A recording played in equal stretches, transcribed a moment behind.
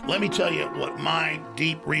Let me tell you what my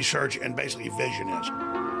deep research and basically vision is.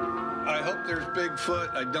 I hope there's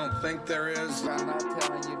Bigfoot. I don't think there is. I'm not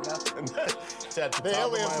telling you nothing. The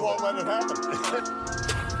aliens won't let it happen.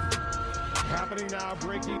 Happening now,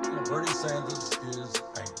 breaking. Bernie Sanders is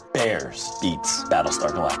angry. Bears beats Battlestar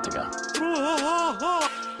Galactica.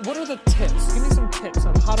 What are the tips? Give me some tips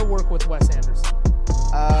on how to work with Wes Anderson.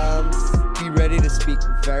 Be ready to speak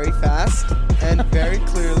very fast and very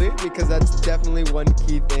clearly, because that's definitely one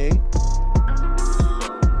key thing.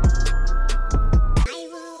 I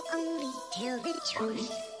will only tell the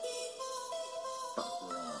truth.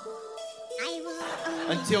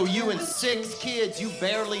 Until you and 6 kids you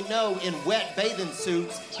barely know in wet bathing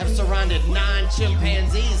suits have surrounded 9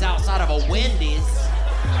 chimpanzees outside of a Wendy's.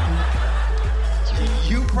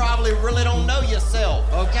 You probably really don't know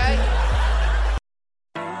yourself, okay?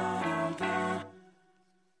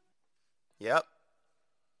 Yep.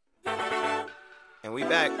 And we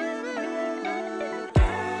back.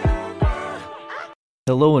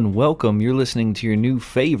 Hello and welcome. You're listening to your new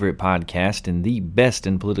favorite podcast and the best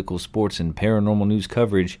in political sports and paranormal news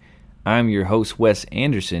coverage. I'm your host, Wes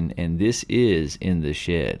Anderson, and this is In the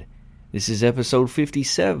Shed. This is episode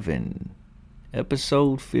 57.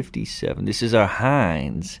 Episode 57. This is our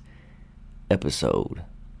Heinz episode.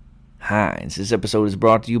 Heinz. This episode is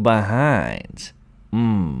brought to you by Heinz.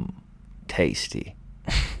 Tasty.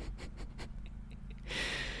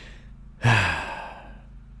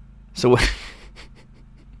 So,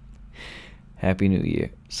 Happy New Year.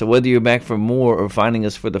 So whether you're back for more or finding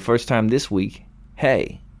us for the first time this week,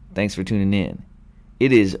 hey, thanks for tuning in.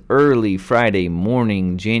 It is early Friday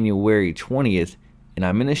morning, January 20th, and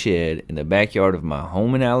I'm in a shed in the backyard of my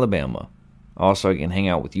home in Alabama. Also, I can hang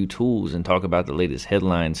out with you tools and talk about the latest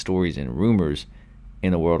headlines, stories, and rumors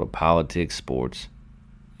in the world of politics, sports,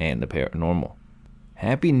 and the paranormal.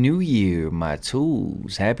 Happy New Year, my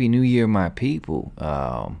tools. Happy New Year, my people.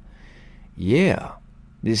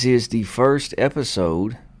 This is the first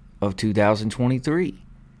episode of 2023.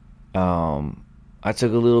 I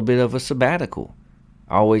took a little bit of a sabbatical.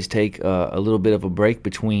 I always take a little bit of a break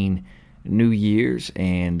between New Year's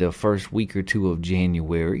and the first week or two of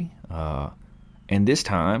January. And this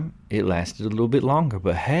time, it lasted a little bit longer.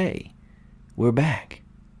 But hey, we're back.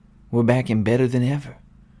 We're back and better than ever.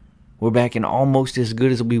 We're back and almost as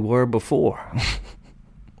good as we were before.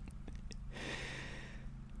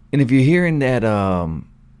 And if you're hearing that hum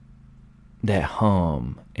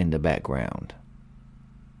in the background,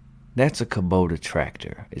 that's a Kubota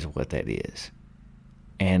tractor is what that is.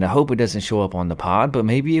 And I hope it doesn't show up on the pod, but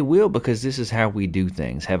maybe it will, because this is how we do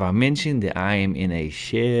things. Have I mentioned that I am in a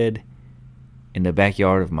shed in the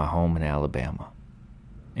backyard of my home in Alabama?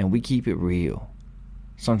 And we keep it real.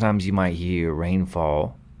 Sometimes you might hear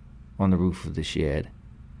rainfall on the roof of the shed,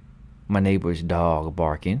 my neighbor's dog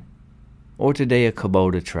barking, or today a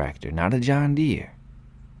Kubota tractor, not a John Deere.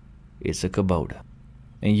 It's a Kubota.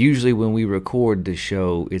 And usually when we record the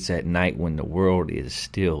show, it's at night when the world is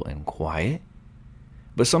still and quiet.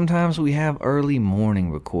 But sometimes we have early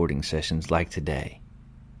morning recording sessions like today,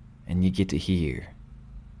 and you get to hear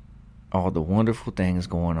all the wonderful things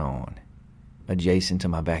going on adjacent to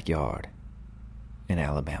my backyard in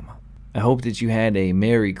Alabama. I hope that you had a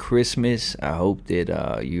Merry Christmas. I hope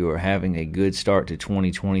that you are having a good start to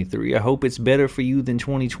 2023. I hope it's better for you than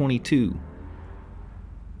 2022.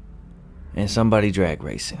 And somebody drag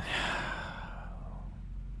racing.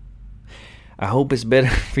 I hope it's better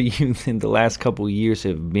for you than the last couple years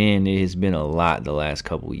have been. It has been a lot the last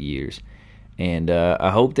couple years. And I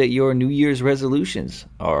hope that your New Year's resolutions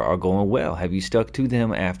are going well. Have you stuck to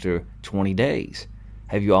them after 20 days?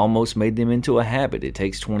 Have you almost made them into a habit? It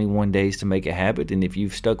takes 21 days to make a habit, and if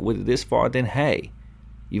you've stuck with it this far, then hey,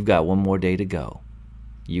 you've got one more day to go.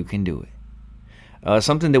 You can do it.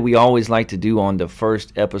 Something that we always like to do on the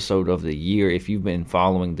first episode of the year, if you've been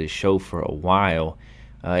following this show for a while,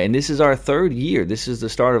 and this is our third year. This is the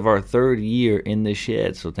start of our third year in the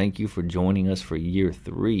shed, so thank you for joining us for year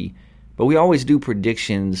 3. But we always do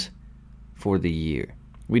predictions for the year.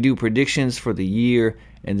 We do predictions for the year,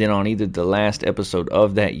 and then on either the last episode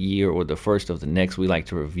of that year or the first of the next, we like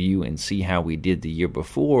to review and see how we did the year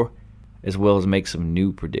before, as well as make some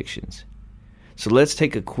new predictions. So let's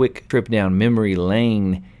take a quick trip down memory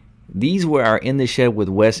lane. These were our In the Shed with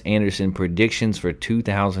Wes Anderson predictions for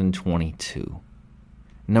 2022.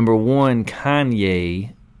 Number 1,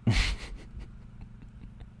 Kanye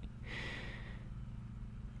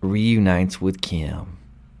reunites with Kim.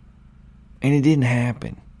 And it didn't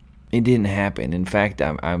happen. It didn't happen. In fact,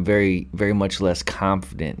 I'm very, very much less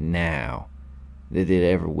confident now that it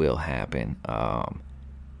ever will happen.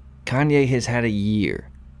 Kanye has had a year.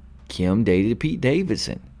 Kim dated Pete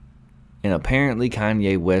Davidson. And apparently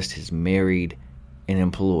Kanye West has married an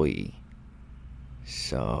employee.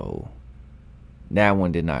 So that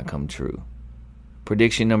one did not come true.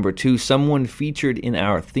 Prediction number 2, someone featured in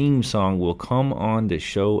our theme song will come on the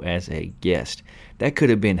show as a guest. That could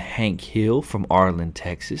have been Hank Hill from Arlen,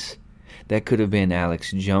 Texas. That could have been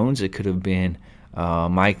Alex Jones. It could have been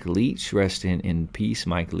Mike Leach. Rest in peace,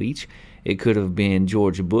 Mike Leach. It could have been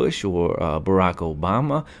George Bush or Barack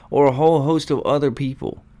Obama, or a whole host of other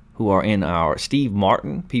people who are in our Steve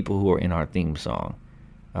Martin, people who are in our theme song.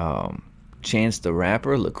 Chance the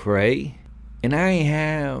Rapper, Lecrae. And I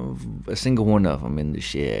have a single one of them in the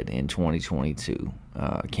shed in 2022.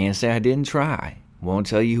 Can't say I didn't try. Won't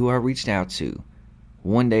tell you who I reached out to.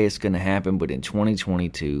 One day it's going to happen, but in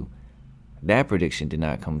 2022, that prediction did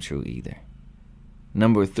not come true either.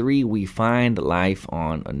 Number 3, we find life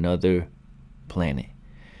on another planet.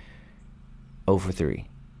 0 for 3.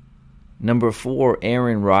 Number 4,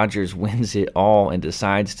 Aaron Rodgers wins it all and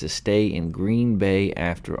decides to stay in Green Bay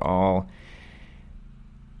after all.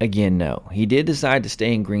 Again, no. He did decide to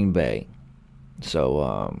stay in Green Bay.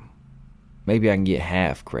 So maybe I can get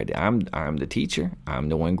half credit. I'm the teacher. I'm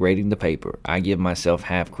the one grading the paper. I give myself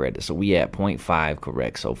half credit. So we at 0.5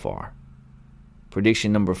 correct so far.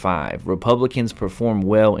 Prediction number 5. Republicans perform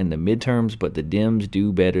well in the midterms, but the Dems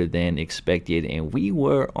do better than expected. And we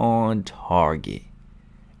were on target.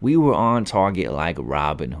 We were on target like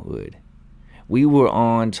Robin Hood. We were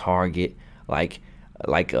on target like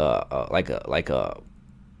a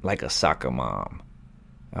soccer mom,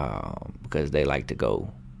 because they like to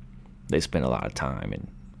go. They spend a lot of time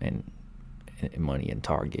and money in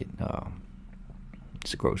Target.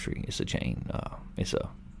 It's a grocery. It's a chain.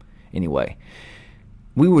 Anyway.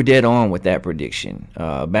 We were dead on with that prediction.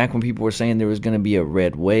 Back when people were saying there was going to be a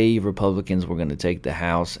red wave, Republicans were going to take the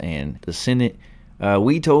House and the Senate,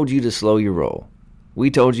 we told you to slow your roll.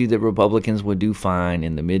 We told you that Republicans would do fine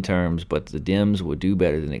in the midterms, but the Dems would do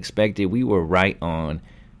better than expected. We were right on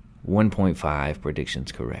 1.5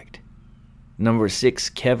 predictions correct. Number 6,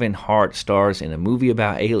 Kevin Hart stars in a movie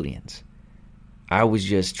about aliens. I was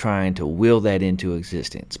just trying to will that into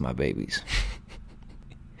existence, my babies.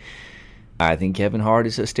 I think Kevin Hart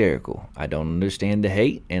is hysterical. I don't understand the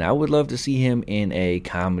hate, and I would love to see him in a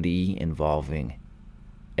comedy involving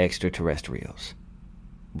extraterrestrials.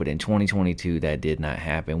 But in 2022, that did not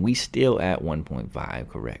happen. We still at 1.5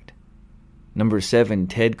 correct. Number 7,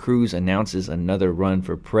 Ted Cruz announces another run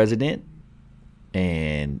for president,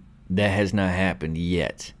 and that has not happened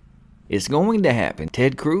yet. It's going to happen.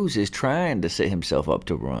 Ted Cruz is trying to set himself up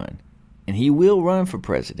to run, and he will run for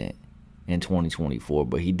president in 2024,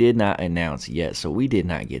 but he did not announce yet, so we did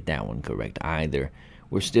not get that one correct either.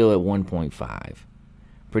 We're still at 1.5.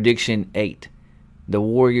 Prediction 8. The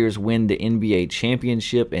Warriors win the NBA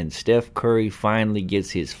championship, and Steph Curry finally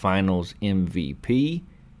gets his finals MVP.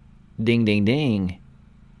 Ding, ding, ding.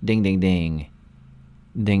 Ding, ding, ding.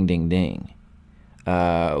 Ding, ding, ding.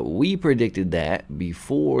 We predicted that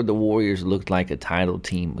before the Warriors looked like a title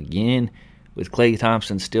team again, with Klay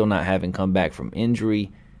Thompson still not having come back from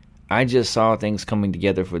injury. I just saw things coming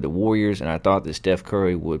together for the Warriors, and I thought that Steph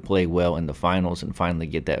Curry would play well in the finals and finally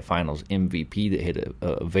get that finals MVP that had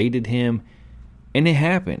evaded him. And it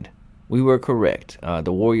happened. We were correct.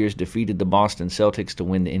 The Warriors defeated the Boston Celtics to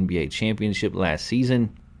win the NBA championship last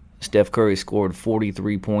season. Steph Curry scored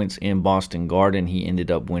 43 points in Boston Garden. He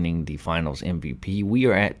ended up winning the finals MVP. We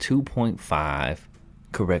are at 2.5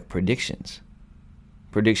 correct predictions.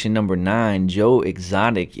 Prediction number 9, Joe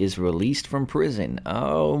Exotic is released from prison.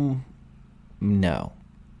 No,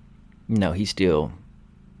 he's still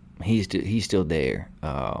there.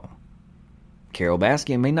 Carol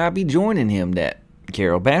Baskin may not be joining him, that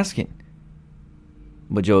Carol Baskin,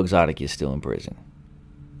 but Joe Exotic is still in prison.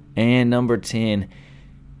 And number 10,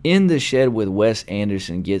 In the Shed with Wes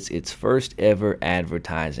Anderson gets its first ever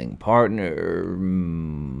advertising partner.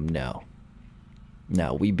 No,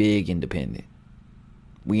 we big independent.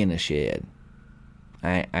 We in the shed.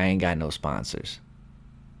 I ain't got no sponsors.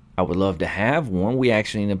 I would love to have one. We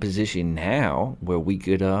actually in a position now where we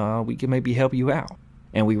could maybe help you out.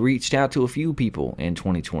 And we reached out to a few people in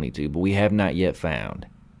 2022, but we have not yet found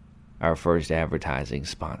our first advertising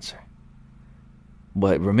sponsor.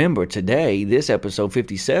 But remember, today, this episode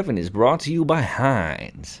 57 is brought to you by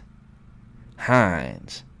Heinz.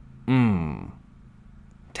 Heinz.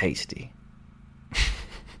 Tasty.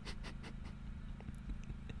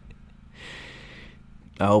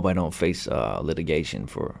 I hope I don't face litigation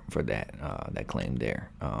for that claim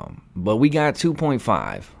there. But we got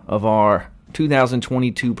 2.5 of our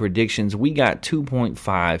 2022 predictions. We got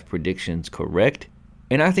 2.5 predictions correct.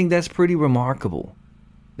 And I think that's pretty remarkable.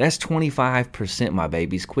 That's 25%, my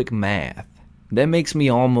babies. Quick math. That makes me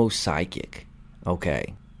almost psychic.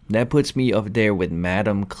 Okay. That puts me up there with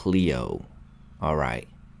Madame Cleo. All right.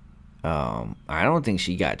 I don't think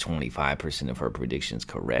she got 25% of her predictions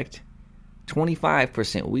correct.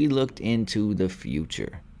 25%. We looked into the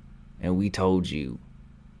future. And we told you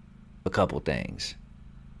a couple things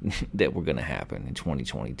that were going to happen in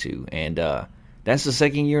 2022. And that's the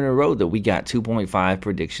second year in a row that we got 2.5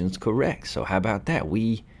 predictions correct. So how about that?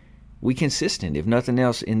 We consistent. If nothing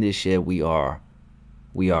else in this shed, we are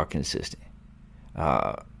consistent.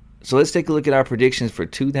 So let's take a look at our predictions for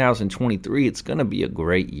 2023. It's going to be a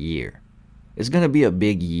great year. It's going to be a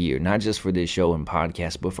big year, not just for this show and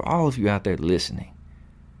podcast, but for all of you out there listening.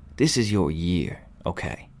 This is your year,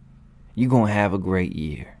 okay? You're going to have a great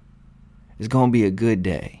year. It's going to be a good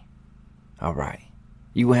day. All right.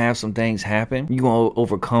 You're going to have some things happen. You're going to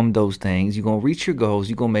overcome those things. You're going to reach your goals.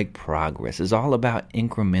 You're going to make progress. It's all about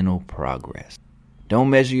incremental progress. Don't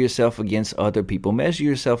measure yourself against other people. Measure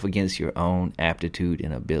yourself against your own aptitude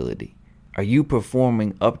and ability. Are you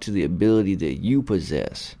performing up to the ability that you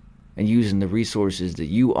possess and using the resources that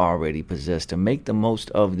you already possess to make the most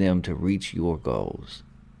of them to reach your goals?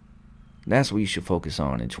 That's what you should focus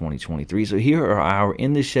on in 2023. So here are our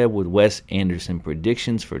In the Shed with Wes Anderson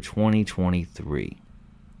predictions for 2023.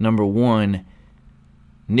 Number 1,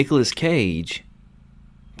 Nicolas Cage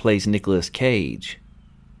plays Nicolas Cage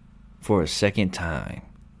for a second time.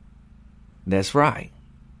 That's right.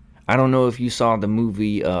 I don't know if you saw the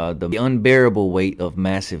movie The Unbearable Weight of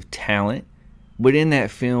Massive Talent, but in that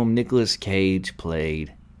film, Nicolas Cage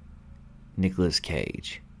played Nicolas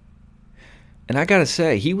Cage. And I gotta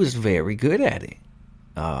say, he was very good at it.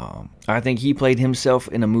 I think he played himself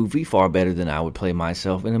in a movie far better than I would play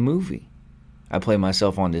myself in a movie. I play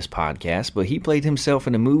myself on this podcast, but he played himself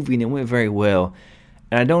in a movie and it went very well.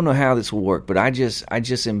 And I don't know how this will work, but I just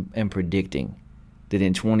am predicting that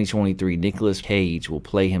in 2023, Nicolas Cage will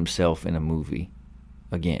play himself in a movie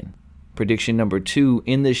again. Prediction number 2,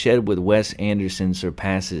 In the Shed with Wes Anderson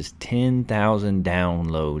surpasses 10,000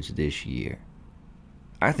 downloads this year.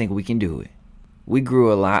 I think we can do it. We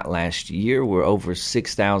grew a lot last year. We're over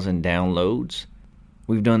 6,000 downloads.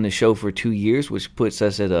 We've done the show for 2 years, which puts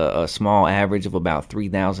us at a small average of about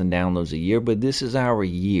 3,000 downloads a year. But this is our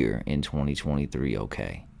year in 2023,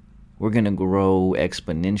 okay? We're going to grow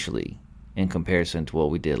exponentially in comparison to what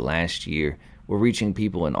we did last year. We're reaching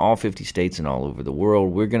people in all 50 states and all over the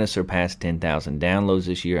world. We're going to surpass 10,000 downloads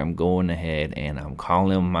this year. I'm going ahead and I'm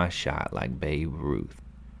calling my shot like Babe Ruth.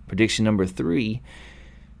 Prediction number 3,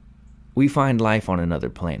 we find life on another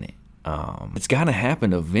planet. It's got to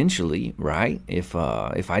happen eventually, right? If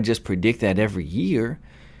I just predict that every year,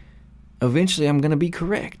 eventually I'm going to be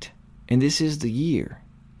correct. And this is the year.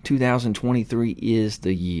 2023 is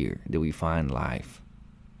the year that we find life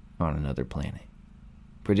on another planet.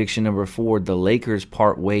 Prediction number 4, the Lakers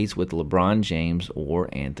part ways with LeBron James or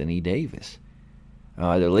Anthony Davis.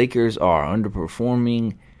 The Lakers are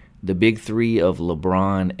underperforming. The big three of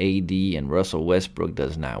LeBron, AD, and Russell Westbrook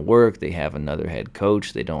does not work. They have another head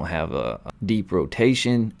coach. They don't have a deep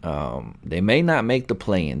rotation. They may not make the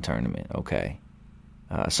play-in tournament, okay?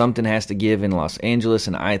 Something has to give in Los Angeles,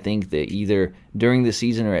 and I think that either during the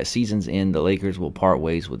season or at season's end, the Lakers will part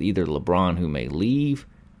ways with either LeBron, who may leave,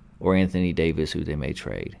 or Anthony Davis, who they may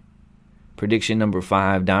trade. Prediction number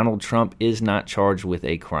 5, Donald Trump is not charged with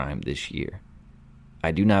a crime this year.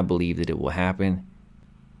 I do not believe that it will happen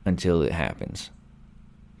until it happens.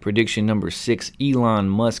 Prediction number 6, Elon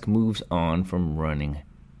Musk moves on from running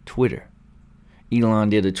Twitter. Elon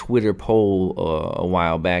did a Twitter poll a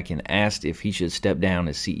while back and asked if he should step down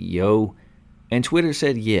as CEO, and Twitter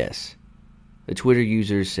said yes. The Twitter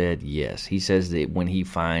user said yes. He says that when he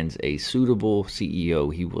finds a suitable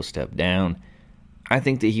CEO, he will step down. I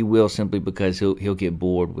think that he will, simply because he'll get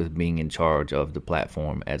bored with being in charge of the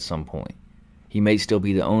platform at some point. He may still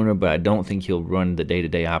be the owner, but I don't think he'll run the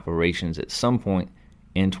day-to-day operations at some point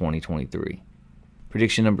in 2023.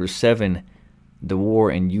 Prediction number 7, the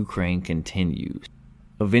war in Ukraine continues.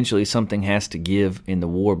 Eventually, something has to give in the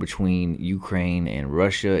war between Ukraine and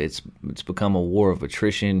Russia. It's become a war of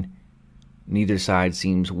attrition. Neither side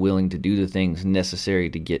seems willing to do the things necessary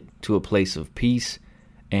to get to a place of peace.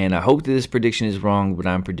 And I hope that this prediction is wrong, but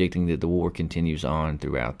I'm predicting that the war continues on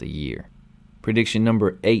throughout the year. Prediction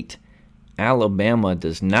number 8, Alabama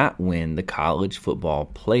does not win the college football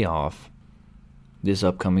playoff this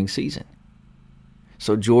upcoming season.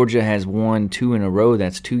 So Georgia has won 2 in a row.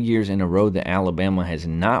 That's 2 years in a row that Alabama has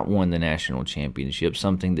not won the national championship,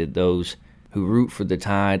 something that those who root for the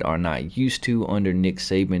Tide are not used to under Nick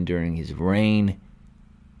Saban during his reign.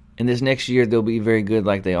 And this next year, they'll be very good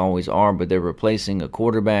like they always are, but they're replacing a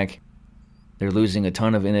quarterback. They're losing a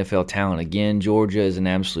ton of NFL talent again. Georgia is an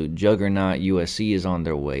absolute juggernaut. USC is on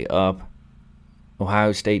their way up.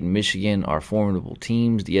 Ohio State and Michigan are formidable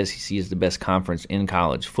teams. The SEC is the best conference in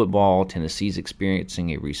college football. Tennessee's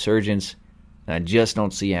experiencing a resurgence. And I just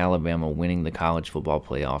don't see Alabama winning the college football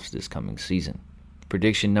playoffs this coming season.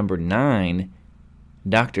 Prediction number 9,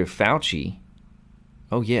 Dr. Fauci.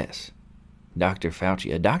 Oh, yes. Dr.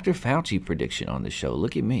 Fauci. A Dr. Fauci prediction on the show.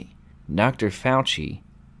 Look at me. Dr. Fauci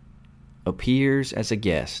appears as a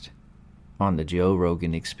guest on the Joe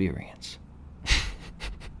Rogan Experience.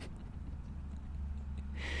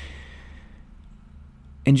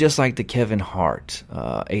 And just like the Kevin Hart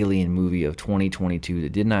alien movie of 2022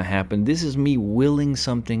 that did not happen, this is me willing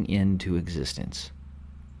something into existence.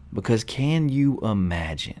 Because can you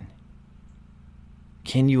imagine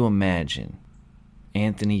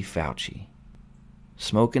Anthony Fauci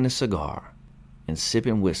smoking a cigar and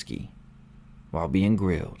sipping whiskey while being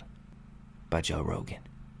grilled by Joe Rogan?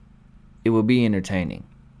 It would be entertaining.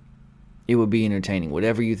 It would be entertaining.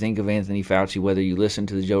 Whatever you think of Anthony Fauci, whether you listen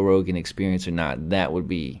to the Joe Rogan Experience or not, that would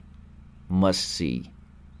be must-see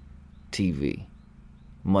TV,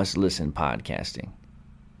 must-listen podcasting.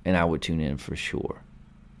 And I would tune in for sure.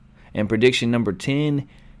 And prediction number 10,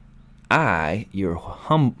 I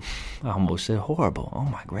almost said horrible. Oh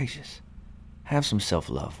my gracious. Have some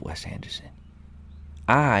self-love, Wes Anderson.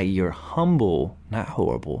 Your humble, not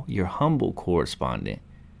horrible, your humble correspondent,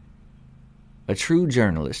 a true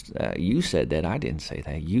journalist, you said that, I didn't say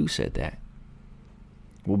that, you said that,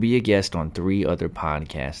 will be a guest on 3 other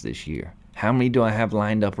podcasts this year. How many do I have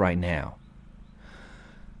lined up right now?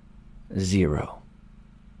 0.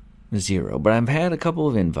 But I've had a couple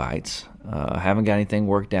of invites. Haven't got anything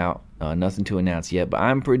worked out, nothing to announce yet, but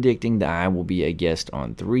I'm predicting that I will be a guest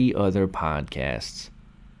on 3 other podcasts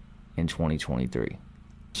in 2023.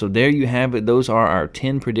 So there you have it. Those are our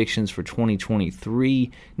 10 predictions for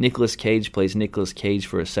 2023. Nicolas Cage plays Nicolas Cage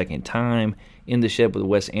for a second time. In the Shed with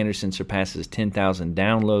Wes Anderson surpasses 10,000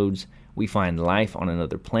 downloads. We find life on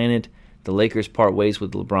another planet. The Lakers part ways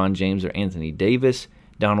with LeBron James or Anthony Davis.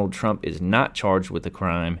 Donald Trump is not charged with a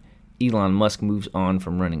crime. Elon Musk moves on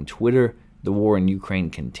from running Twitter. The war in Ukraine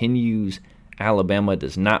continues. Alabama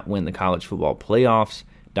does not win the college football playoffs.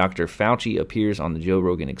 Dr. Fauci appears on the Joe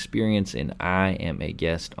Rogan Experience, and I am a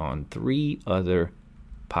guest on 3 other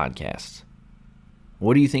podcasts.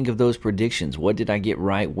 What do you think of those predictions? What did I get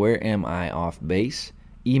right? Where am I off base?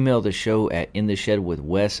 Email the show at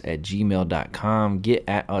intheshedwithwes@gmail.com. Get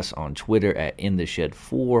at us on Twitter at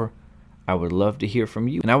intheshed4. I would love to hear from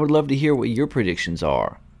you, and I would love to hear what your predictions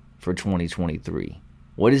are for 2023.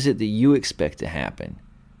 What is it that you expect to happen?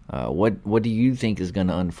 What do you think is going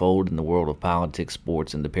to unfold in the world of politics,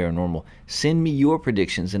 sports, and the paranormal? Send me your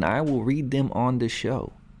predictions, and I will read them on the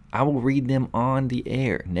show. I will read them on the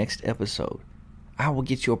air next episode. I will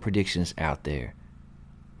get your predictions out there,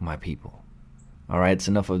 my people. All right, it's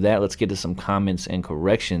enough of that. Let's get to some comments and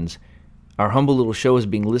corrections. Our humble little show is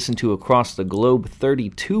being listened to across the globe,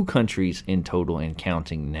 32 countries in total and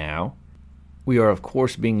counting now. We are, of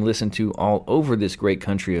course, being listened to all over this great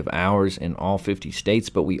country of ours in all 50 states,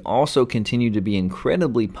 but we also continue to be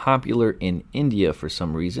incredibly popular in India for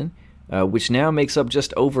some reason, which now makes up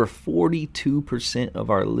just over 42%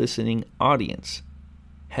 of our listening audience.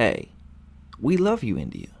 Hey, we love you,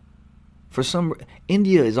 India.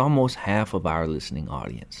 India is almost half of our listening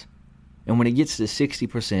audience. And when it gets to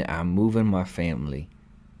 60%, I'm moving my family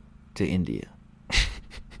to India.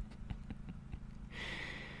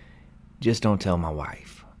 Just don't tell my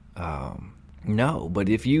wife. No, but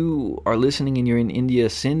if you are listening and you're in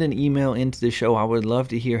India, send an email into the show. I would love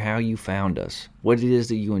to hear how you found us, what it is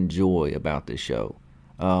that you enjoy about the show.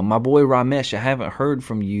 My boy Ramesh, I haven't heard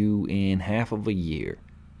from you in half of a year.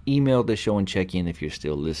 Email the show and check in if you're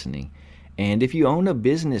still listening. And if you own a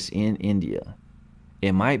business in India,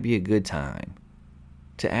 it might be a good time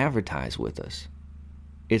to advertise with us.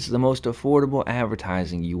 It's the most affordable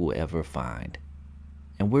advertising you will ever find.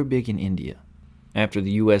 And we're big in India. After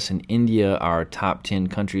the U.S. and India, our top 10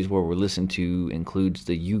 countries where we're listened to includes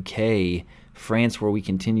the UK, France, where we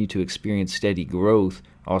continue to experience steady growth,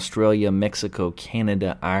 Australia, Mexico,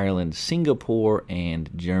 Canada, Ireland, Singapore,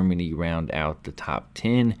 and Germany round out the top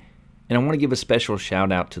 10. And I want to give a special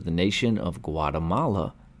shout out to the nation of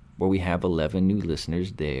Guatemala, where we have 11 new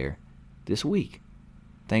listeners there this week.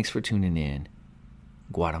 Thanks for tuning in,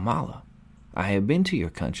 Guatemala. I have been to your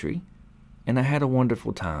country, and I had a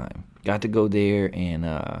wonderful time. Got to go there, and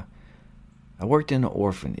I worked in an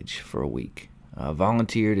orphanage for a week.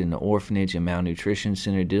 Volunteered in the orphanage and malnutrition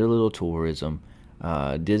center, did a little tourism.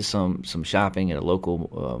 Did some shopping at a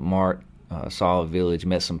local mart, saw a village,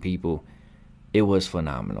 met some people. It was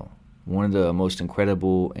phenomenal. One of the most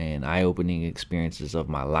incredible and eye-opening experiences of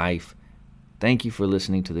my life. Thank you for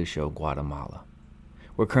listening to the show, Guatemala.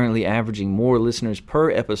 We're currently averaging more listeners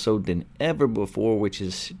per episode than ever before, which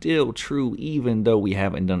is still true even though we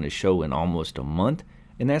haven't done a show in almost a month.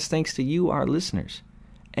 And that's thanks to you, our listeners.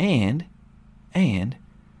 And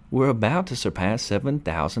we're about to surpass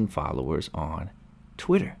 7,000 followers on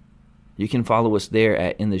Twitter. You can follow us there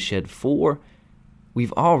at In The Shed 4.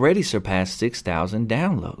 We've already surpassed 6,000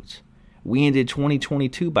 downloads. We ended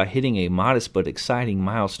 2022 by hitting a modest but exciting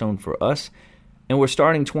milestone for us, and we're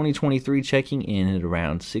starting 2023 checking in at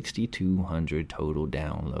around 6,200 total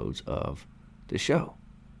downloads of the show.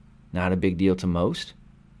 Not a big deal to most,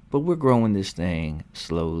 but we're growing this thing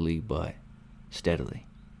slowly but steadily.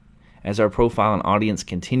 As our profile and audience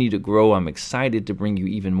continue to grow, I'm excited to bring you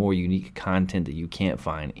even more unique content that you can't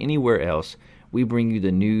find anywhere else. We bring you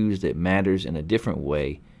the news that matters in a different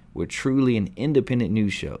way. We're truly an independent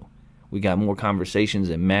news show. We got more conversations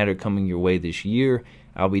that matter coming your way this year.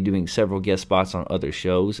 I'll be doing several guest spots on other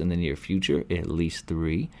shows in the near future, at least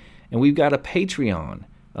 3. And we've got a Patreon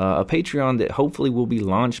that hopefully will be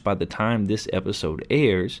launched by the time this episode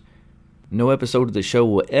airs. No episode of the show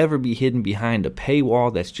will ever be hidden behind a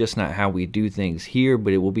paywall. That's just not how we do things here,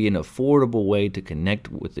 but it will be an affordable way to connect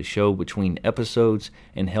with the show between episodes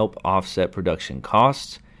and help offset production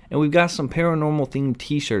costs. And we've got some paranormal themed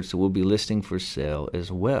t-shirts that we'll be listing for sale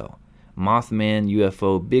as well. Mothman,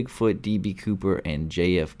 UFO, Bigfoot, DB Cooper, and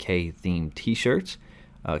JFK themed t-shirts.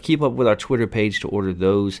 Keep up with our Twitter page to order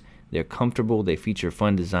those. They're comfortable, they feature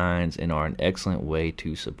fun designs, and are an excellent way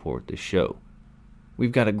to support the show.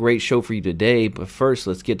 We've got a great show for you today, but first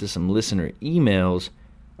let's get to some listener emails.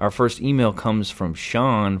 Our first email comes from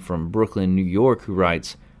Sean from Brooklyn, New York, who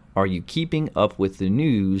writes, "Are you keeping up with the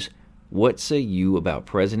news? What say you about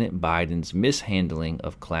President Biden's mishandling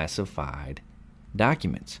of classified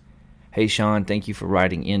documents?" Hey, Sean, thank you for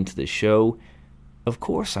writing into the show. Of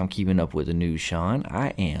course I'm keeping up with the news, Sean. I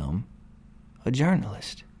am a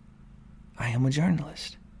journalist.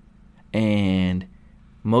 And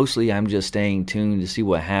mostly I'm just staying tuned to see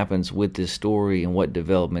what happens with this story and what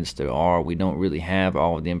developments there are. We don't really have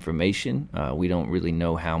all of the information. We don't really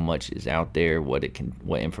know how much is out there, what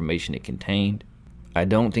information it contained. I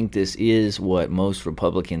don't think this is what most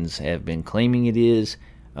Republicans have been claiming it is.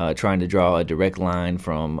 Trying to draw a direct line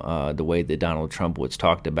from the way that Donald Trump was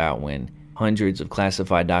talked about when hundreds of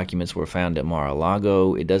classified documents were found at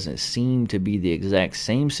Mar-a-Lago. It doesn't seem to be the exact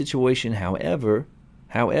same situation. However,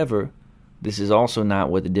 this is also not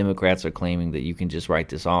what the Democrats are claiming, that you can just write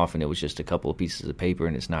this off and it was just a couple of pieces of paper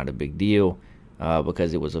and it's not a big deal,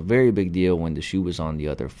 because it was a very big deal when the shoe was on the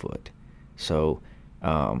other foot. So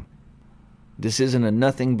this isn't a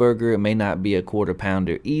nothing burger. It may not be a quarter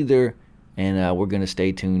pounder either. And we're going to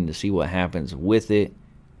stay tuned to see what happens with it.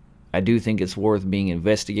 I do think it's worth being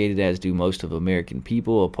investigated, as do most of American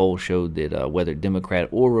people. A poll showed that whether Democrat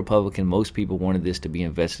or Republican, most people wanted this to be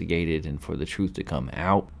investigated and for the truth to come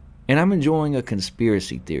out. And I'm enjoying a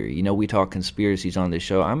conspiracy theory. You know, we talk conspiracies on this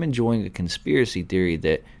show. I'm enjoying a conspiracy theory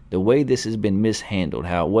that the way this has been mishandled,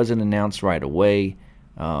 how it wasn't announced right away,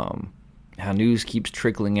 how news keeps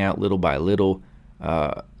trickling out little by little.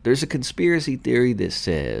 There's a conspiracy theory that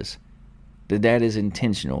says that is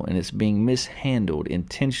intentional, and it's being mishandled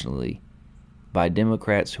intentionally by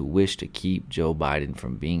Democrats who wish to keep Joe Biden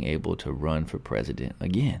from being able to run for president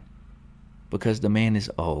again. Because the man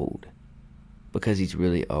is old. Because he's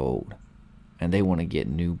really old. And they want to get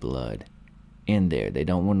new blood in there. They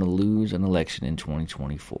don't want to lose an election in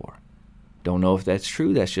 2024. Don't know if that's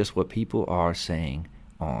true. That's just what people are saying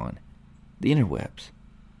on the interwebs.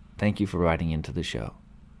 Thank you for writing into the show.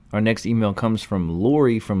 Our next email comes from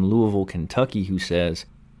Lori from Louisville, Kentucky, who says,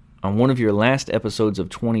 "On one of your last episodes of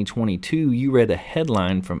 2022, you read a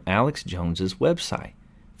headline from Alex Jones's website.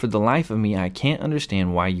 For the life of me, I can't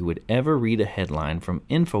understand why you would ever read a headline from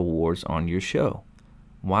InfoWars on your show.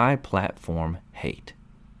 Why platform hate?"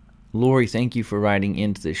 Lori, thank you for writing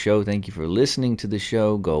into the show. Thank you for listening to the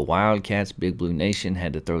show. Go Wildcats, Big Blue Nation.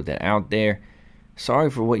 Had to throw that out there. Sorry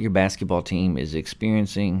for what your basketball team is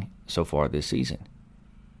experiencing so far this season.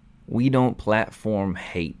 We don't platform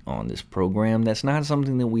hate on this program. That's not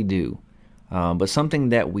something that we do. But something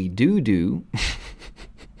that we do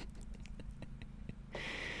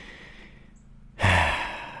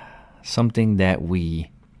something that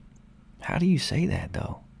we, how do you say that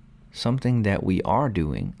though? Something that we are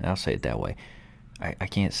doing, I'll say it that way. I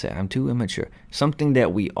can't say, I'm too immature. Something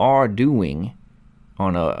that we are doing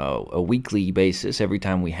on a weekly basis every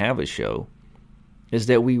time we have a show is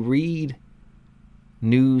that we read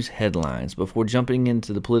news headlines. Before jumping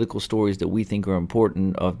into the political stories that we think are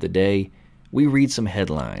important of the day, we read some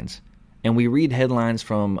headlines. And we read headlines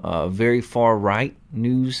from very far right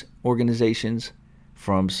news organizations,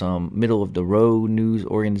 from some middle of the road news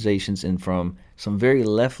organizations, and from some very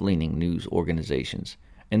left-leaning news organizations.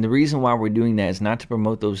 And the reason why we're doing that is not to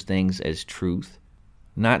promote those things as truth,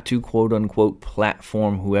 not to quote-unquote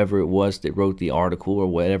platform whoever it was that wrote the article or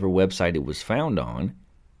whatever website it was found on,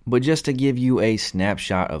 but just to give you a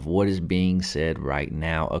snapshot of what is being said right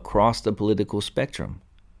now across the political spectrum.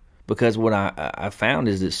 Because what I found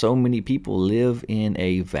is that so many people live in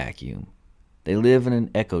a vacuum. They live in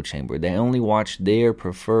an echo chamber. They only watch their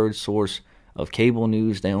preferred source of cable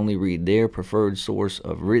news. They only read their preferred source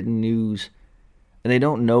of written news. And they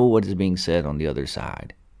don't know what is being said on the other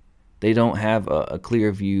side. They don't have a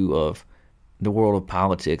clear view of the world of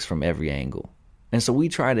politics from every angle. And so we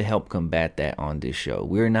try to help combat that on this show.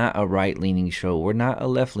 We're not a right-leaning show. We're not a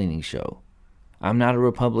left-leaning show. I'm not a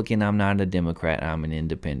Republican. I'm not a Democrat. I'm an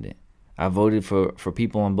independent. I voted for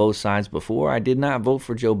people on both sides before. I did not vote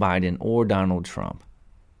for Joe Biden or Donald Trump.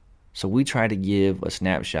 So we try to give a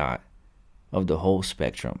snapshot of the whole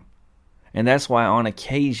spectrum. And that's why on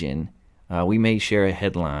occasion we may share a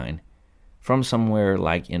headline from somewhere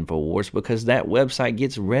like InfoWars, because that website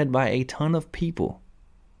gets read by a ton of people.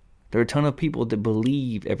 There are a ton of people that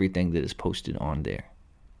believe everything that is posted on there.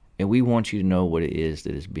 And we want you to know what it is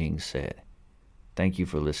that is being said. Thank you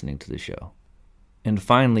for listening to the show. And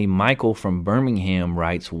finally, Michael from Birmingham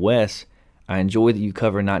writes, Wes, I enjoy that you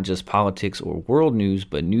cover not just politics or world news,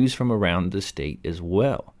 but news from around the state as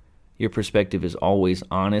well. Your perspective is always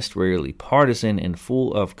honest, rarely partisan, and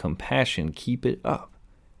full of compassion. Keep it up.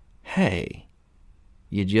 Hey,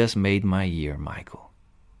 you just made my year, Michael.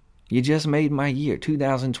 You just made my year.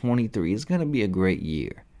 2023 is going to be a great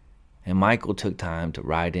year. And Michael took time to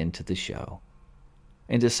write into the show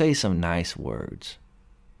and to say some nice words.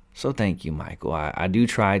 So thank you, Michael. I do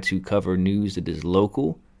try to cover news that is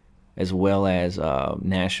local as well as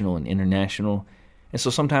national and international. And so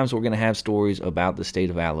sometimes we're going to have stories about the state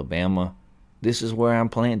of Alabama. This is where I'm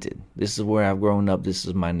planted. This is where I've grown up. This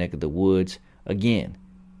is my neck of the woods. Again,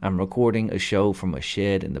 I'm recording a show from a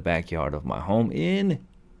shed in the backyard of my home in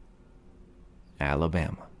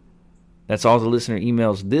Alabama. That's all the listener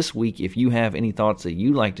emails this week. If you have any thoughts that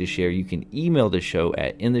you'd like to share, you can email the show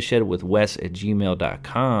at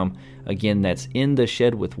intheshedwithwes@gmail.com. Again, that's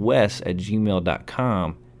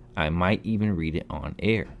intheshedwithwes@gmail.com. I might even read it on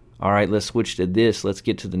air. All right, let's switch to this. Let's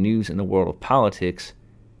get to the news in the world of politics.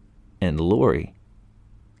 And Lori,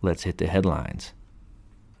 let's hit the headlines.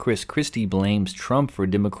 Chris Christie blames Trump for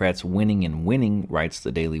Democrats winning and winning, writes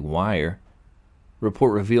the Daily Wire.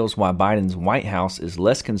 Report reveals why Biden's White House is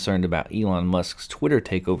less concerned about Elon Musk's Twitter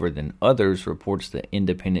takeover than others, reports the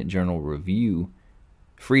Independent Journal Review.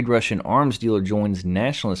 Freed Russian arms dealer joins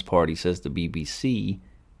Nationalist Party, says the BBC.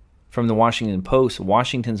 From the Washington Post,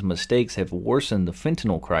 Washington's mistakes have worsened the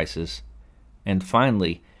fentanyl crisis. And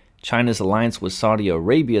finally, China's alliance with Saudi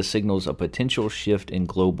Arabia signals a potential shift in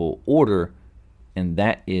global order, and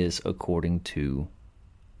that is according to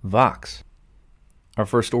Vox. Our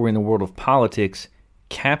first story in the world of politics,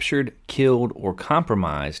 captured, killed, or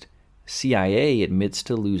compromised, CIA admits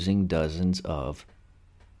to losing dozens of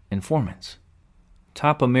informants.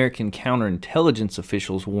 Top American counterintelligence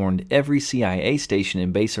officials warned every CIA station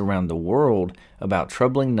and base around the world about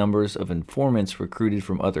troubling numbers of informants recruited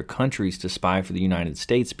from other countries to spy for the United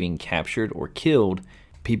States being captured or killed,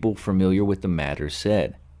 people familiar with the matter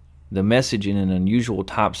said. The message in an unusual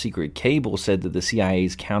top-secret cable said that the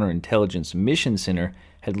CIA's Counterintelligence Mission Center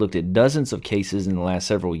had looked at dozens of cases in the last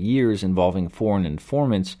several years involving foreign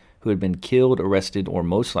informants who had been killed, arrested, or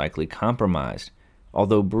most likely compromised.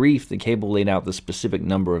 Although brief, the cable laid out the specific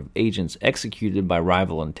number of agents executed by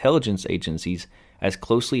rival intelligence agencies as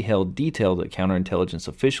closely held detail that counterintelligence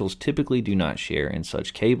officials typically do not share in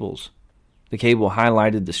such cables. The cable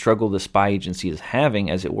highlighted the struggle the spy agency is having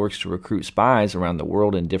as it works to recruit spies around the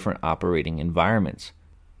world in different operating environments.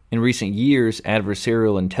 In recent years,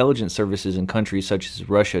 adversarial intelligence services in countries such as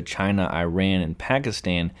Russia, China, Iran, and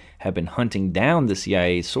Pakistan have been hunting down the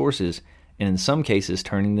CIA's sources and in some cases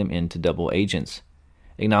turning them into double agents.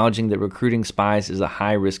 Acknowledging that recruiting spies is a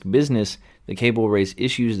high-risk business, the cable raised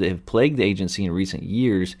issues that have plagued the agency in recent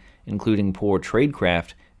years, including poor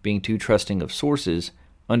tradecraft, being too trusting of sources,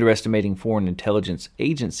 underestimating foreign intelligence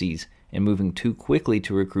agencies, and moving too quickly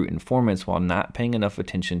to recruit informants while not paying enough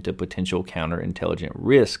attention to potential counterintelligence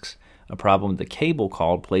risks, a problem the cable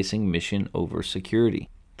called placing mission over security.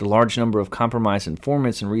 The large number of compromised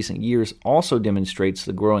informants in recent years also demonstrates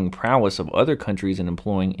the growing prowess of other countries in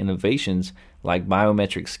employing innovations like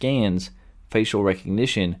biometric scans, facial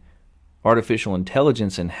recognition, artificial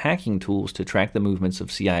intelligence, and hacking tools to track the movements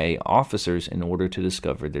of CIA officers in order to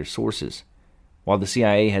discover their sources. While the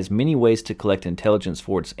CIA has many ways to collect intelligence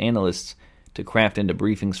for its analysts to craft into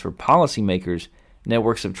briefings for policymakers,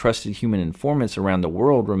 networks of trusted human informants around the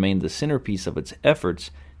world remain the centerpiece of its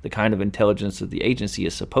efforts, the kind of intelligence that the agency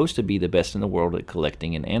is supposed to be the best in the world at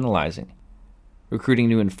collecting and analyzing. Recruiting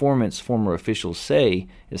new informants, former officials say,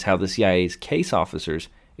 is how the CIA's case officers,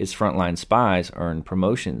 its frontline spies, earn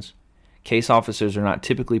promotions. Case officers are not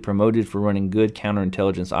typically promoted for running good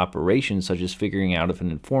counterintelligence operations such as figuring out if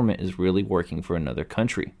an informant is really working for another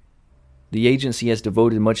country. The agency has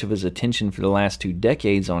devoted much of its attention for the last 2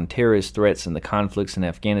 decades on terrorist threats and the conflicts in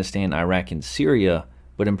Afghanistan, Iraq, and Syria,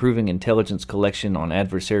 but improving intelligence collection on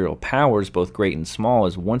adversarial powers, both great and small,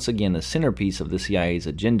 is once again a centerpiece of the CIA's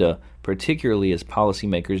agenda, particularly as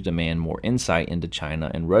policymakers demand more insight into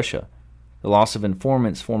China and Russia. The loss of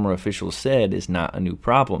informants, former officials said, is not a new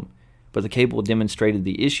problem, but the cable demonstrated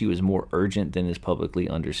the issue is more urgent than is publicly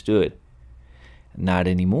understood. Not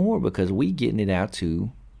anymore, because we getting it out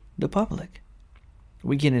to the public.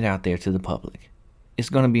 We getting it out there to the public. It's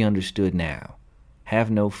going to be understood now.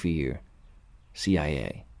 Have no fear,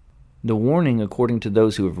 CIA. The warning, according to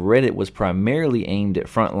those who have read it, was primarily aimed at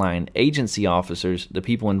frontline agency officers, the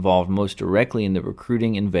people involved most directly in the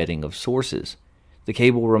recruiting and vetting of sources. The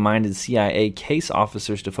cable reminded CIA case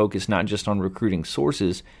officers to focus not just on recruiting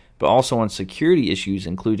sources, but also on security issues,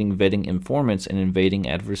 including vetting informants and invading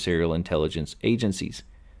adversarial intelligence agencies.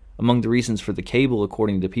 Among the reasons for the cable,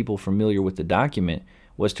 according to people familiar with the document,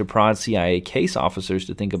 was to prod CIA case officers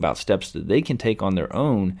to think about steps that they can take on their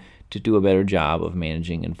own to do a better job of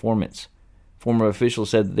managing informants. Former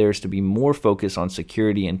officials said that there is to be more focus on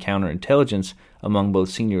security and counterintelligence among both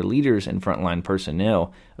senior leaders and frontline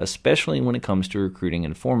personnel, especially when it comes to recruiting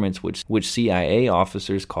informants, which CIA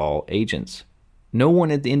officers call agents. No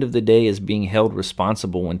one at the end of the day is being held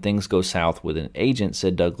responsible when things go south with an agent,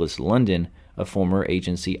 said Douglas London, a former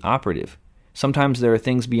agency operative. Sometimes there are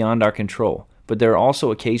things beyond our control, but there are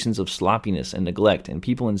also occasions of sloppiness and neglect, and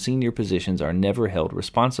people in senior positions are never held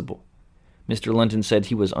responsible. Mr. London said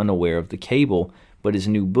he was unaware of the cable, but his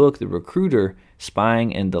new book, The Recruiter,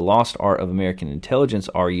 Spying and the Lost Art of American Intelligence,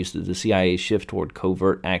 argues that the CIA's shift toward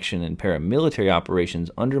covert action and paramilitary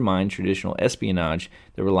operations undermine traditional espionage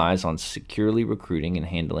that relies on securely recruiting and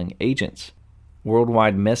handling agents.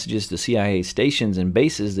 Worldwide messages to CIA stations and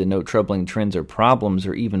bases that note troubling trends or problems,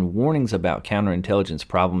 or even warnings about counterintelligence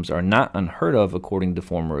problems, are not unheard of, according to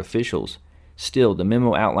former officials. Still, the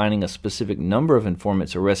memo outlining a specific number of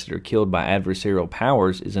informants arrested or killed by adversarial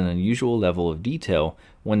powers is an unusual level of detail,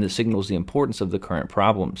 one that signals the importance of the current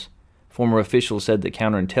problems. Former officials said that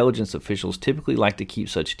counterintelligence officials typically like to keep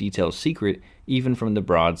such details secret, even from the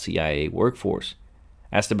broad CIA workforce.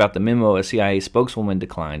 Asked about the memo, a CIA spokeswoman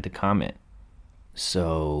declined to comment.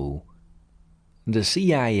 So, the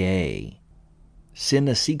CIA sent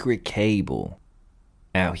a secret cable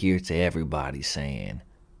out here to everybody saying,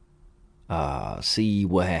 see,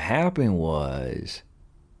 what had happened was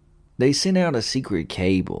they sent out a secret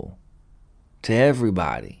cable to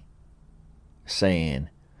everybody saying,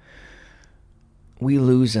 we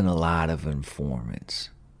losing a lot of informants.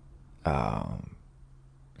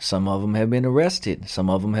 Some of them have been arrested, some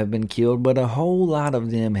of them have been killed, but a whole lot of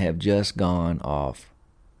them have just gone off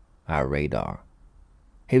our radar,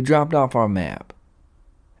 have dropped off our map.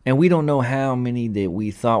 And we don't know how many that we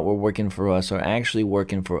thought were working for us are actually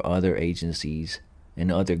working for other agencies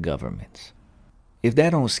and other governments. If that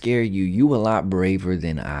don't scare you, you a lot braver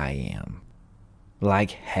than I am. Like,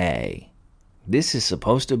 hey, this is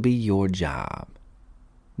supposed to be your job.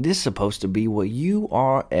 This is supposed to be what you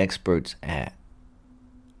are experts at.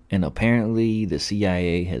 And apparently the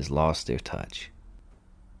CIA has lost their touch.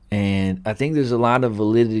 And I think there's a lot of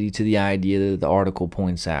validity to the idea that the article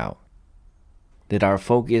points out, that our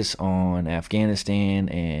focus on Afghanistan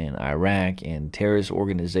and Iraq and terrorist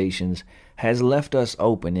organizations has left us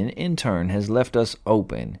open, and in turn has left us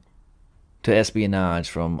open to espionage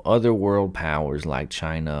from other world powers like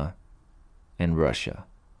China and Russia.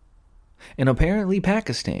 And apparently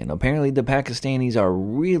Pakistan. Apparently the Pakistanis are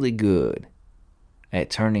really good at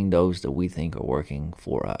turning those that we think are working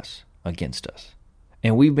for us against us.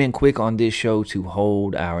 And we've been quick on this show to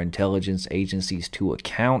hold our intelligence agencies to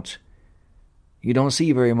account. You don't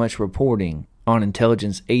see very much reporting on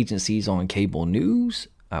intelligence agencies on cable news.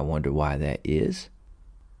 I wonder why that is.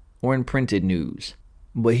 Or in printed news.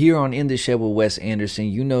 But here on In the Shed with Wes Anderson,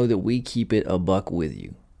 you know that we keep it a buck with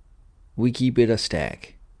you. We keep it a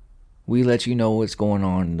stack. We let you know what's going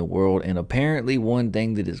on in the world. And apparently one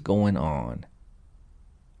thing that is going on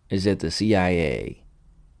is that the CIA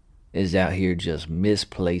is out here just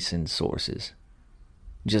misplacing sources,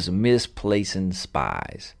 just misplacing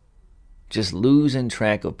spies, just losing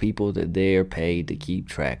track of people that they're paid to keep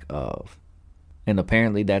track of. And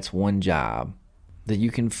apparently that's one job that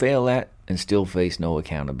you can fail at and still face no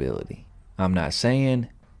accountability. I'm not saying,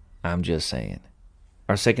 I'm just saying.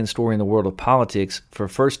 Our second story in the world of politics, for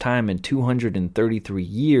first time in 233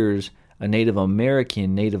 years, a Native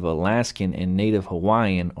American, Native Alaskan, and Native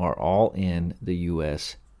Hawaiian are all in the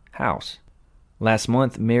U.S. House. Last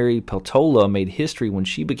month, Mary Peltola made history when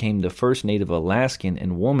she became the first Native Alaskan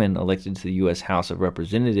and woman elected to the U.S. House of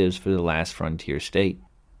Representatives for the last frontier state.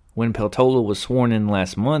 When Peltola was sworn in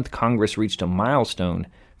last month, Congress reached a milestone.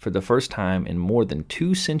 For the first time in more than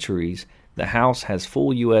 2 centuries, the House has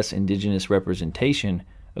full U.S. indigenous representation,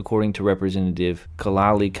 according to Representative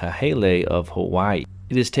Kalali Kahele of Hawaii.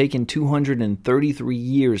 It has taken 233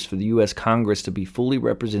 years for the U.S. Congress to be fully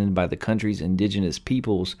represented by the country's indigenous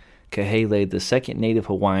peoples. Kahele, the second Native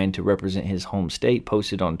Hawaiian to represent his home state,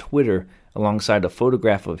 posted on Twitter alongside a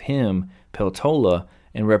photograph of him, Peltola,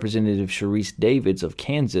 and Representative Sharice Davids of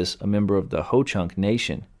Kansas, a member of the Ho-Chunk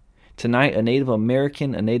Nation. Tonight, a Native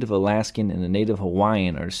American, a Native Alaskan, and a Native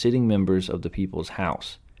Hawaiian are sitting members of the People's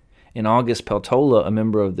House. In August, Peltola, a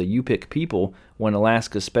member of the Yupik people, won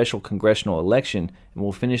Alaska's special congressional election and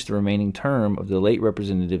will finish the remaining term of the late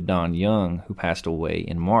Representative Don Young, who passed away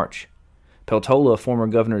in March. Peltola, former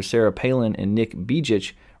Governor Sarah Palin, and Nick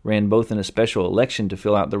Begich ran both in a special election to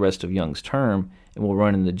fill out the rest of Young's term and will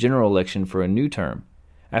run in the general election for a new term.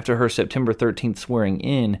 After her September 13th swearing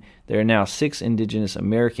in, there are now 6 Indigenous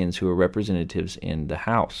Americans who are representatives in the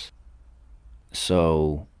House.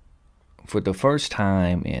 So, for the first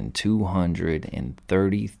time in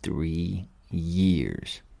 233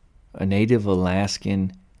 years, a Native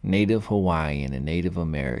Alaskan, Native Hawaiian, and Native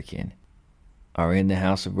American are in the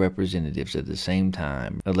House of Representatives at the same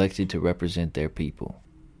time, elected to represent their people.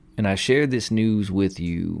 And I share this news with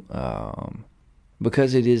you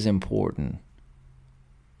because it is important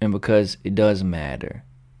and because it does matter.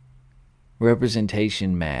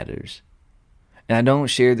 Representation matters. And I don't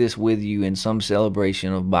share this with you in some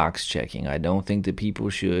celebration of box checking. I don't think that people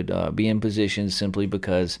should be in positions simply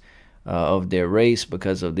because of their race,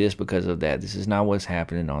 because of this, because of that. This is not what's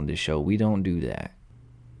happening on this show. We don't do that.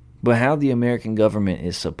 But how the American government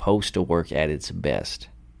is supposed to work at its best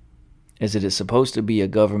is that it's supposed to be a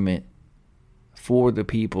government for the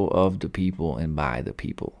people, of the people, and by the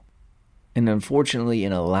people. And unfortunately,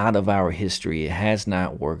 in a lot of our history, it has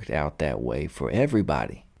not worked out that way for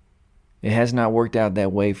everybody. It has not worked out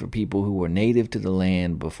that way for people who were native to the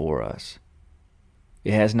land before us.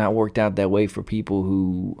 It has not worked out that way for people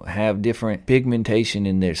who have different pigmentation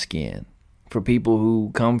in their skin, for people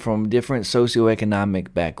who come from different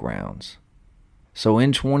socioeconomic backgrounds. So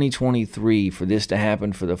in 2023, for this to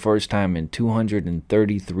happen for the first time in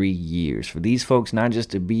 233 years, for these folks not just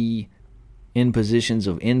to be in positions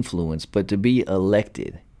of influence, but to be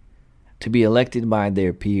elected by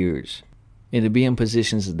their peers, and to be in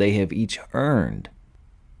positions that they have each earned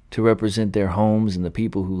to represent their homes and the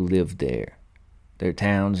people who live there, their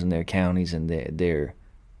towns and their counties and their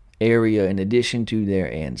area in addition to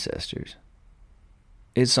their ancestors.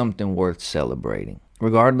 It's something worth celebrating.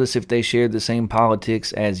 Regardless if they share the same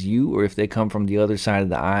politics as you or if they come from the other side of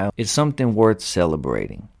the aisle, it's something worth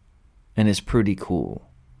celebrating. And it's pretty cool.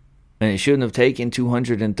 And it shouldn't have taken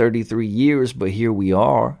 233 years, but here we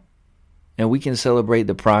are. And we can celebrate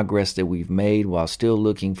the progress that we've made while still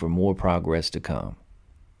looking for more progress to come.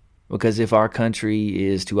 Because if our country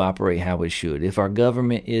is to operate how it should, if our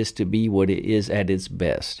government is to be what it is at its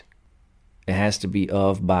best, it has to be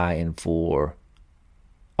of, by, and for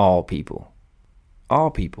all people. All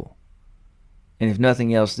people. And if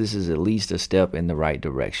nothing else, this is at least a step in the right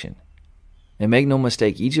direction. And make no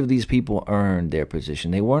mistake, each of these people earned their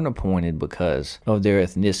position. They weren't appointed because of their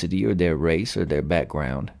ethnicity or their race or their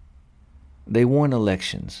background. They won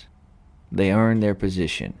elections. They earned their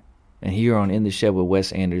position. And here on In the Shed with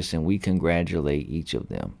Wes Anderson, we congratulate each of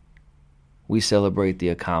them. We celebrate the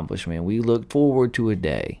accomplishment. We look forward to a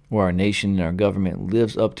day where our nation and our government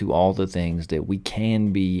lives up to all the things that we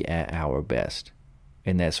can be at our best.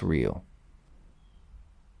 And that's real.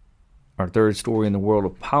 Our third story in the world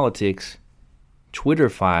of politics, Twitter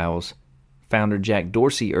files. Founder Jack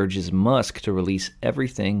Dorsey urges Musk to release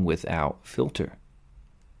everything without filter.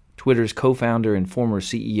 Twitter's co-founder and former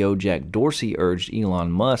CEO Jack Dorsey urged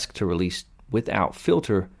Elon Musk to release without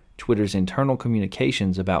filter Twitter's internal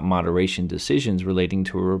communications about moderation decisions relating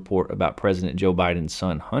to a report about President Joe Biden's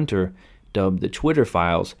son Hunter, dubbed the Twitter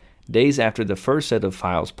Files, days after the first set of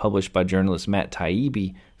files published by journalist Matt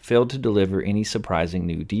Taibbi failed to deliver any surprising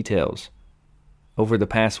new details. Over the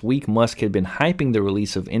past week, Musk had been hyping the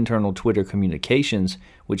release of internal Twitter communications,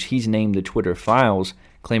 which he's named the Twitter Files,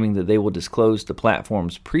 claiming that they will disclose the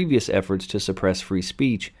platform's previous efforts to suppress free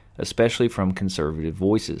speech, especially from conservative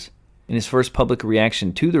voices. In his first public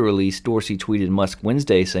reaction to the release, Dorsey tweeted Musk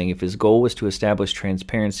Wednesday saying if his goal was to establish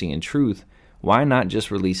transparency and truth, why not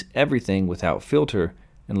just release everything without filter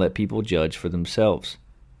and let people judge for themselves?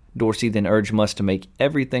 Dorsey then urged Musk to make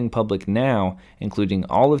everything public now, including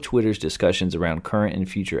all of Twitter's discussions around current and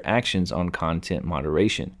future actions on content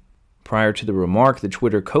moderation. Prior to the remark, the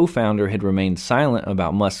Twitter co-founder had remained silent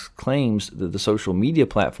about Musk's claims that the social media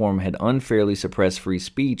platform had unfairly suppressed free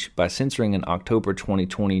speech by censoring an October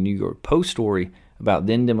 2020 New York Post story about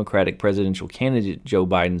then Democratic presidential candidate Joe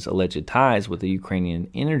Biden's alleged ties with a Ukrainian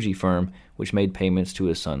energy firm which made payments to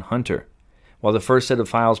his son Hunter. While the first set of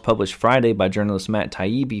files published Friday by journalist Matt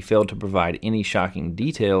Taibbi failed to provide any shocking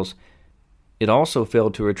details, it also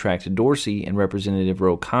failed to retract Dorsey and Representative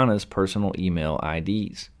Ro Khanna's personal email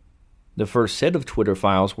IDs. The first set of Twitter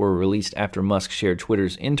files were released after Musk shared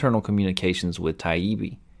Twitter's internal communications with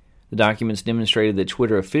Taibbi. The documents demonstrated that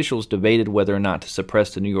Twitter officials debated whether or not to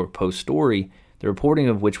suppress the New York Post story, the reporting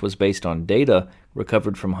of which was based on data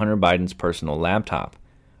recovered from Hunter Biden's personal laptop.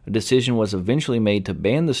 A decision was eventually made to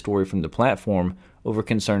ban the story from the platform over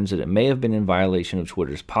concerns that it may have been in violation of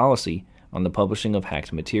Twitter's policy on the publishing of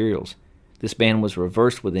hacked materials. This ban was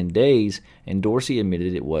reversed within days, and Dorsey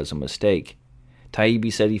admitted it was a mistake.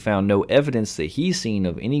 Taibbi said he found no evidence that he's seen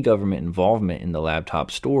of any government involvement in the laptop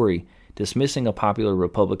story, dismissing a popular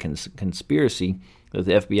Republican conspiracy that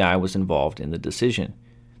the FBI was involved in the decision.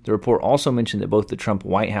 The report also mentioned that both the Trump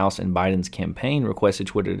White House and Biden's campaign requested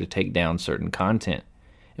Twitter to take down certain content.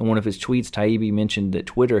 In one of his tweets, Taibbi mentioned that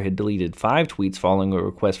Twitter had deleted 5 tweets following a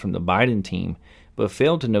request from the Biden team, but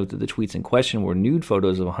failed to note that the tweets in question were nude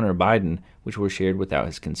photos of Hunter Biden, which were shared without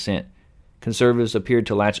his consent. Conservatives appeared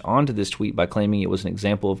to latch onto this tweet by claiming it was an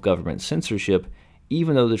example of government censorship,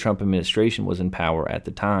 even though the Trump administration was in power at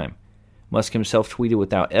the time. Musk himself tweeted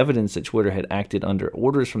without evidence that Twitter had acted under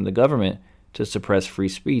orders from the government to suppress free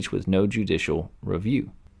speech with no judicial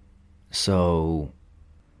review. So,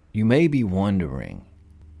 you may be wondering,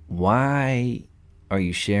 why are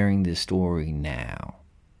you sharing this story now?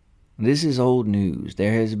 This is old news.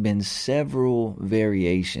 There has been several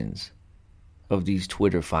variations of these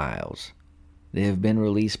Twitter files. They have been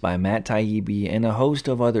released by Matt Taibbi and a host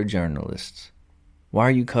of other journalists. Why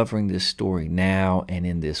are you covering this story now and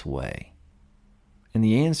in this way? And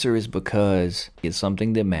the answer is because it's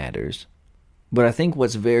something that matters. But I think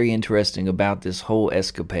what's very interesting about this whole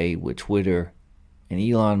escapade with Twitter and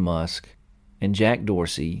Elon Musk and Jack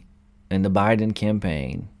Dorsey and the Biden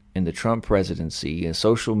campaign and the Trump presidency and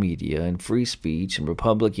social media and free speech and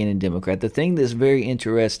Republican and Democrat, the thing that's very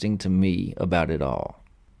interesting to me about it all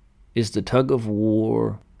is the tug of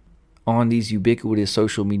war on these ubiquitous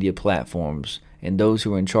social media platforms and those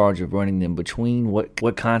who are in charge of running them between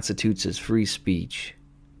what constitutes as free speech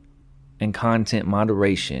and content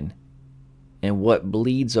moderation and what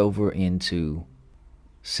bleeds over into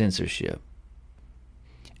censorship.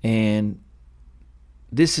 And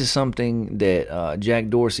this is something that Jack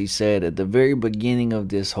Dorsey said at the very beginning of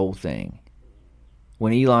this whole thing.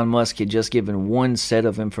 When Elon Musk had just given one set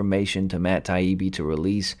of information to Matt Taibbi to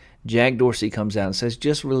release, Jack Dorsey comes out and says,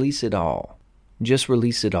 just release it all. Just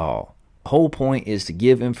release it all. The whole point is to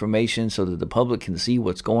give information so that the public can see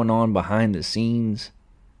what's going on behind the scenes.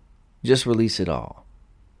 Just release it all.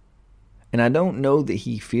 And I don't know that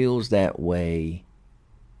he feels that way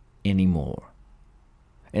anymore.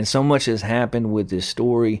 And so much has happened with this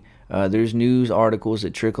story. There's news articles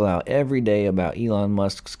that trickle out every day about Elon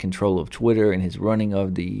Musk's control of Twitter and his running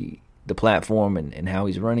of the platform and how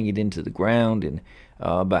he's running it into the ground, and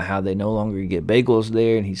about how they no longer get bagels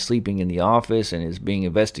there and he's sleeping in the office and is being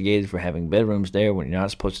investigated for having bedrooms there when you're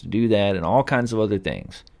not supposed to do that, and all kinds of other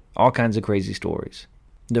things. All kinds of crazy stories.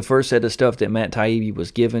 The first set of stuff that Matt Taibbi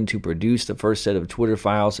was given to produce, the first set of Twitter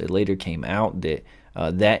files, it later came out that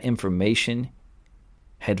that information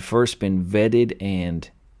had first been vetted and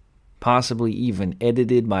possibly even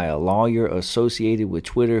edited by a lawyer associated with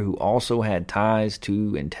Twitter who also had ties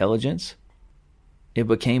to intelligence. It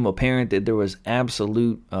became apparent that there was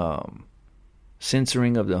absolute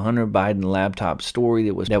censoring of the Hunter Biden laptop story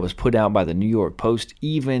that was put out by the New York Post,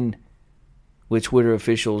 even with Twitter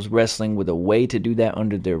officials wrestling with a way to do that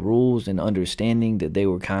under their rules and understanding that they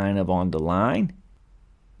were kind of on the line.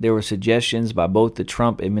 There were suggestions by both the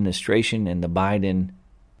Trump administration and the Biden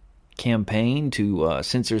campaign to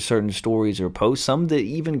censor certain stories or posts, some that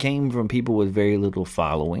even came from people with very little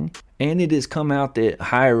following. And it has come out that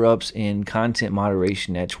higher-ups in content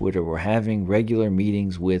moderation at Twitter were having regular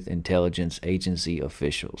meetings with intelligence agency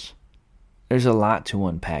officials. There's a lot to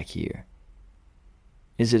unpack here.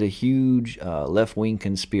 Is it a huge left-wing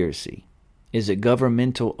conspiracy? Is it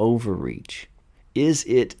governmental overreach? Is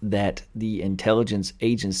it that the intelligence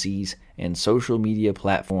agencies and social media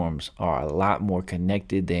platforms are a lot more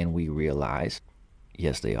connected than we realize?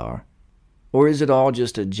 Yes, they are. Or is it all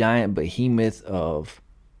just a giant behemoth of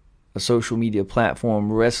a social media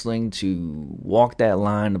platform wrestling to walk that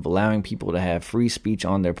line of allowing people to have free speech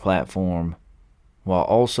on their platform while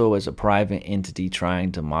also as a private entity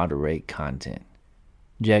trying to moderate content?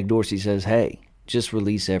 Jack Dorsey says, hey, just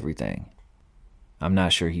release everything. I'm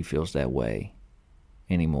not sure he feels that way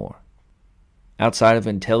anymore. Outside of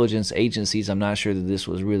intelligence agencies, I'm not sure that this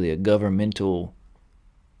was really a governmental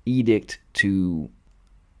edict to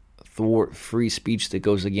thwart free speech that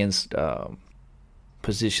goes against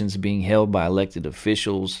positions being held by elected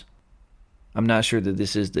officials. I'm not sure that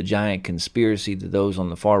this is the giant conspiracy that those on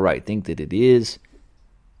the far right think that it is.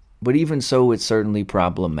 But even so, it's certainly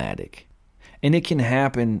problematic. And it can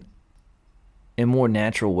happen in more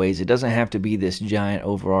natural ways. It doesn't have to be this giant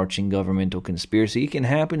overarching governmental conspiracy. It can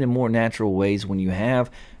happen in more natural ways when you have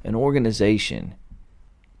an organization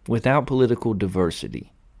without political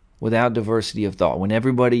diversity, without diversity of thought, when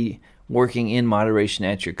everybody working in moderation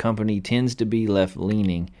at your company tends to be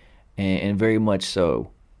left-leaning, and very much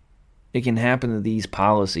so. It can happen that these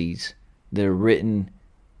policies that are written,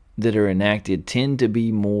 that are enacted, tend to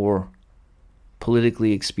be more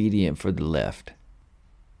politically expedient for the left.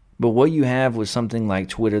 But what you have with something like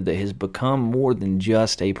Twitter that has become more than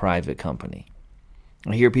just a private company.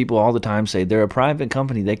 I hear people all the time say they're a private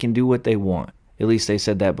company, they can do what they want. At least they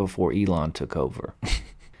said that before Elon took over.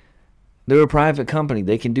 They're a private company,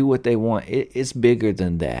 they can do what they want. It's bigger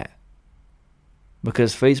than that.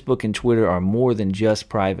 Because Facebook and Twitter are more than just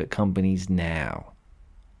private companies now.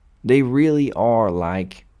 They really are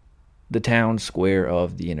like the town square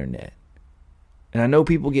of the internet. And I know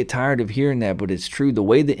people get tired of hearing that, but it's true. The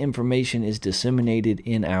way that information is disseminated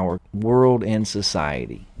in our world and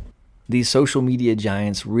society, these social media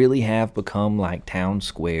giants really have become like town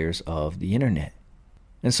squares of the internet.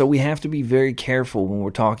 And so we have to be very careful when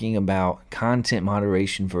we're talking about content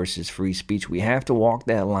moderation versus free speech. We have to walk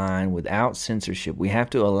that line without censorship. We have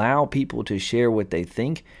to allow people to share what they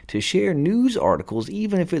think, to share news articles,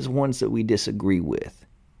 even if it's ones that we disagree with,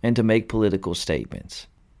 and to make political statements.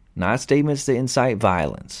 Not statements that incite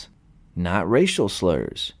violence, not racial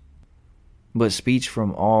slurs, but speech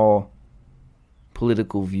from all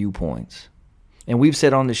political viewpoints. And we've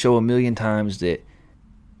said on the show a million times that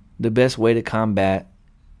the best way to combat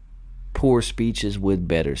poor speech is with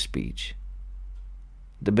better speech.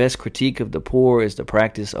 The best critique of the poor is the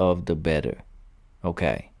practice of the better.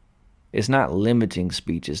 Okay. It's not limiting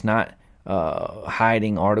speech. It's not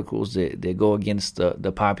hiding articles that go against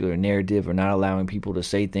the popular narrative, or not allowing people to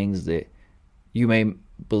say things that you may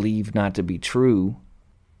believe not to be true.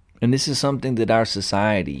 And this is something that our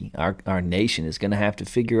society, our nation is going to have to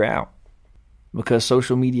figure out, because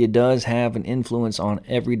social media does have an influence on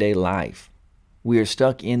everyday life. We are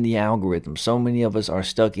stuck in the algorithm. So many of us are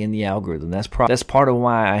stuck in the algorithm. That's part of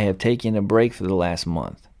why I have taken a break for the last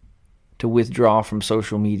month, to withdraw from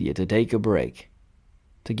social media, to take a break,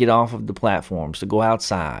 to get off of the platforms, to go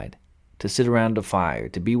outside, to sit around a fire,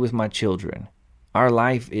 to be with my children. Our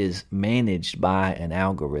life is managed by an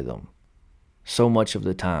algorithm so much of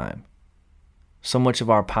the time. So much of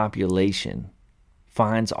our population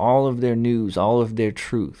finds all of their news, all of their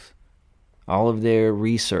truth, all of their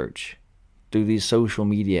research through these social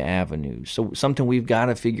media avenues. So something we've got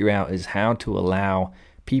to figure out is how to allow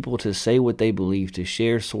people to say what they believe, to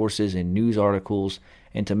share sources and news articles,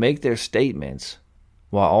 and to make their statements,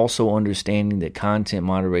 while also understanding that content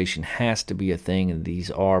moderation has to be a thing, and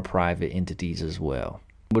these are private entities as well.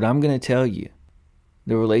 But I'm going to tell you,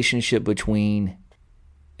 the relationship between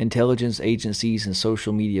intelligence agencies and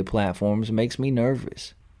social media platforms makes me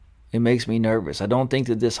nervous. It makes me nervous. I don't think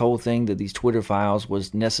that this whole thing, that these Twitter files,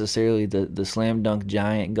 was necessarily the slam dunk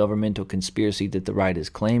giant governmental conspiracy that the right is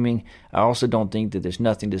claiming. I also don't think that there's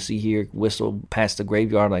nothing to see here, whistle past the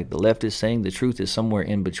graveyard like the left is saying. The truth is somewhere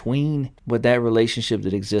in between. But that relationship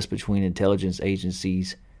that exists between intelligence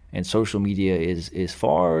agencies and social media is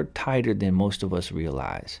far tighter than most of us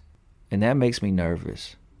realize. And that makes me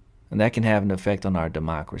nervous. And that can have an effect on our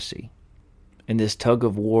democracy. And this tug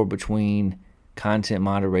of war between content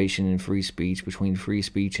moderation and free speech, between free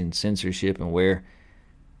speech and censorship, and where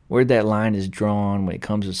that line is drawn when it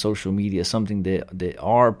comes to social media, something that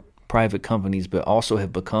our private companies, but also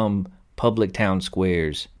have become public town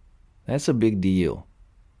squares. That's a big deal.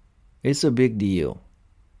 It's a big deal,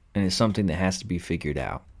 and it's something that has to be figured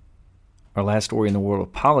out. Our last story in the world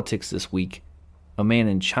of politics this week, a man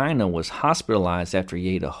in China was hospitalized after he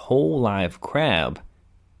ate a whole live crab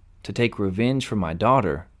to take revenge for my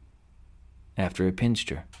daughter after it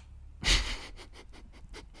pinched her.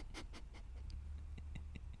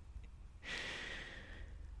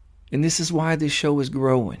 And this is why this show is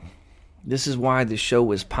growing. This is why this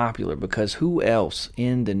show is popular, because who else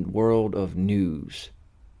in the world of news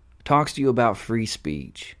talks to you about free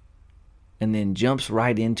speech and then jumps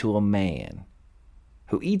right into a man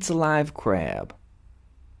who eats a live crab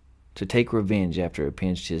to take revenge after it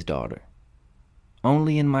pinched his daughter?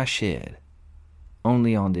 Only in my shed.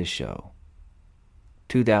 Only on this show.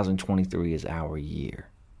 2023 is our year.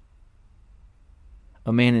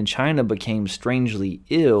 A man in China became strangely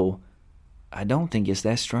ill. I don't think it's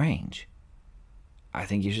that strange. I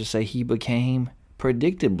think you should say he became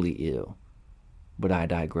predictably ill. But I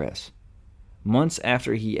digress. Months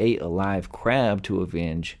after he ate a live crab to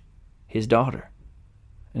avenge his daughter.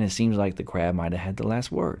 And it seems like the crab might have had the last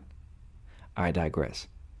word. I digress.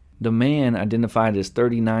 The man, identified as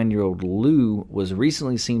 39-year-old Lu, was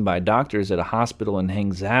recently seen by doctors at a hospital in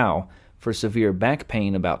Hangzhou for severe back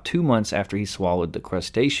pain about 2 months after he swallowed the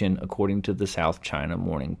crustacean, according to the South China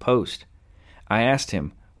Morning Post. I asked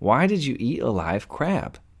him, "Why did you eat a live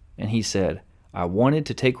crab?" And he said, "I wanted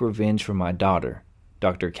to take revenge for my daughter,"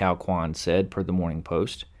 Dr. Cao Quan said, per the Morning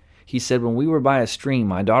Post. He said, "When we were by a stream,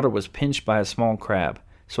 my daughter was pinched by a small crab,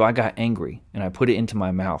 so I got angry, and I put it into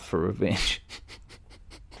my mouth for revenge."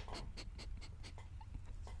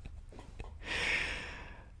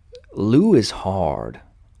 Lu is hard.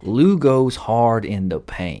 Lu goes hard in the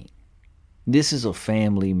paint. This is a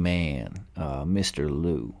family man, Mr.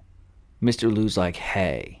 Lu. Mr. Lu's like,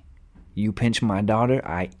 "Hey, you pinch my daughter,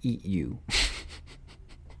 I eat you."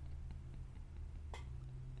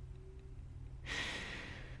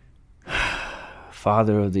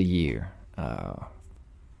 Father of the Year,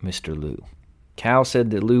 Mr. Lu. Cao said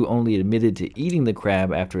that Lu only admitted to eating the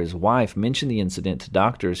crab after his wife mentioned the incident to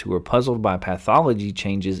doctors who were puzzled by pathology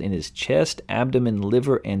changes in his chest, abdomen,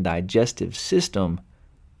 liver, and digestive system,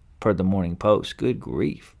 per the Morning Post. Good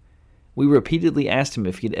grief. We repeatedly asked him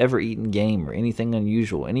if he had ever eaten game or anything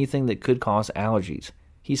unusual, anything that could cause allergies.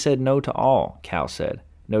 He said no to all, Cao said,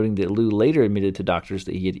 noting that Lu later admitted to doctors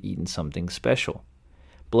that he had eaten something special.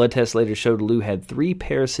 Blood tests later showed Lu had 3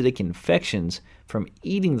 parasitic infections from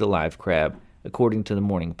eating the live crab, according to the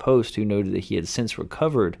Morning Post, who noted that he had since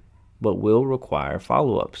recovered but will require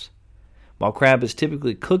follow-ups. While crab is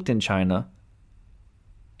typically cooked in China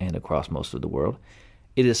and across most of the world,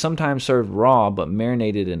 it is sometimes served raw but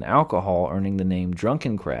marinated in alcohol, earning the name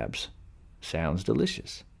drunken crabs. Sounds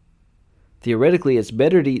delicious. Theoretically, it's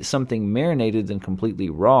better to eat something marinated than completely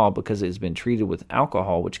raw because it has been treated with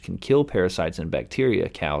alcohol, which can kill parasites and bacteria,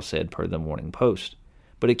 Cao said, per the Morning Post.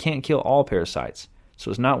 But it can't kill all parasites, so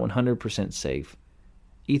it's not 100% safe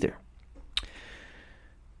either.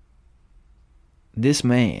 This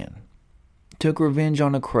man took revenge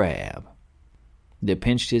on a crab that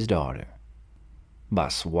pinched his daughter by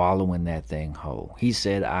swallowing that thing whole. He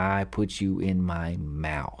said, "I put you in my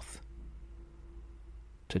mouth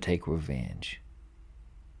to take revenge."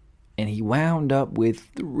 And he wound up with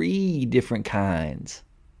 3 different kinds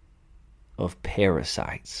of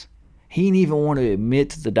parasites. He didn't even want to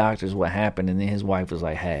admit to the doctors what happened, and then his wife was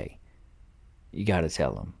like, "Hey, you got to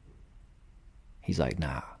tell him." He's like,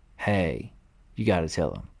 "Nah." "Hey, you got to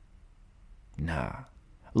tell him." Nah.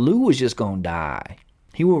 Lu was just going to die.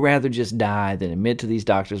 He would rather just die than admit to these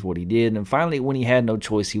doctors what he did. And finally, when he had no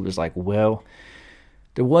choice, he was like, "Well,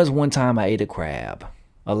 there was one time I ate a crab.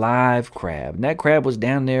 A live crab. And that crab was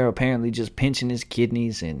down there apparently just pinching his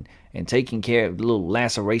kidneys and taking care of little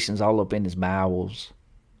lacerations all up in his bowels.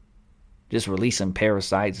 Just releasing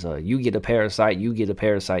parasites. You get a parasite, you get a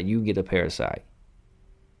parasite, you get a parasite."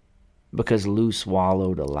 Because Lu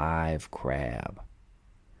swallowed a live crab.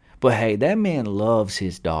 But hey, that man loves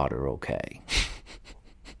his daughter, okay?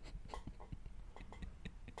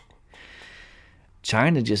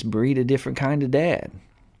 China just breed a different kind of dad.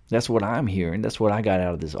 That's what I'm hearing. That's what I got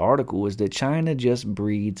out of this article, is that China just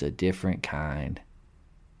breeds a different kind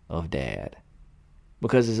of dad.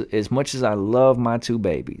 Because as much as I love my 2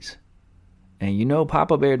 babies, and you know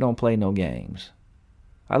Papa Bear don't play no games.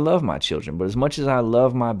 I love my children, but as much as I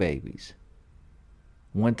love my babies,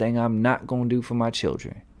 one thing I'm not going to do for my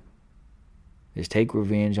children is take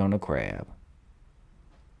revenge on a crab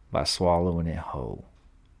by swallowing it whole.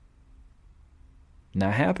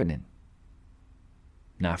 Not happening.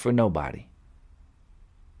 Not for nobody.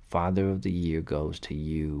 Father of the Year goes to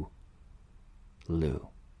you, Lou.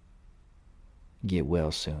 Get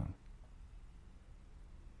well soon.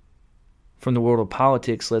 From the world of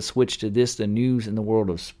politics, let's switch to the news in the world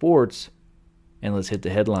of sports, and let's hit the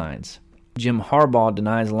headlines. Jim Harbaugh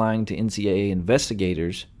denies lying to NCAA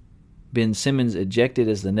investigators. Ben Simmons ejected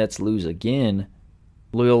as the Nets lose again.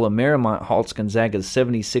 Loyola Marymount halts Gonzaga's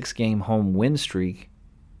 76-game home win streak.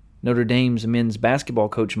 Notre Dame's men's basketball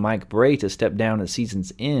coach Mike Brey to step down at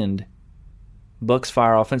season's end. Bucks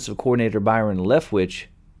fire offensive coordinator Byron Leftwich.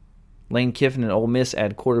 Lane Kiffin and Ole Miss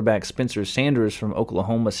add quarterback Spencer Sanders from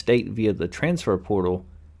Oklahoma State via the transfer portal.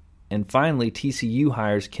 And finally, TCU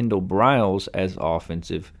hires Kendall Briles as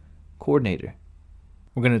offensive coordinator.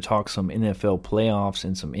 We're going to talk some NFL playoffs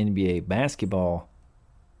and some NBA basketball.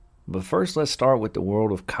 But first, let's start with the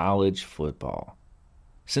world of college football.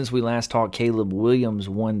 Since we last talked, Caleb Williams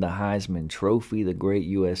won the Heisman Trophy, the great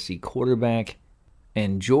USC quarterback,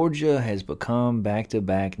 and Georgia has become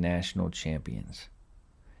back-to-back national champions.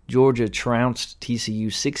 Georgia trounced TCU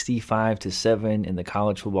 65-7 in the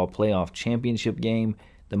college football playoff championship game,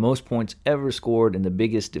 the most points ever scored and the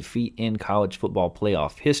biggest defeat in college football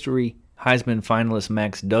playoff history. Heisman finalist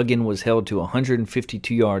Max Duggan was held to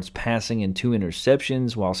 152 yards passing and 2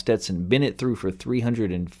 interceptions, while Stetson Bennett threw for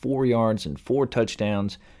 304 yards and 4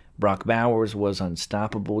 touchdowns. Brock Bowers was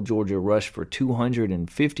unstoppable. Georgia rushed for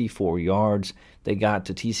 254 yards. They got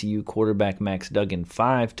to TCU quarterback Max Duggan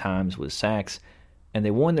 5 times with sacks, and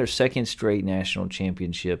they won their second straight national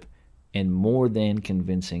championship in more than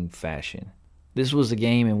convincing fashion. This was a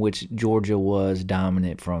game in which Georgia was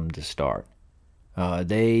dominant from the start.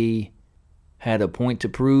 They had a point to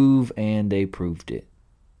prove, and they proved it.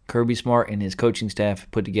 Kirby Smart and his coaching staff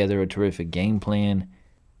put together a terrific game plan.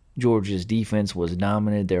 Georgia's defense was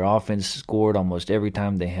dominant. Their offense scored almost every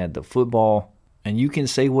time they had the football. And you can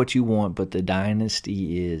say what you want, but the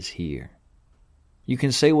dynasty is here. You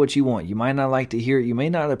can say what you want. You might not like to hear it. You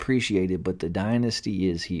may not appreciate it, but the dynasty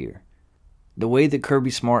is here. The way that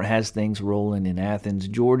Kirby Smart has things rolling in Athens,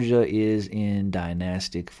 Georgia is in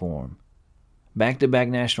dynastic form. Back-to-back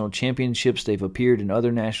national championships. They've appeared in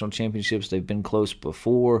other national championships. They've been close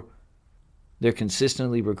before. They're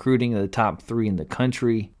consistently recruiting the top 3 in the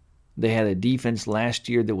country. They had a defense last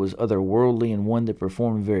year that was otherworldly and one that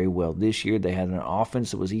performed very well this year. They had an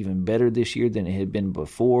offense that was even better this year than it had been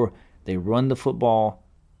before. They run the football.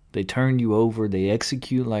 They turn you over. They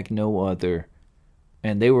execute like no other.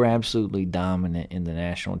 And they were absolutely dominant in the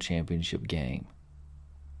national championship game.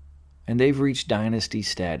 And they've reached dynasty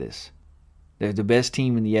status. They're the best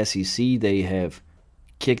team in the SEC. They have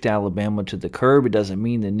kicked Alabama to the curb. It doesn't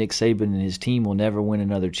mean that Nick Saban and his team will never win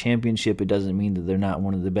another championship. It doesn't mean that they're not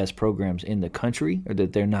one of the best programs in the country or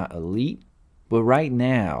that they're not elite. But right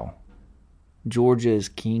now, Georgia is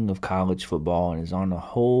king of college football and is on a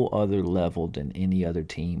whole other level than any other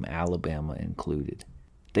team, Alabama included.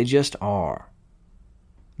 They just are.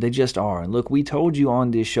 They just are. And look, we told you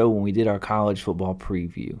on this show when we did our college football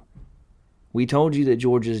preview, we told you that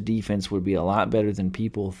Georgia's defense would be a lot better than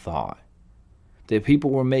people thought. That people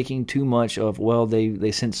were making too much of, well,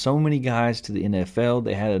 they sent so many guys to the NFL.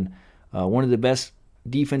 They had one of the best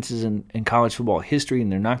defenses in college football history,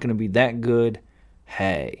 and they're not going to be that good.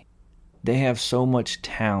 Hey, they have so much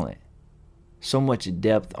talent, so much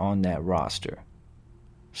depth on that roster,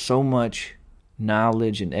 so much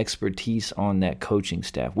knowledge and expertise on that coaching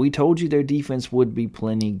staff. We told you their defense would be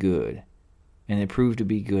plenty good, and it proved to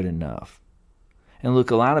be good enough. And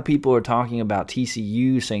look, a lot of people are talking about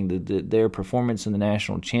TCU, saying that their performance in the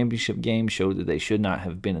national championship game showed that they should not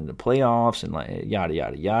have been in the playoffs and like yada,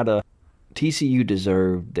 yada, yada. TCU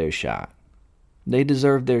deserved their shot. They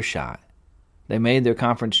deserved their shot. They made their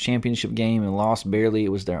conference championship game and lost barely.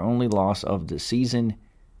 It was their only loss of the season.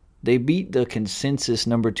 They beat the consensus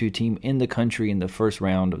number 2 team in the country in the first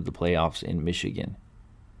round of the playoffs in Michigan.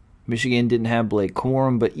 Michigan didn't have Blake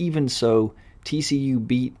Corum, but even so, TCU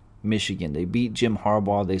beat Michigan. They beat Jim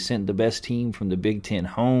Harbaugh. They sent the best team from the Big Ten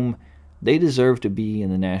home. They deserve to be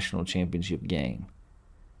in the national championship game.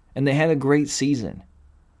 And they had a great season.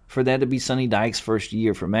 For that to be Sonny Dykes' first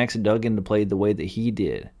year, for Max Duggan to play the way that he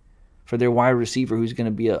did, for their wide receiver who's going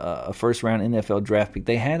to be a first-round NFL draft pick,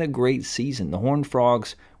 they had a great season. The Horned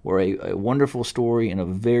Frogs were a wonderful story and a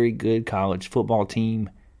very good college football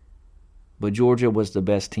team. But Georgia was the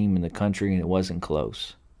best team in the country, and it wasn't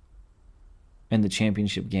close. And the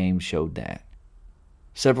championship game showed that.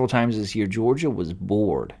 Several times this year, Georgia was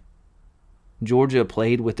bored. Georgia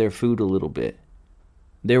played with their food a little bit.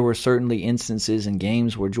 There were certainly instances in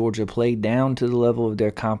games where Georgia played down to the level of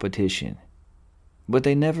their competition. But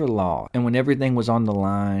they never lost. And when everything was on the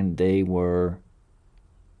line, they were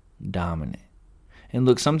dominant. And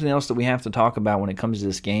look, something else that we have to talk about when it comes to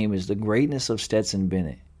this game is the greatness of Stetson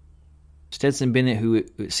Bennett. Stetson Bennett, who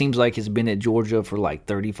it seems like has been at Georgia for like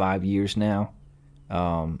 35 years now.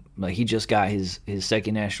 Like he just got his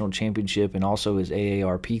second national championship and also his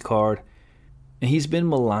AARP card. And he's been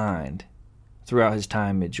maligned throughout his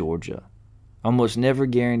time at Georgia. Almost never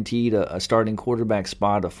guaranteed a starting quarterback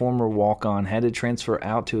spot. A former walk-on had to transfer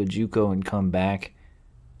out to a JUCO and come back.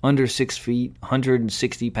 Under 6 feet,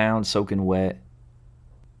 160 pounds soaking wet.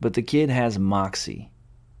 But the kid has moxie.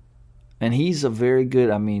 And he's a very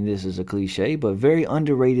good, I mean, this is a cliche, but very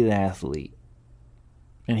underrated athlete.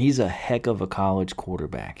 And he's a heck of a college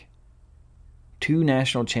quarterback. 2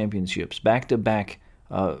 national championships, back-to-back,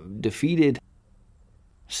 defeated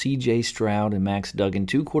C.J. Stroud and Max Duggan,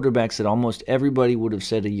 2 quarterbacks that almost everybody would have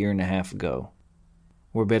said a year and a half ago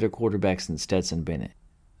were better quarterbacks than Stetson Bennett.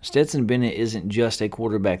 Stetson Bennett isn't just a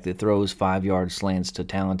quarterback that throws 5-yard slants to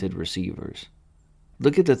talented receivers.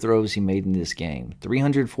 Look at the throws he made in this game.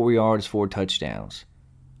 304 yards, 4 touchdowns.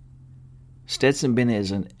 Stetson Bennett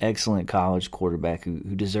is an excellent college quarterback who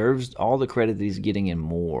deserves all the credit that he's getting and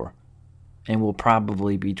more, and will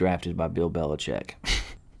probably be drafted by Bill Belichick.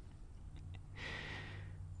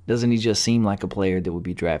 Doesn't he just seem like a player that would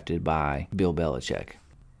be drafted by Bill Belichick?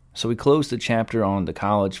 So we close the chapter on the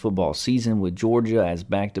college football season with Georgia as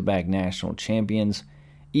back-to-back national champions,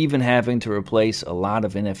 even having to replace a lot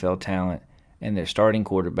of NFL talent and their starting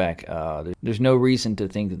quarterback. There's no reason to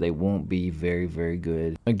think that they won't be very, very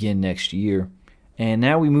good again next year. And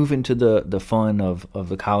now we move into the fun of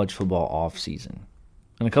the college football offseason.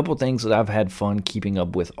 And a couple things that I've had fun keeping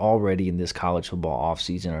up with already in this college football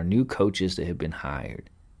offseason are new coaches that have been hired.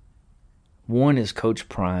 One is Coach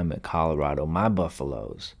Prime at Colorado, my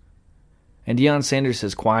Buffaloes. And Deion Sanders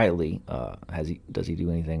has quietly, does he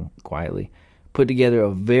do anything quietly, put together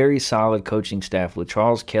a very solid coaching staff with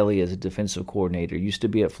Charles Kelly as a defensive coordinator. Used to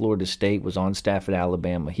be at Florida State, was on staff at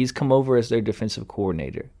Alabama. He's come over as their defensive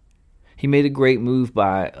coordinator. He made a great move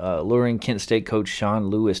by luring Kent State coach Sean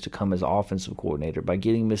Lewis to come as offensive coordinator by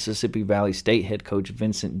getting Mississippi Valley State head coach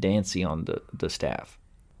Vincent Dancy on the staff,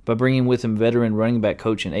 by bringing with him veteran running back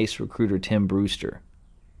coach and ace recruiter Tim Brewster.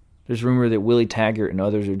 There's rumor that Willie Taggart and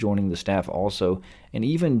others are joining the staff also, and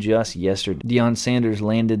even just yesterday, Deion Sanders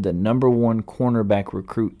landed the #1 cornerback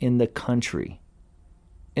recruit in the country.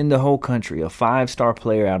 In the whole country, a 5-star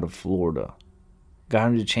player out of Florida. Got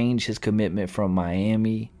him to change his commitment from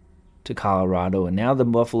Miami to Colorado, and now the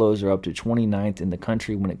Buffaloes are up to 29th in the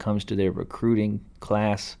country when it comes to their recruiting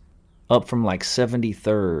class, up from like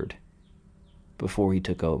 73rd before he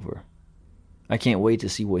took over. I can't wait to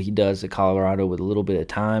see what he does at Colorado with a little bit of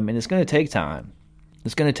time, and it's going to take time.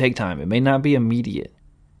 It's going to take time. It may not be immediate,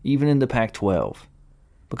 even in the Pac-12,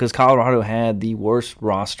 because Colorado had the worst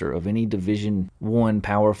roster of any Division I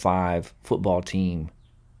Power 5 football team,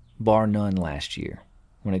 bar none, last year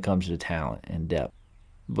when it comes to talent and depth.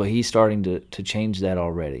 But he's starting to change that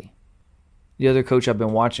already. The other coach I've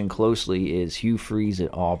been watching closely is Hugh Freeze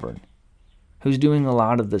at Auburn, who's doing a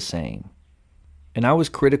lot of the same. And I was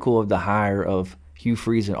critical of the hire of Hugh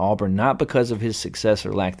Freeze at Auburn, not because of his success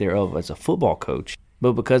or lack thereof as a football coach,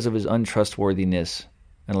 but because of his untrustworthiness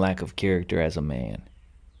and lack of character as a man.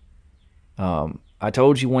 I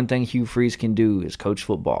told you one thing Hugh Freeze can do is coach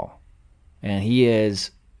football. And he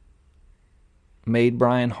has made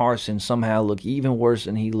Brian Harsin somehow look even worse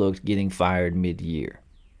than he looked getting fired mid-year.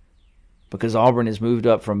 Because Auburn has moved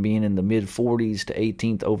up from being in the mid-40s to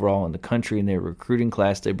 18th overall in the country in their recruiting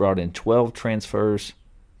class. They brought in 12 transfers.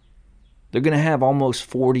 They're going to have almost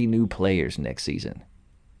 40 new players next season.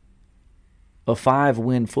 A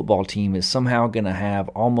 5-win football team is somehow going to have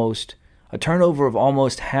almost a turnover of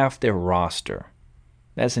almost half their roster.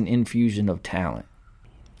 That's an infusion of talent.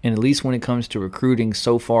 And at least when it comes to recruiting,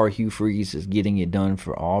 so far Hugh Freeze is getting it done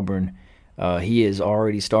for Auburn. He has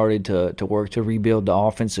already started to work to rebuild the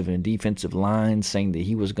offensive and defensive lines, saying that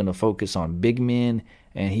he was going to focus on big men,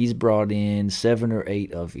 and he's brought in 7 or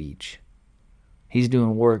 8 of each. He's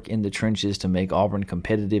doing work in the trenches to make Auburn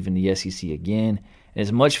competitive in the SEC again. And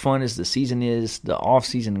as much fun as the season is, the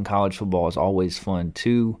offseason in college football is always fun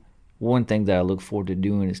too. One thing that I look forward to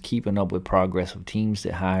doing is keeping up with progress of teams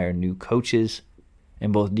that hire new coaches.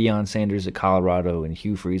 And both Deion Sanders at Colorado and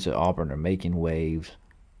Hugh Freeze at Auburn are making waves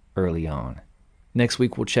early on. Next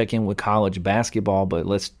week we'll check in with college basketball, but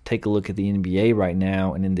let's take a look at the NBA right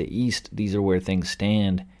now. And in the East, these are where things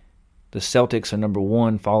stand. The Celtics are number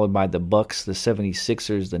 1, followed by the Bucks, the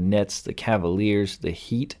 76ers, the Nets, the Cavaliers, the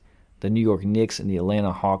Heat, the New York Knicks, and the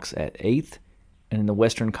Atlanta Hawks at 8th. And in the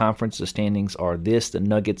Western Conference, the standings are this. The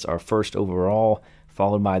Nuggets are first overall,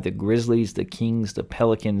 followed by the Grizzlies, the Kings, the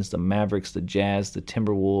Pelicans, the Mavericks, the Jazz, the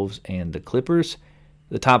Timberwolves, and the Clippers.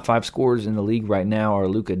 The top 5 scorers in the league right now are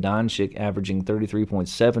Luka Doncic, averaging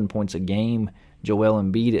 33.7 points a game, Joel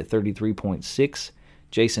Embiid at 33.6,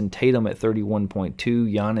 Jason Tatum at 31.2,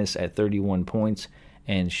 Giannis at 31 points,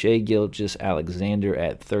 and Shai Gilgeous-Alexander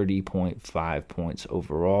at 30.5 points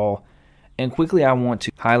overall. And quickly, I want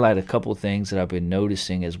to highlight a couple things that I've been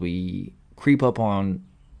noticing as we creep up on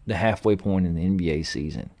the halfway point in the NBA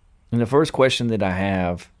season. And the first question that I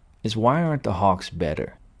have is, why aren't the Hawks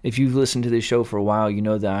better? If you've listened to this show for a while, you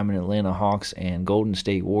know that I'm an Atlanta Hawks and Golden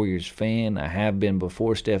State Warriors fan. I have been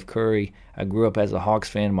before Steph Curry. I grew up as a Hawks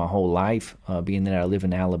fan my whole life, being that I live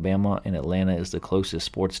in Alabama, and Atlanta is the closest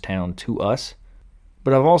sports town to us.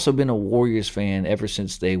 But I've also been a Warriors fan ever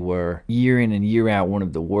since they were, year in and year out, one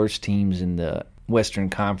of the worst teams in the Western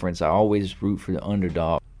Conference. I always root for the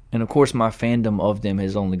underdog. And of course, my fandom of them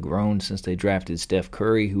has only grown since they drafted Steph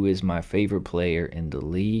Curry, who is my favorite player in the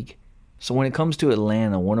league. So when it comes to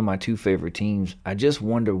Atlanta, one of my 2 favorite teams, I just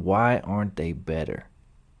wonder, why aren't they better?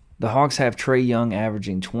 The Hawks have Trae Young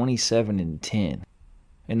averaging 27 and 10.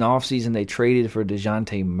 In the offseason, they traded for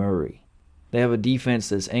DeJounte Murray. They have a defense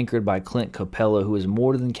that's anchored by Clint Capella, who is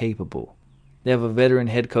more than capable. They have a veteran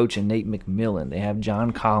head coach in Nate McMillan. They have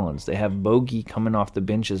John Collins. They have Bogey coming off the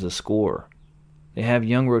bench as a scorer. They have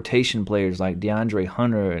young rotation players like DeAndre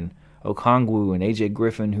Hunter and Okongwu and AJ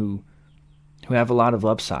Griffin who have a lot of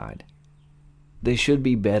upside. They should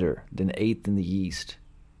be better than 8th in the East,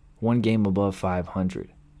 1 game above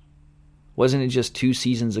 500. Wasn't it just 2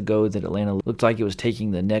 seasons ago that Atlanta looked like it was taking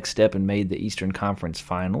the next step and made the Eastern Conference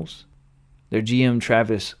Finals? Their GM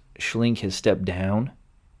Travis Schlenk has stepped down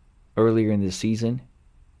earlier in this season.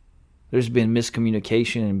 There's been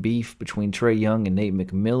miscommunication and beef between Trae Young and Nate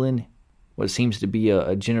McMillan. What seems to be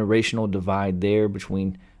a generational divide there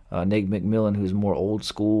between Nate McMillan, who's more old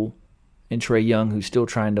school, and Trae Young, who's still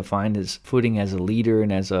trying to find his footing as a leader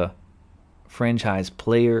and as a franchise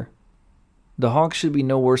player. The Hawks should be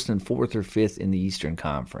no worse than 4th or 5th in the Eastern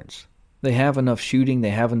Conference. They have enough shooting,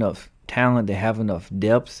 they have enough talent, they have enough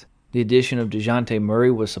depth. The addition of DeJounte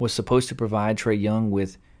Murray was supposed to provide Trae Young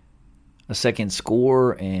with a second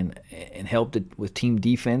scorer and helped it with team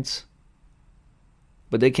defense.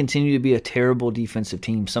 But they continue to be a terrible defensive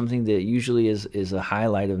team, something that usually is a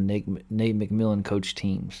highlight of Nate McMillan coach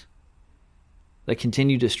teams. They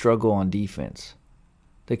continue to struggle on defense.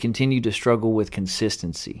 They continue to struggle with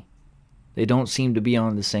consistency. They don't seem to be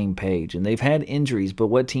on the same page. And they've had injuries, but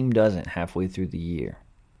what team doesn't halfway through the year?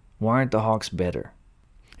 Why aren't the Hawks better?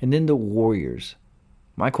 And then the Warriors.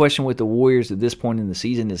 My question with the Warriors at this point in the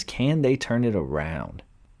season is, can they turn it around?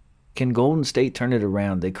 Can Golden State turn it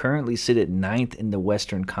around? They currently sit at 9th in the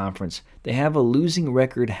Western Conference. They have a losing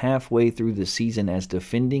record halfway through the season as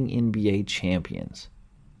defending NBA champions.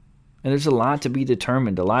 And there's a lot to be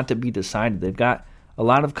determined, a lot to be decided. They've got a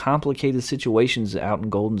lot of complicated situations out in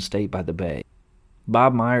Golden State by the Bay.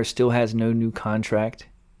 Bob Myers still has no new contract.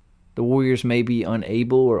 The Warriors may be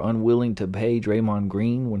unable or unwilling to pay Draymond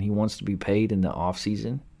Green when he wants to be paid in the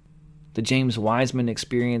offseason. The James Wiseman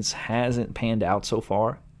experience hasn't panned out so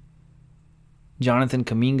far. Jonathan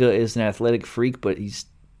Kuminga is an athletic freak, but he's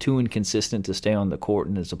too inconsistent to stay on the court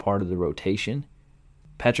and is a part of the rotation.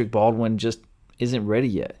 Patrick Baldwin just isn't ready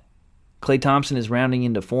yet. Klay Thompson is rounding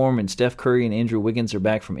into form, and Steph Curry and Andrew Wiggins are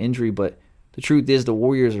back from injury, but the truth is the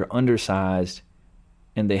Warriors are undersized,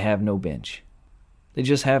 and they have no bench. They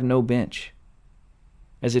just have no bench.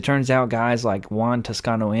 As it turns out, guys like Juan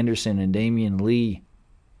Toscano-Anderson and Damian Lee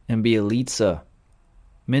and Bjelica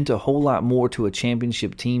meant a whole lot more to a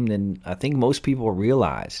championship team than I think most people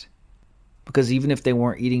realized. Because even if they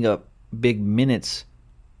weren't eating up big minutes,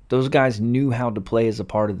 those guys knew how to play as a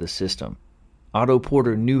part of the system. Otto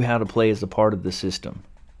Porter knew how to play as a part of the system.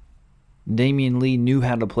 Damian Lee knew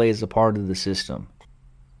how to play as a part of the system.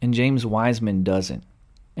 And James Wiseman doesn't.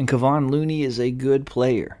 And Kevon Looney is a good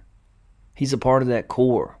player. He's a part of that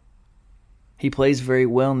core. He plays very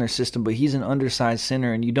well in their system, but he's an undersized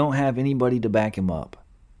center, and you don't have anybody to back him up.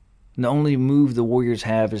 And the only move the Warriors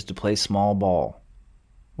have is to play small ball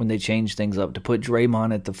when they change things up, to put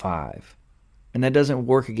Draymond at the 5. And that doesn't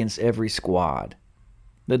work against every squad.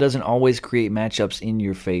 That doesn't always create matchups in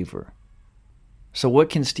your favor. So what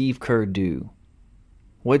can Steve Kerr do?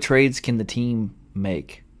 What trades can the team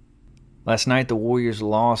make? Last night the Warriors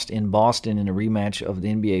lost in Boston in a rematch of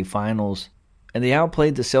the NBA Finals, and they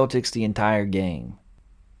outplayed the Celtics the entire game.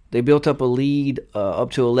 They built up a lead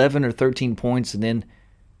up to 11 or 13 points, and then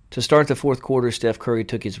to start the fourth quarter, Steph Curry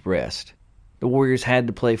took his rest. The Warriors had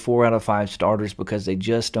to play 4 out of 5 starters because they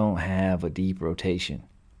just don't have a deep rotation.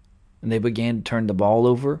 And they began to turn the ball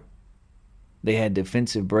over. They had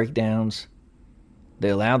defensive breakdowns. They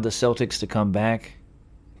allowed the Celtics to come back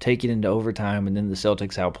take it into overtime, and then the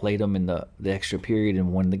Celtics outplayed them in the extra period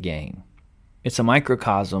and won the game. It's a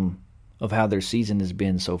microcosm of how their season has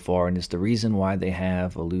been so far, and it's the reason why they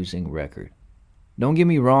have a losing record. Don't get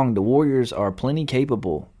me wrong, the Warriors are plenty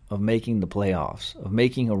capable of making the playoffs, of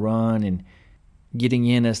making a run and getting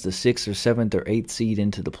in as the 6th or 7th or 8th seed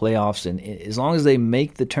into the playoffs. And as long as they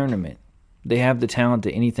make the tournament, they have the talent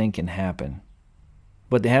that anything can happen.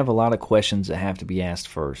 But they have a lot of questions that have to be asked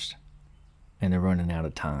first, and they're running out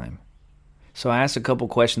of time. So I asked a couple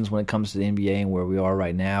questions when it comes to the NBA and where we are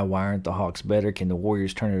right now. Why aren't the Hawks better? Can the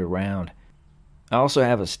Warriors turn it around? I also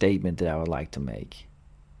have a statement that I would like to make,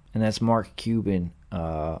 and that's Mark Cuban,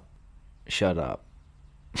 shut up.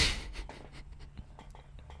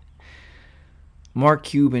 Mark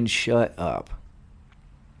Cuban, shut up.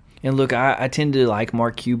 And look, I tend to like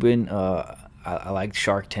Mark Cuban. I like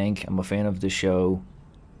Shark Tank. I'm a fan of the show.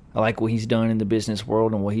 I like what he's done in the business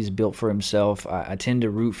world and what he's built for himself. I tend to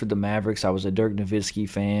root for the Mavericks. I was a Dirk Nowitzki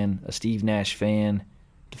fan, a Steve Nash fan.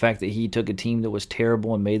 The fact that he took a team that was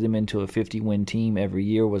terrible and made them into a 50-win team every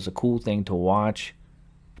year was a cool thing to watch.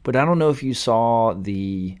 But I don't know if you saw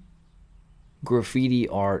the graffiti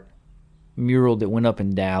art mural that went up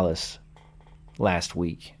in Dallas last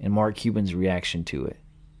week and Mark Cuban's reaction to it.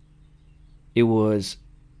 It was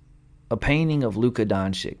a painting of Luka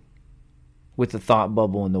Doncic with the thought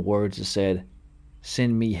bubble and the words that said,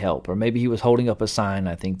 "Send me help." Or maybe he was holding up a sign,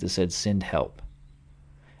 I think, that said, "Send help."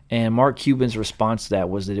 And Mark Cuban's response to that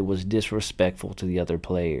was that it was disrespectful to the other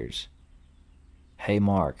players. Hey,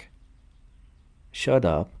 Mark, shut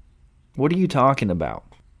up. What are you talking about?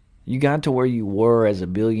 You got to where you were as a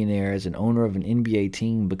billionaire, as an owner of an NBA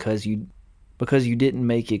team because you didn't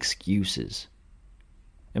make excuses.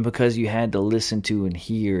 And because you had to listen to and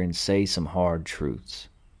hear and say some hard truths.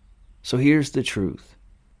 So here's the truth.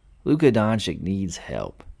 Luka Doncic needs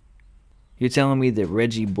help. You're telling me that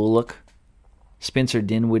Reggie Bullock, Spencer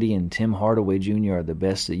Dinwiddie, and Tim Hardaway Jr. are the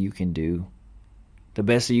best that you can do? The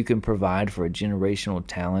best that you can provide for a generational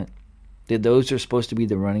talent? That those are supposed to be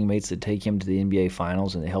the running mates that take him to the NBA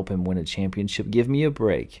Finals and help him win a championship? Give me a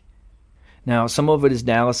break. Now, some of it is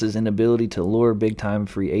Dallas's inability to lure big-time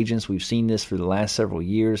free agents. We've seen this for the last several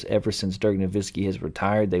years. Ever since Dirk Nowitzki has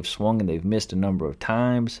retired, they've swung and they've missed a number of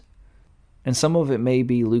times. And some of it may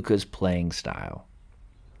be Luka's playing style.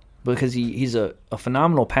 Because he's a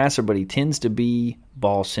phenomenal passer, but he tends to be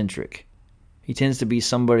ball-centric. He tends to be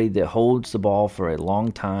somebody that holds the ball for a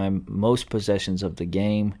long time, most possessions of the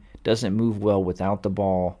game, doesn't move well without the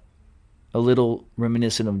ball. A little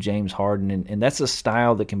reminiscent of James Harden, and that's a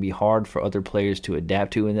style that can be hard for other players to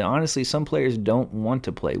adapt to, and that honestly some players don't want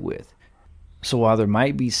to play with. So while there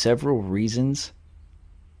might be several reasons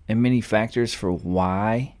and many factors for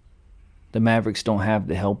why the Mavericks don't have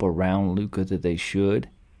the help around Luka that they should,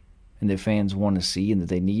 and that fans want to see and that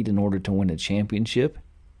they need in order to win a championship,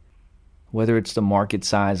 whether it's the market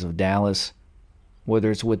size of Dallas, whether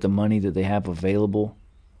it's with the money that they have available,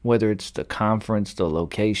 whether it's the conference, the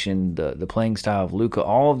location, the playing style of Luka,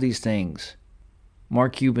 all of these things,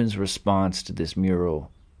 Mark Cuban's response to this mural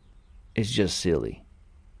is just silly.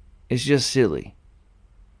 It's just silly.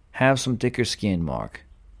 Have some thicker skin, Mark,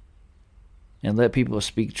 and let people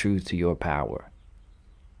speak truth to your power.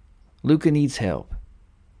 Luka needs help,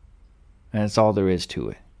 and that's all there is to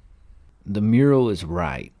it. The mural is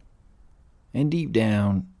right, and deep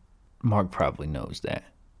down, Mark probably knows that.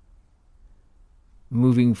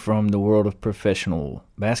 Moving from the world of professional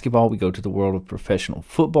basketball, we go to the world of professional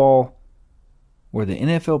football, where the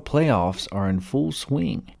NFL playoffs are in full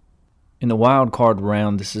swing. In the wild card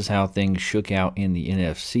round, this is how things shook out in the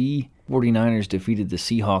NFC. 49ers defeated the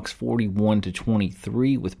Seahawks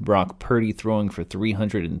 41-23, with Brock Purdy throwing for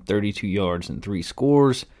 332 yards and 3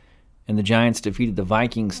 scores. And the Giants defeated the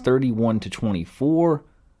Vikings 31-24.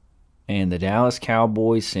 And the Dallas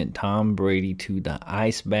Cowboys sent Tom Brady to the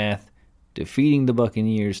ice bath, defeating the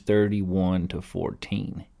Buccaneers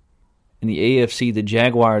 31-14. In the AFC, the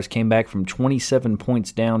Jaguars came back from 27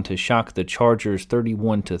 points down to shock the Chargers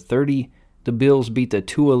 31-30. The Bills beat the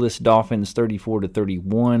Tua-less Dolphins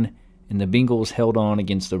 34-31, and the Bengals held on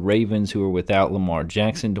against the Ravens, who were without Lamar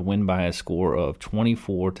Jackson, to win by a score of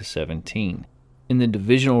 24-17. In the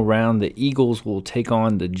divisional round, the Eagles will take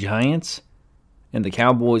on the Giants, and the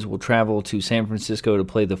Cowboys will travel to San Francisco to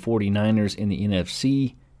play the 49ers in the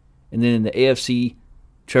NFC. And then in the AFC,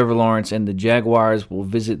 Trevor Lawrence and the Jaguars will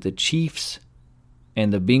visit the Chiefs,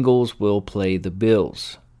 and the Bengals will play the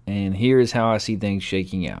Bills. And here is how I see things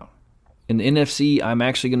shaking out. In the NFC, I'm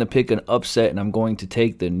actually going to pick an upset, and I'm going to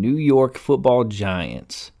take the New York Football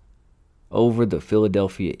Giants over the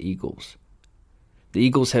Philadelphia Eagles. The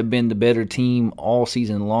Eagles have been the better team all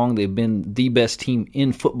season long. They've been the best team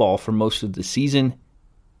in football for most of the season.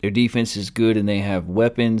 Their defense is good and they have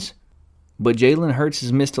weapons. But Jalen Hurts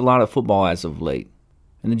has missed a lot of football as of late.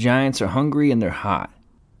 And the Giants are hungry and they're hot.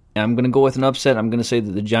 And I'm going to go with an upset. I'm going to say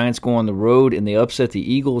that the Giants go on the road and they upset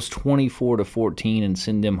the Eagles 24-14 and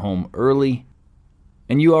send them home early.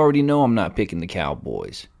 And you already know I'm not picking the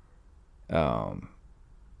Cowboys. I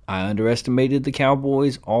underestimated the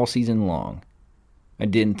Cowboys all season long. I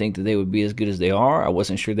didn't think that they would be as good as they are. I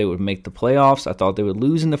wasn't sure they would make the playoffs. I thought they would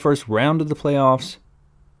lose in the first round of the playoffs.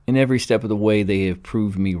 And every step of the way, they have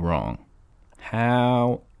proved me wrong.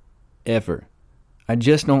 However, I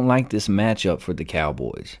just don't like this matchup for the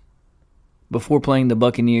Cowboys. Before playing the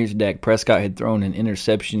Buccaneers, Dak Prescott had thrown an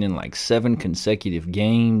interception in like 7 consecutive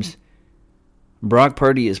games. Brock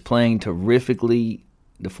Purdy is playing terrifically.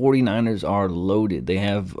 The 49ers are loaded. They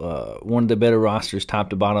have one of the better rosters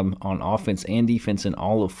top to bottom on offense and defense in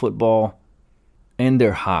all of football. And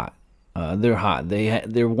they're hot. They're hot.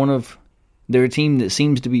 They're a team that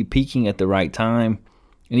seems to be peaking at the right time.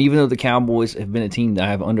 And even though the Cowboys have been a team that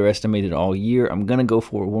I have underestimated all year, I'm going to go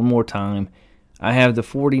for it one more time. I have the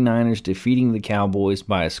 49ers defeating the Cowboys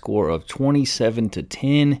by a score of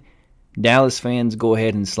 27-10. Dallas fans, go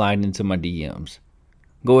ahead and slide into my DMs.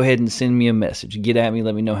 Go ahead and send me a message. Get at me.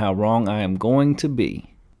 Let me know how wrong I am going to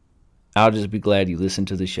be. I'll just be glad you listened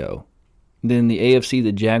to the show. Then the AFC,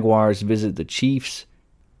 the Jaguars visit the Chiefs.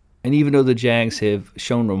 And even though the Jags have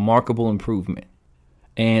shown remarkable improvement,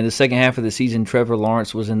 and the second half of the season, Trevor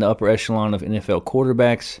Lawrence was in the upper echelon of NFL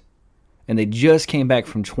quarterbacks, and they just came back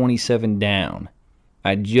from 27 down.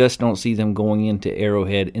 I just don't see them going into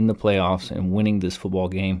Arrowhead in the playoffs and winning this football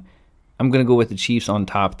game. I'm going to go with the Chiefs on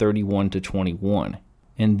top 31-21.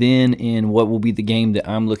 And then in what will be the game that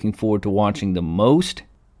I'm looking forward to watching the most,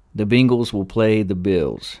 the Bengals will play the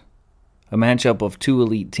Bills. A matchup of 2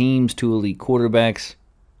 elite teams, 2 elite quarterbacks.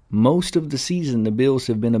 Most of the season, the Bills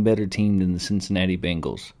have been a better team than the Cincinnati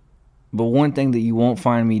Bengals. But one thing that you won't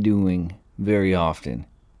find me doing very often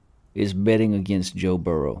is betting against Joe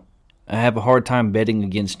Burrow. I have a hard time betting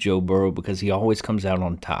against Joe Burrow because he always comes out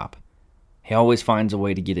on top. He always finds a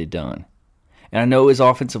way to get it done. And I know his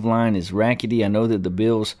offensive line is rackety. I know that the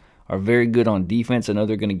Bills are very good on defense. I know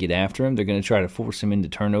they're going to get after him. They're going to try to force him into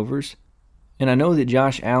turnovers. And I know that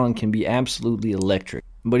Josh Allen can be absolutely electric.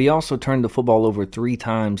 But he also turned the football over 3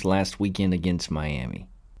 times last weekend against Miami.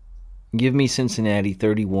 Give me Cincinnati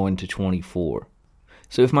 31-24.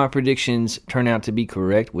 So if my predictions turn out to be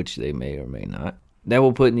correct, which they may or may not, that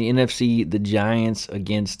will put in the NFC the Giants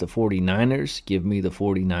against the 49ers. Give me the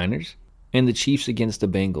 49ers. And the Chiefs against the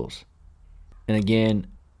Bengals. And again,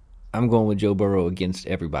 I'm going with Joe Burrow against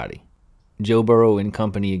everybody. Joe Burrow and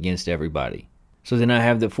company against everybody. So then I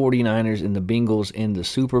have the 49ers and the Bengals in the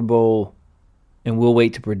Super Bowl. And we'll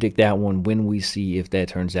wait to predict that one when we see if that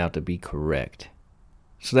turns out to be correct.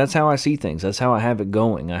 So that's how I see things. That's how I have it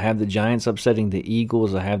going. I have the Giants upsetting the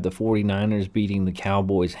Eagles. I have the 49ers beating the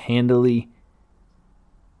Cowboys handily.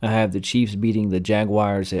 I have the Chiefs beating the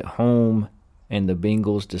Jaguars at home. And the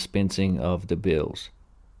Bengals dispensing of the Bills.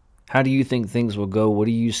 How do you think things will go? What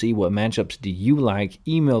do you see? What matchups do you like?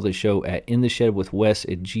 Email the show at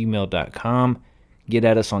intheshedwithwes@gmail.com. Get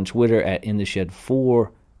at us on Twitter at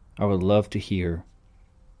intheshed4. I would love to hear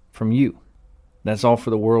from you. That's all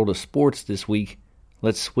for the world of sports this week.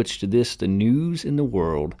 Let's switch to this, the news in the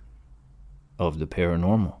world of the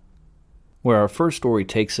paranormal, where our first story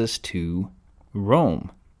takes us to Rome,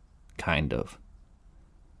 kind of.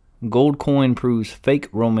 Gold coin proves fake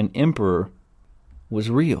Roman emperor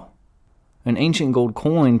was real. An ancient gold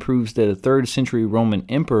coin proves that a 3rd century Roman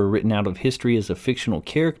emperor written out of history as a fictional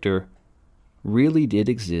character really did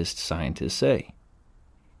exist, scientists say.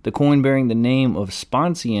 The coin bearing the name of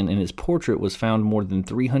Sponsian in his portrait was found more than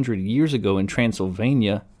 300 years ago in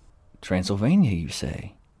Transylvania. Transylvania, you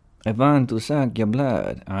say? I want to suck your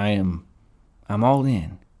blood. I'm all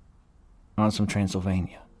in on some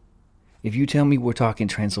Transylvania. If you tell me we're talking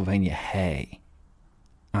Transylvania, hey,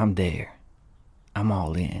 I'm there. I'm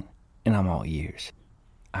all in, and I'm all ears.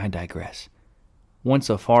 I digress.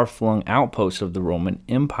 Once a far-flung outpost of the Roman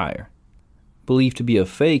Empire. Believed to be a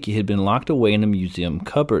fake, it had been locked away in a museum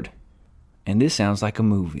cupboard. And this sounds like a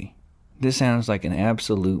movie. This sounds like an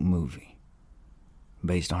absolute movie.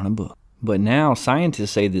 Based on a book. But now,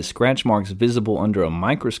 scientists say the scratch marks visible under a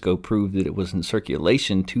microscope prove that it was in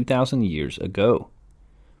circulation 2,000 years ago.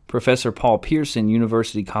 Professor Paul Pearson,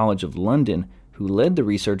 University College of London, who led the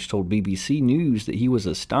research, told BBC News that he was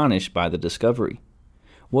astonished by the discovery.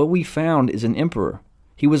 What we found is an emperor.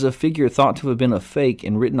 He was a figure thought to have been a fake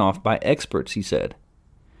and written off by experts, he said.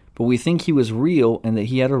 But we think he was real and that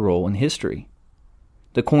he had a role in history.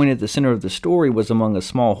 The coin at the center of the story was among a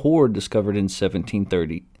small hoard discovered in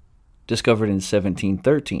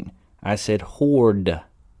 1713. I said hoard.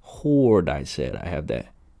 Hoard, I said. I have that.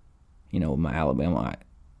 With my Alabama,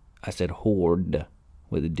 I said hoard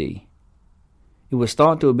with a D. It was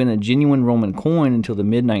thought to have been a genuine Roman coin until the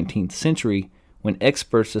mid-19th century, when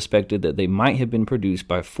experts suspected that they might have been produced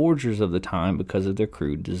by forgers of the time because of their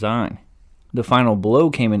crude design. The final blow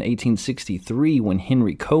came in 1863 when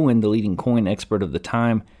Henry Cohen, the leading coin expert of the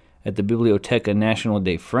time at the Bibliothèque Nationale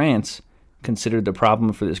de France, considered the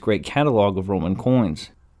problem for this great catalog of Roman coins.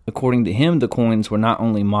 According to him, the coins were not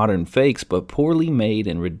only modern fakes, but poorly made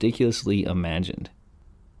and ridiculously imagined.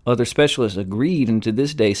 Other specialists agreed, and to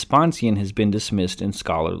this day Sponsian has been dismissed in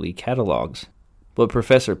scholarly catalogs. But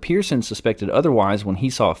Professor Pearson suspected otherwise when he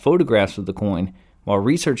saw photographs of the coin while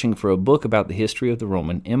researching for a book about the history of the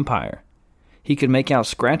Roman Empire. He could make out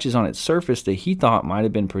scratches on its surface that he thought might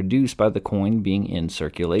have been produced by the coin being in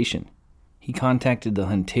circulation. He contacted the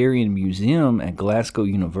Hunterian Museum at Glasgow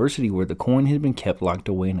University, where the coin had been kept locked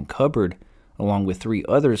away in a cupboard, along with 3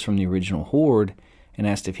 others from the original hoard, and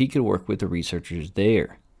asked if he could work with the researchers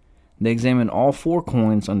there. They examined all 4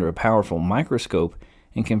 coins under a powerful microscope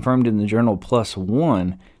and confirmed in the journal PLOS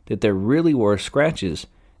ONE that there really were scratches,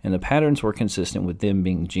 and the patterns were consistent with them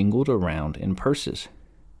being jingled around in purses.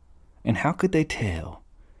 And how could they tell?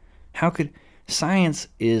 Science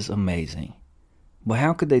is amazing, but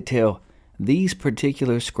how could they tell these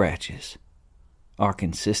particular scratches are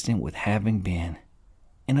consistent with having been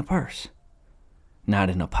in a purse? Not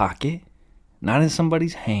in a pocket, not in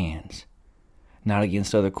somebody's hands, not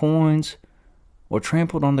against other coins or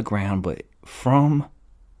trampled on the ground, but from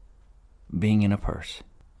being in a purse.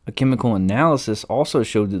 A chemical analysis also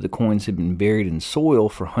showed that the coins had been buried in soil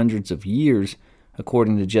for hundreds of years,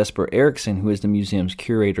 according to Jesper Eriksson, who is the museum's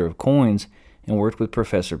curator of coins and worked with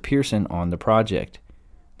Professor Pearson on the project.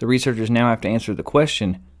 The researchers now have to answer the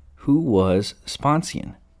question, who was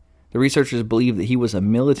Sponsian? The researchers believe that he was a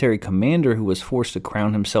military commander who was forced to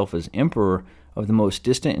crown himself as emperor of the most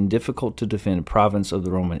distant and difficult to defend province of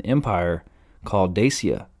the Roman Empire, called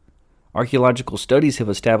Dacia. Archaeological studies have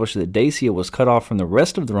established that Dacia was cut off from the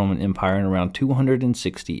rest of the Roman Empire in around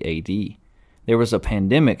 260 AD. There was a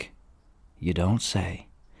pandemic, you don't say,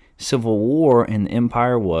 civil war, and the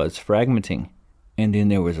empire was fragmenting. And then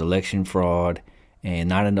there was election fraud and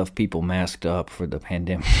not enough people masked up for the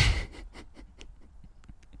pandemic.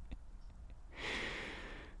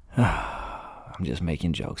 I'm just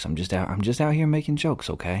making jokes. I'm just out here making jokes,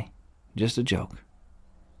 okay? Just a joke.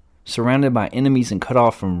 Surrounded by enemies and cut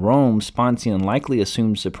off from Rome, Sponsian likely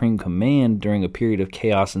assumed supreme command during a period of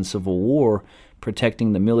chaos and civil war,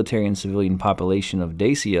 protecting the military and civilian population of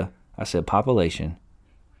Dacia. I said population.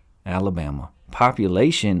 Alabama.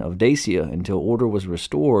 Population of Dacia until order was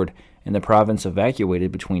restored and the province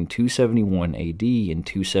evacuated between 271 AD and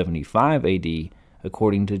 275 AD,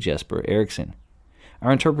 according to Jesper Eriksson.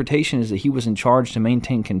 Our interpretation is that he was in charge to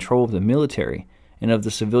maintain control of the military and of the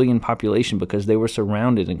civilian population because they were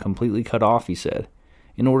surrounded and completely cut off, he said.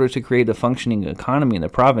 In order to create a functioning economy in the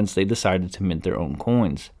province, they decided to mint their own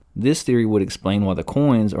coins. This theory would explain why the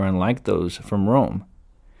coins are unlike those from Rome.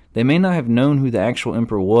 They may not have known who the actual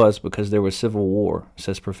emperor was because there was civil war,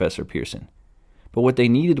 says Professor Pearson. But what they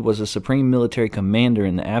needed was a supreme military commander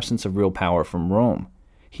in the absence of real power from Rome.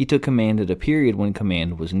 He took command at a period when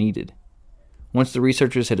command was needed. Once the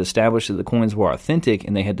researchers had established that the coins were authentic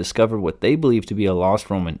and they had discovered what they believed to be a lost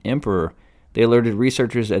Roman emperor, they alerted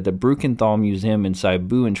researchers at the Brukenthal Museum in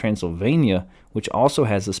Sibiu in Transylvania, which also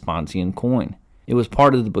has the Sponsian coin. It was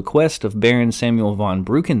part of the bequest of Baron Samuel von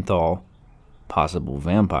Brukenthal, possible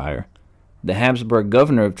vampire, the Habsburg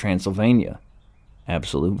governor of Transylvania,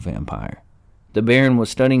 absolute vampire. The Baron was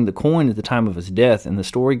studying the coin at the time of his death, and the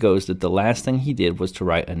story goes that the last thing he did was to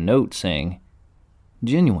write a note saying,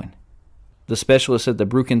 "Genuine." The specialists at the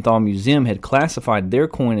Brukenthal Museum had classified their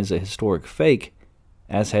coin as a historic fake,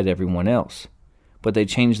 as had everyone else, but they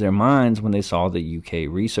changed their minds when they saw the UK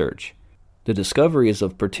research. The discovery is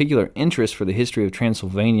of particular interest for the history of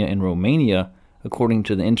Transylvania and Romania, according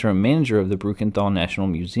to the interim manager of the Brukenthal National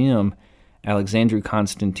Museum, Alexandru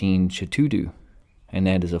Constantine Cetudu, and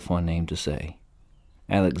that is a fun name to say.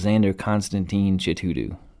 Alexander Constantine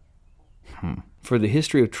Cetudu. For the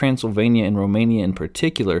history of Transylvania and Romania in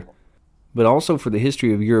particular, but also for the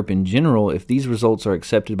history of Europe in general, if these results are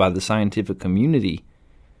accepted by the scientific community,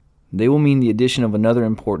 they will mean the addition of another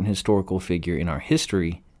important historical figure in our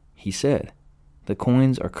history, he said. The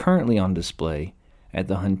coins are currently on display at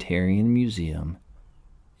the Hunterian Museum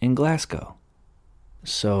in Glasgow.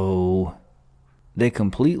 So, they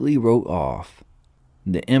completely wrote off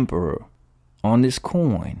the emperor on this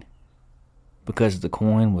coin because the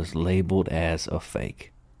coin was labeled as a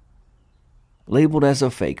fake. Labeled as a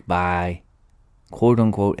fake by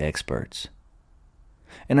quote-unquote experts.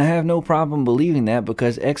 And I have no problem believing that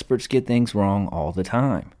because experts get things wrong all the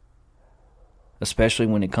time. Especially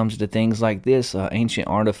when it comes to things like this, ancient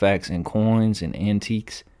artifacts and coins and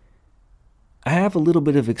antiques. I have a little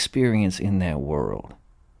bit of experience in that world.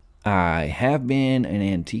 I have been an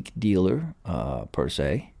antique dealer, per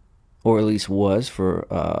se, or at least was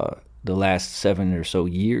for the last 7 or so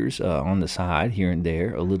years on the side, here and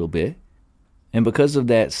there, a little bit. And because of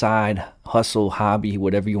that side hustle, hobby,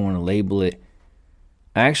 whatever you want to label it,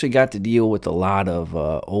 I actually got to deal with a lot of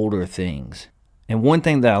older things. And one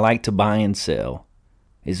thing that I like to buy and sell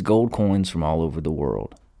is gold coins from all over the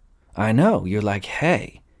world. I know, you're like,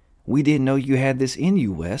 hey, we didn't know you had this in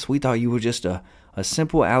you, Wes. We thought you were just a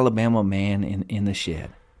simple Alabama man in the shed.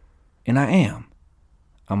 And I am.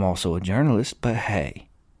 I'm also a journalist, but hey.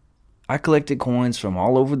 I collected coins from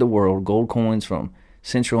all over the world, gold coins from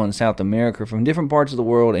Central and South America, from different parts of the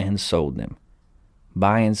world, and sold them.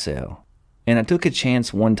 Buy and sell. And I took a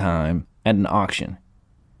chance one time at an auction.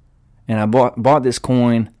 And I bought this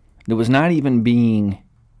coin that was not even being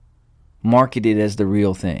marketed as the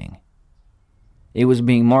real thing. It was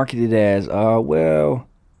being marketed as, well,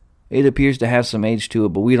 it appears to have some age to it,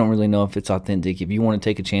 but we don't really know if it's authentic. If you want to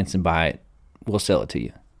take a chance and buy it, we'll sell it to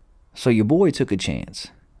you. So your boy took a chance.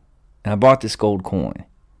 And I bought this gold coin.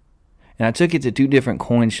 And I took it to 2 different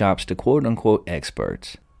coin shops to quote-unquote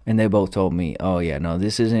experts. And they both told me, oh yeah, no,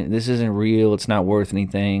 this isn't real. It's not worth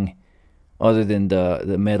anything other than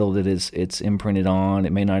the metal that it's imprinted on.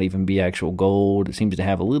 It may not even be actual gold. It seems to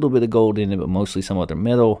have a little bit of gold in it, but mostly some other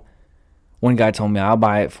metal. One guy told me, I'll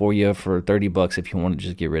buy it for you for $30 if you want to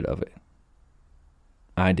just get rid of it.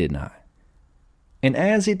 I did not. And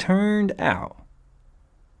as it turned out,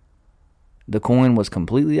 the coin was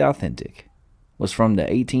completely authentic. Was from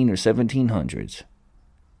the 18 or 1700s.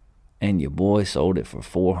 And your boy sold it for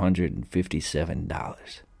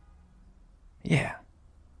 $457. Yeah,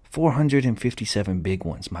 457 big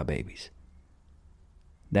ones, my babies.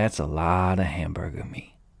 That's a lot of hamburger meat.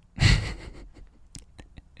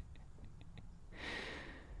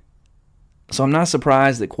 So I'm not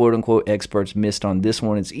surprised that quote-unquote experts missed on this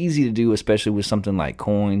one. It's easy to do, especially with something like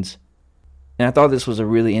coins. And I thought this was a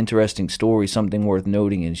really interesting story, something worth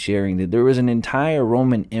noting and sharing, that there was an entire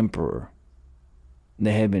Roman emperor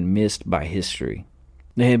that had been missed by history.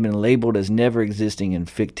 They had been labeled as never existing and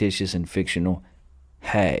fictitious and fictional.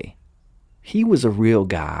 Hey, he was a real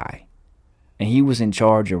guy. And he was in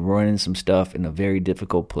charge of running some stuff in a very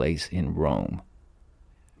difficult place in Rome.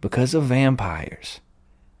 Because of vampires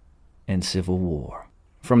and civil war.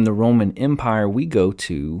 From the Roman Empire, we go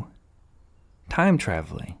to time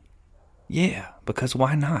traveling. Yeah, because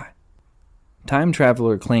why not? Time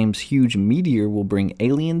Traveler claims huge meteor will bring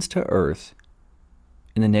aliens to Earth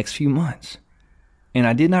in the next few months. And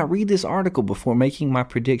I did not read this article before making my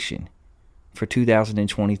prediction for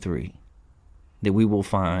 2023 that we will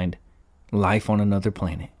find life on another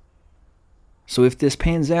planet. So if this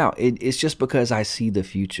pans out, it's just because I see the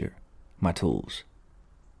future, my tools.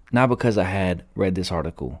 Not because I had read this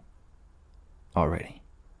article already.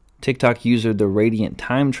 TikTok user The Radiant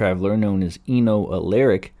Time Traveler, known as Eno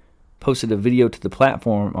Alaric, posted a video to the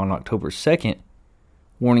platform on October 2nd,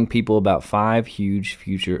 warning people about 5 huge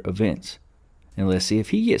future events. And let's see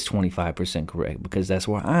if he gets 25% correct, because that's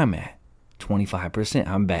where I'm at. 25%,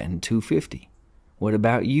 I'm batting 250. What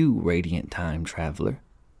about you, Radiant Time Traveler?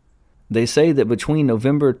 They say that between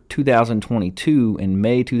November 2022 and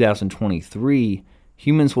May 2023,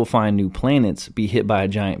 humans will find new planets, be hit by a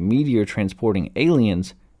giant meteor transporting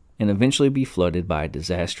aliens, and eventually be flooded by a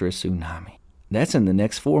disastrous tsunami. That's in the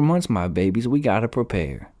next 4 months, my babies. We gotta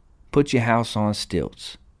prepare. Put your house on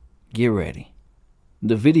stilts. Get ready.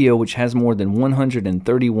 The video, which has more than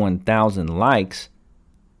 131,000 likes,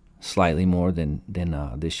 slightly more than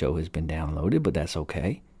this show has been downloaded, but that's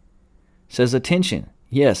okay, says, attention,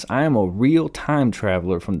 yes, I am a real time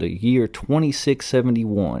traveler from the year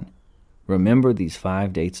 2671. Remember these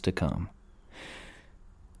 5 dates to come.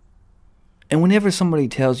 And whenever somebody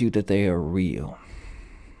tells you that they are real,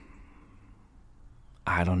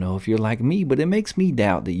 I don't know if you're like me, but it makes me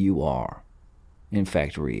doubt that you are, in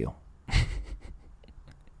fact, real.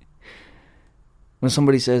 When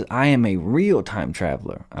somebody says, I am a real time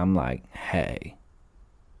traveler, I'm like, hey,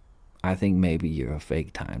 I think maybe you're a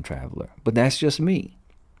fake time traveler. But that's just me.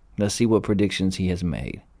 Let's see what predictions he has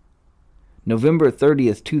made. November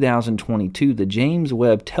 30th, 2022, the James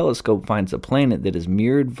Webb Telescope finds a planet that is a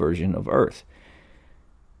mirrored version of Earth.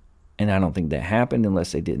 And I don't think that happened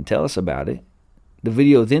unless they didn't tell us about it. The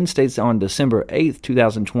video then states that on December 8th,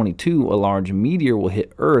 2022, a large meteor will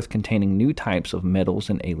hit Earth containing new types of metals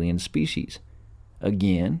and alien species.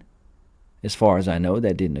 Again, as far as I know,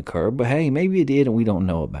 that didn't occur, but hey, maybe it did and we don't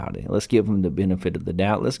know about it. Let's give him the benefit of the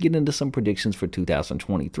doubt. Let's get into some predictions for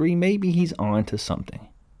 2023. Maybe he's on to something.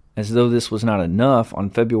 As though this was not enough, on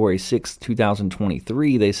February 6,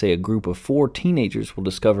 2023, they say a group of 4 teenagers will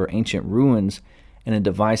discover ancient ruins and a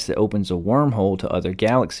device that opens a wormhole to other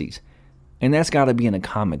galaxies. And that's got to be in a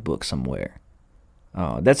comic book somewhere.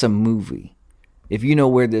 That's a movie. If you know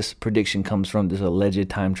where this prediction comes from, this alleged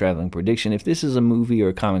time-traveling prediction, if this is a movie or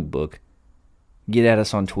a comic book, get at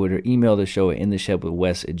us on Twitter, email the show at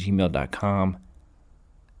intheshedwithwes@gmail.com,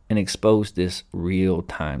 and expose this real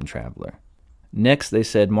time traveler. Next, they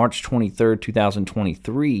said March 23rd,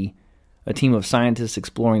 2023, a team of scientists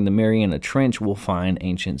exploring the Mariana Trench will find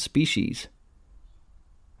ancient species.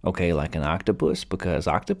 Okay, like an octopus, because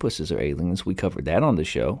octopuses are aliens. We covered that on the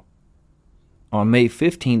show. On May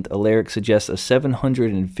 15th, Alaric suggests a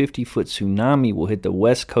 750-foot tsunami will hit the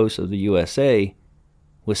west coast of the USA,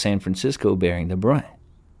 with San Francisco bearing the brunt.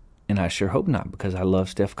 And I sure hope not, because I love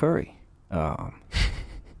Steph Curry.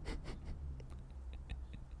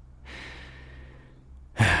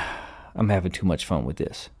 I'm having too much fun with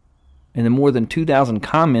this. In the more than 2,000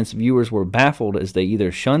 comments, viewers were baffled as they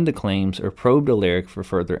either shunned the claims or probed Alaric for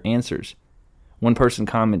further answers. One person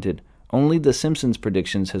commented, "Only the Simpsons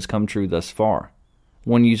predictions has come true thus far."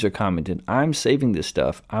 One user commented, "I'm saving this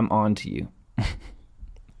stuff, I'm on to you."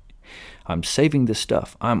 "I'm saving this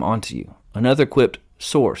stuff, I'm on to you." Another quipped,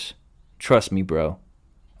 "Source, trust me, bro."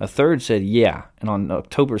 A third said, "Yeah, and on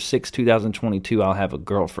October 6, 2022, I'll have a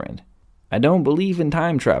girlfriend." "I don't believe in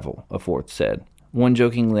time travel," a fourth said. One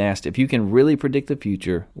jokingly asked, "If you can really predict the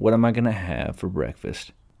future, what am I going to have for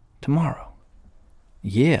breakfast tomorrow?"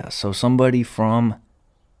 Yeah, so somebody from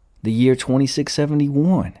the year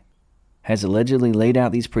 2671 has allegedly laid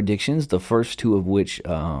out these predictions, the first 2 of which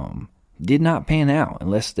did not pan out,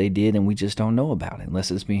 unless they did and we just don't know about it,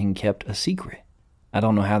 unless it's being kept a secret. I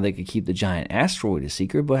don't know how they could keep the giant asteroid a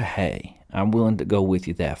secret, but hey, I'm willing to go with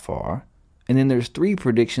you that far. And then there's 3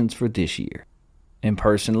 predictions for this year. And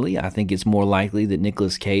personally, I think it's more likely that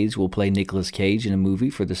Nicolas Cage will play Nicolas Cage in a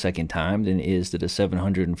movie for the second time than it is that a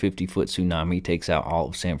 750-foot tsunami takes out all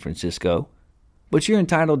of San Francisco. But you're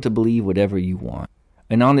entitled to believe whatever you want.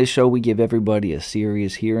 And on this show, we give everybody a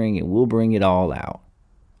serious hearing and we'll bring it all out.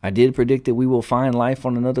 I did predict that we will find life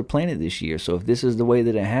on another planet this year, so if this is the way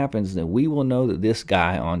that it happens, then we will know that this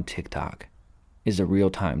guy on TikTok is a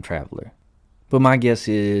real time traveler. But my guess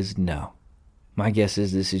is no. My guess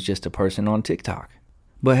is this is just a person on TikTok.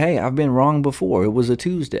 But hey, I've been wrong before. It was a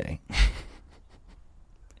Tuesday.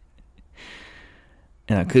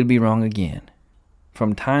 And I could be wrong again.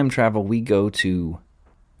 From time travel, we go to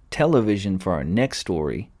television for our next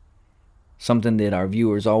story. Something that our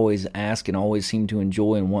viewers always ask and always seem to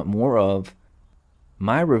enjoy and want more of.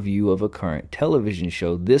 My review of a current television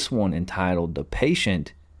show, this one entitled The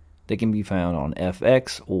Patient, that can be found on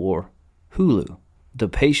FX or Hulu. The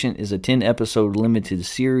Patient is a 10-episode limited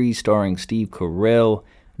series starring Steve Carell,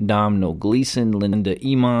 Domhnall Gleeson, Linda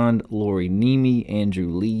Emond, Lori Nemi, Andrew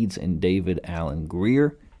Leeds, and David Alan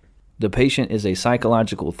Grier. The Patient is a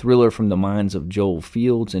psychological thriller from the minds of Joel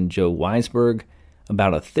Fields and Joe Weisberg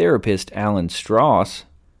about a therapist, Alan Strauss,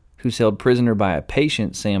 who's held prisoner by a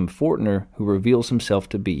patient, Sam Fortner, who reveals himself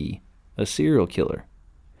to be a serial killer.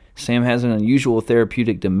 Sam has an unusual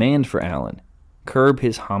therapeutic demand for Alan: curb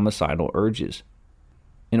his homicidal urges.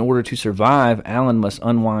 In order to survive, Alan must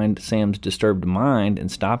unwind Sam's disturbed mind and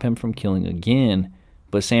stop him from killing again,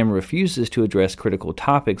 but Sam refuses to address critical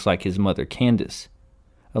topics like his mother Candace.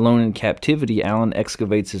 Alone in captivity, Alan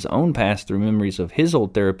excavates his own past through memories of his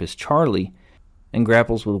old therapist Charlie and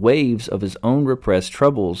grapples with waves of his own repressed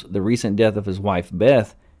troubles, the recent death of his wife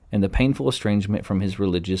Beth, and the painful estrangement from his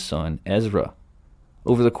religious son Ezra.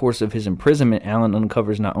 Over the course of his imprisonment, Alan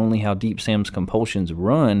uncovers not only how deep Sam's compulsions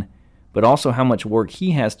run, but also how much work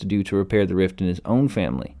he has to do to repair the rift in his own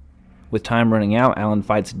family. With time running out, Alan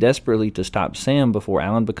fights desperately to stop Sam before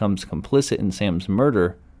Alan becomes complicit in Sam's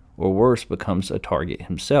murder, or worse, becomes a target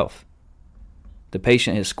himself. The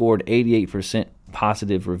Patient has scored 88%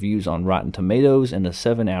 positive reviews on Rotten Tomatoes and a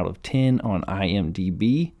 7 out of 10 on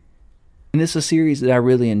IMDb. And it's a series that I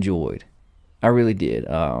really enjoyed. I really did.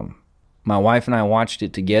 My wife and I watched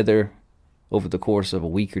it together over the course of a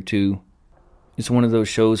week or 2. It's one of those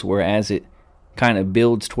shows where as it kind of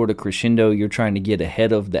builds toward a crescendo, you're trying to get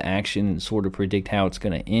ahead of the action and sort of predict how it's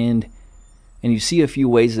going to end. And you see a few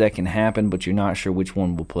ways that can happen, but you're not sure which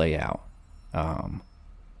one will play out.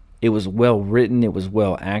 It was well written. It was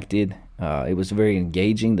well acted. It was very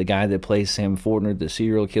engaging. The guy that plays Sam Fortner, the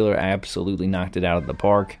serial killer, absolutely knocked it out of the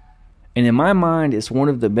park. And in my mind, it's one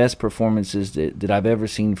of the best performances that I've ever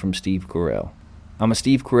seen from Steve Carell. I'm a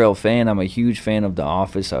Steve Carell fan. I'm a huge fan of The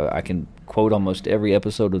Office. I can quote almost every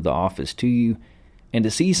episode of The Office to you. And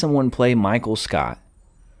to see someone play Michael Scott,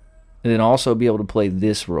 and then also be able to play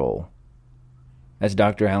this role as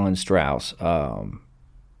Dr. Alan Strauss,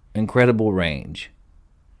 incredible range.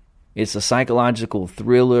 It's a psychological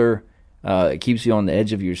thriller. It keeps you on the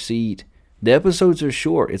edge of your seat. The episodes are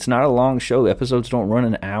short. It's not a long show. Episodes don't run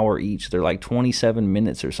an hour each. They're like 27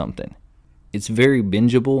 minutes or something. It's very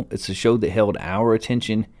bingeable. It's a show that held our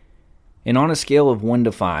attention. And on a scale of 1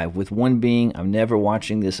 to 5, with 1 being, I'm never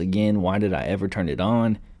watching this again, why did I ever turn it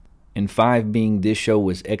on? And 5 being, this show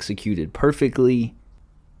was executed perfectly,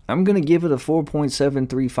 I'm going to give it a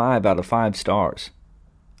 4.735 out of 5 stars.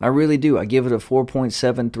 I really do. I give it a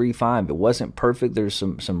 4.735. It wasn't perfect. There's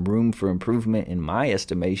some room for improvement in my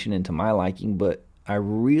estimation and to my liking, but I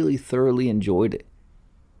really thoroughly enjoyed it.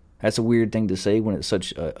 That's a weird thing to say when it's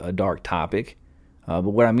such a dark topic. But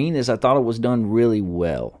what I mean is I thought it was done really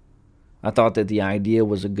well. I thought that the idea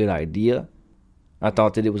was a good idea. I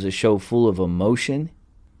thought that it was a show full of emotion.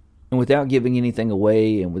 And without giving anything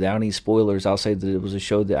away and without any spoilers, I'll say that it was a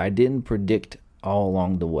show that I didn't predict all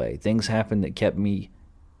along the way. Things happened that kept me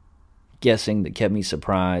guessing, that kept me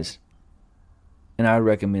surprised. And I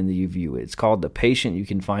recommend that you view it. It's called The Patient. You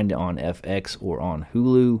can find it on FX or on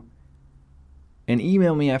Hulu. And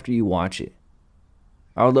email me after you watch it.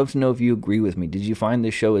 I would love to know if you agree with me. Did you find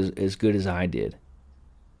this show as good as I did?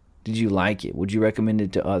 Did you like it? Would you recommend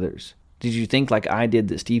it to others? Did you think, like I did,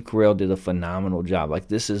 that Steve Carell did a phenomenal job? Like,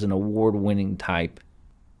 this is an award-winning type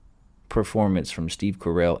performance from Steve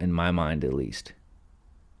Carell, in my mind at least.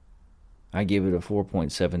 I give it a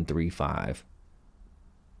 4.735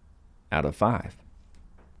 out of 5.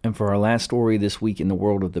 And for our last story this week in the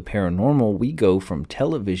world of the paranormal, we go from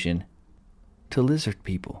television to lizard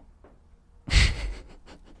people.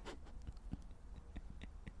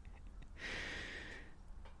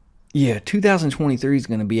 Yeah, 2023 is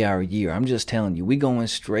going to be our year. I'm just telling you, we going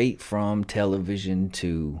straight from television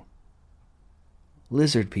to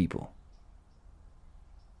lizard people.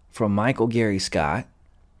 From Michael Gary Scott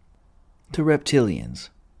to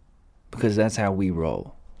reptilians, because that's how we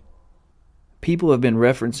roll. People have been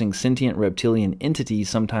referencing sentient reptilian entities,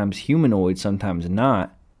 sometimes humanoid, sometimes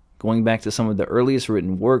not, going back to some of the earliest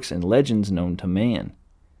written works and legends known to man.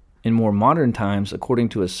 In more modern times, according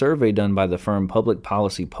to a survey done by the firm Public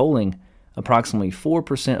Policy Polling, approximately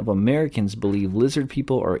 4% of Americans believe lizard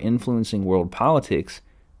people are influencing world politics,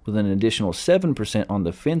 with an additional 7% on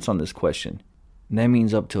the fence on this question. And that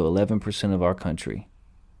means up to 11% of our country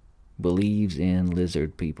believes in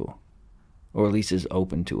lizard people, or at least is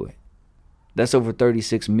open to it. That's over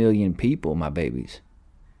 36 million people, my babies.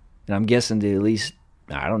 And I'm guessing that at least,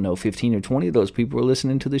 15 or 20 of those people are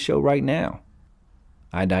listening to the show right now.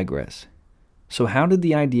 I digress. So how did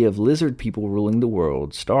the idea of lizard people ruling the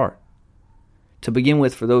world start? To begin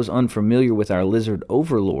with, for those unfamiliar with our lizard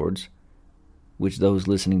overlords, which those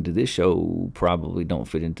listening to this show probably don't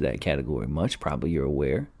fit into that category much, probably you're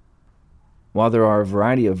aware. While there are a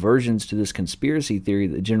variety of versions to this conspiracy theory,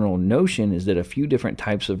 the general notion is that a few different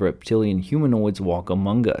types of reptilian humanoids walk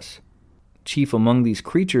among us. Chief among these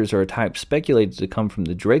creatures are a type speculated to come from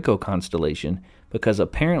the Draco constellation, because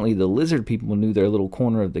apparently the lizard people knew their little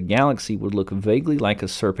corner of the galaxy would look vaguely like a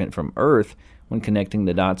serpent from Earth when connecting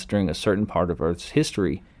the dots during a certain part of Earth's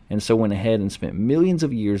history, and so went ahead and spent millions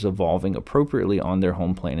of years evolving appropriately on their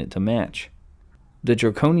home planet to match. The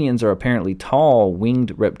Draconians are apparently tall,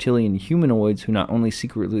 winged reptilian humanoids who not only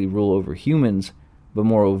secretly rule over humans, but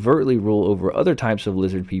more overtly rule over other types of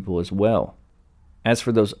lizard people as well. As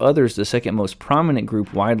for those others, the second most prominent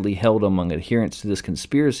group widely held among adherents to this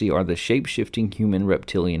conspiracy are the shape-shifting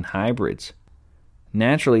human-reptilian hybrids.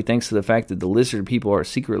 Naturally, thanks to the fact that the lizard people are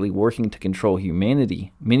secretly working to control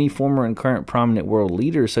humanity, many former and current prominent world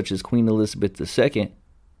leaders such as Queen Elizabeth II,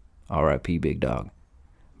 R.I.P. Big Dog,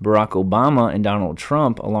 Barack Obama and Donald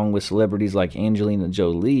Trump, along with celebrities like Angelina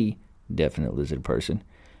Jolie, definite lizard person,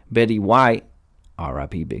 Betty White,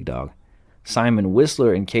 R.I.P. Big Dog, Simon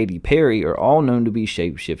Whistler and Katy Perry are all known to be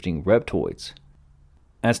shape-shifting reptoids.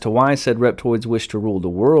 As to why said reptoids wish to rule the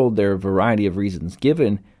world, there are a variety of reasons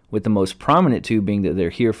given, with the most prominent two being that they're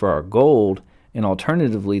here for our gold, and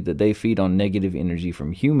alternatively that they feed on negative energy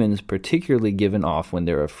from humans, particularly given off when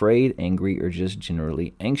they're afraid, angry, or just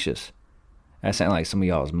generally anxious. That sounds like some of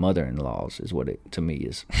y'all's mother-in-laws is what it to me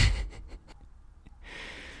is.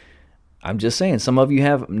 I'm just saying, some of you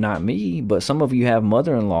have, not me, but some of you have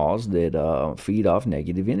mother-in-laws that feed off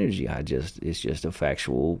negative energy. It's just a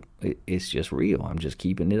factual, it's just real. I'm just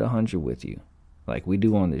keeping it 100 with you, like we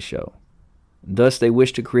do on this show. Thus, they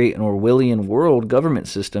wish to create an Orwellian world government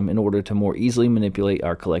system in order to more easily manipulate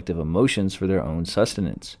our collective emotions for their own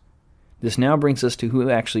sustenance. This now brings us to who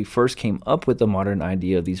actually first came up with the modern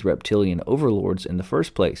idea of these reptilian overlords in the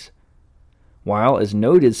first place. While, as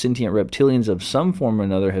noted, sentient reptilians of some form or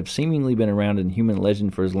another have seemingly been around in human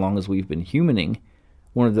legend for as long as we've been humaning,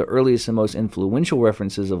 one of the earliest and most influential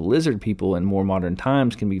references of lizard people in more modern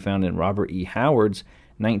times can be found in Robert E. Howard's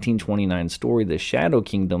 1929 story The Shadow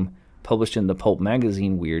Kingdom, published in the pulp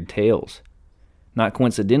magazine Weird Tales. Not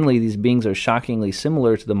coincidentally, these beings are shockingly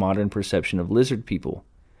similar to the modern perception of lizard people.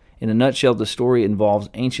 In a nutshell, the story involves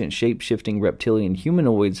ancient shape-shifting reptilian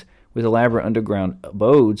humanoids with elaborate underground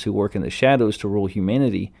abodes who work in the shadows to rule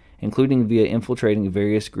humanity, including via infiltrating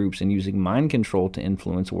various groups and using mind control to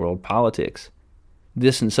influence world politics.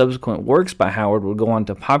 This and subsequent works by Howard would go on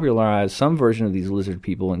to popularize some version of these lizard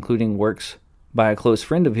people, including works by a close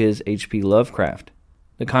friend of his, H.P. Lovecraft.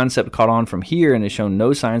 The concept caught on from here and has shown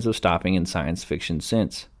no signs of stopping in science fiction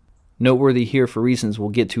since. Noteworthy here, for reasons we'll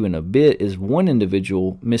get to in a bit, is one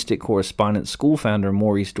individual, Mystic Correspondence school founder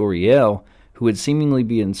Maurice Doreal, who would seemingly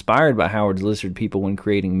be inspired by Howard's lizard people when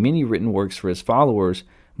creating many written works for his followers,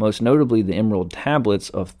 most notably the Emerald Tablets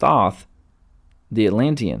of Thoth, the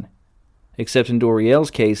Atlantean. Except in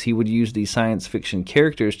Doreal's case, he would use these science fiction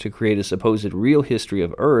characters to create a supposed real history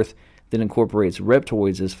of Earth that incorporates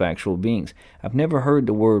reptoids as factual beings. I've never heard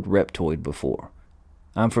the word reptoid before.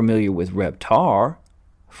 I'm familiar with Reptar,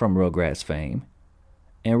 from Rugrats fame,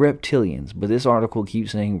 and reptilians, but this article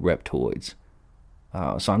keeps saying reptoids.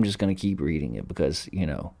 So I'm just going to keep reading it because,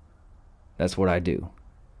 that's what I do.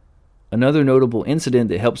 Another notable incident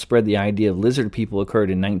that helped spread the idea of lizard people occurred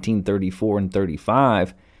in 1934 and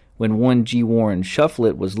 35 when one G. Warren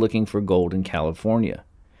Shufflet was looking for gold in California.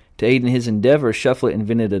 To aid in his endeavor, Shufflet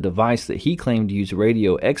invented a device that he claimed used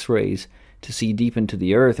radio X-rays to see deep into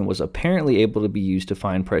the earth and was apparently able to be used to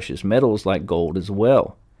find precious metals like gold as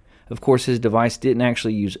well. Of course, his device didn't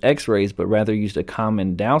actually use X-rays, but rather used a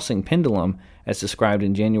common dowsing pendulum, as described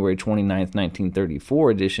in January 29,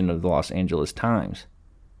 1934 edition of the Los Angeles Times.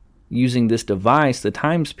 Using this device, the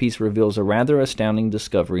Times piece reveals a rather astounding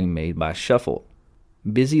discovery made by Shufflet.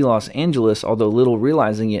 Busy Los Angeles, although little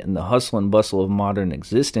realizing it in the hustle and bustle of modern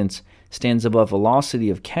existence, stands above a lost city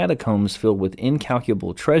of catacombs filled with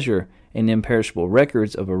incalculable treasure and imperishable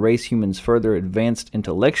records of a race humans further advanced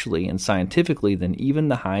intellectually and scientifically than even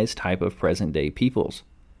the highest type of present-day peoples.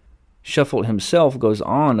 Shufflet himself goes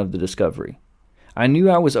on of the discovery. I knew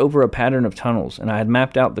I was over a pattern of tunnels, and I had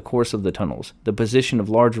mapped out the course of the tunnels, the position of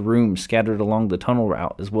large rooms scattered along the tunnel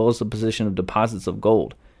route, as well as the position of deposits of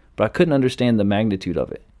gold, but I couldn't understand the magnitude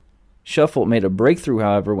of it. Shufflet made a breakthrough,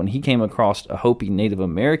 however, when he came across a Hopi Native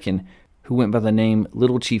American who went by the name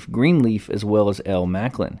Little Chief Greenleaf as well as L.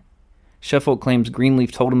 Macklin. Shufflet claims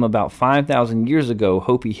Greenleaf told him about 5,000 years ago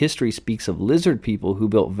Hopi history speaks of lizard people who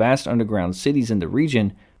built vast underground cities in the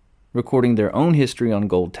region, recording their own history on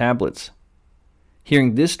gold tablets.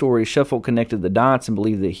 Hearing this story, Shufflet connected the dots and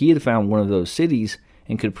believed that he had found one of those cities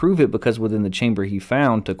and could prove it because within the chamber he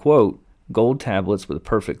found, to quote, gold tablets with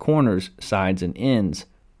perfect corners, sides, and ends,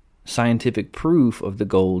 scientific proof of the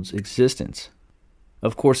gold's existence.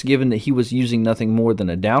 Of course, given that he was using nothing more than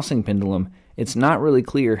a dowsing pendulum, it's not really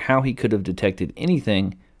clear how he could have detected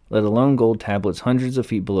anything, let alone gold tablets hundreds of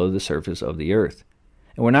feet below the surface of the earth.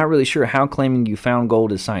 And we're not really sure how claiming you found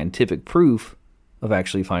gold is scientific proof of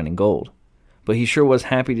actually finding gold. But he sure was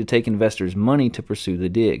happy to take investors' money to pursue the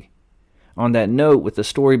dig. On that note, with the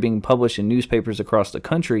story being published in newspapers across the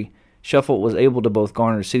country, Shufflet was able to both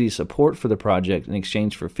garner city support for the project in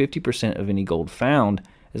exchange for 50% of any gold found,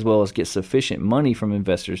 as well as get sufficient money from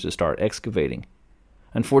investors to start excavating.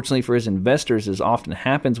 Unfortunately for his investors, as often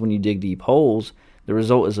happens when you dig deep holes, the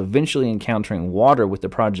result is eventually encountering water, with the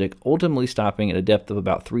project ultimately stopping at a depth of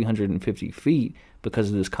about 350 feet because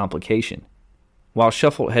of this complication. While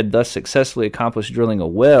Shufflet had thus successfully accomplished drilling a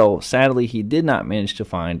well, sadly he did not manage to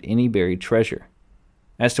find any buried treasure.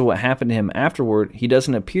 As to what happened to him afterward, he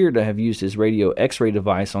doesn't appear to have used his radio X-ray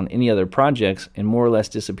device on any other projects and more or less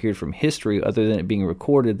disappeared from history, other than it being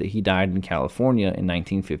recorded that he died in California in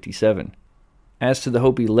 1957. As to the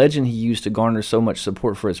Hopi legend he used to garner so much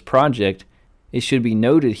support for his project, it should be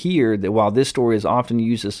noted here that while this story is often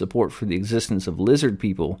used as support for the existence of lizard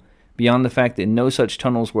people, beyond the fact that no such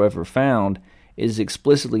tunnels were ever found, it is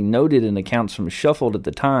explicitly noted in accounts from Shufflet at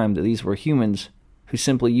the time that these were humans who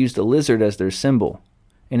simply used a lizard as their symbol,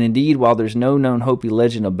 And indeed, while there's no known Hopi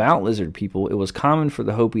legend about lizard people, it was common for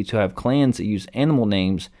the Hopi to have clans that use animal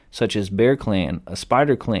names such as Bear Clan, a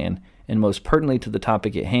Spider Clan, and most pertinently to the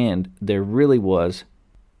topic at hand, there really was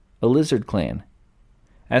a Lizard Clan.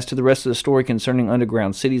 As to the rest of the story concerning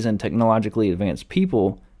underground cities and technologically advanced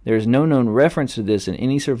people, there is no known reference to this in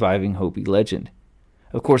any surviving Hopi legend.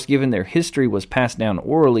 Of course, given their history was passed down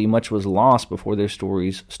orally, much was lost before their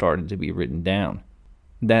stories started to be written down.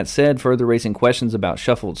 That said, further raising questions about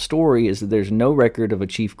Shuffled's story is that there's no record of a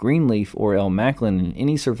Chief Greenleaf or El Macklin in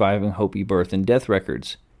any surviving Hopi birth and death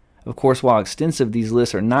records. Of course, while extensive, these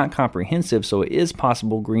lists are not comprehensive, so it is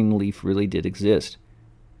possible Greenleaf really did exist.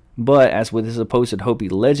 But, as with the supposed Hopi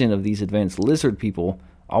legend of these advanced lizard people,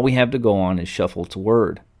 all we have to go on is Shuffled's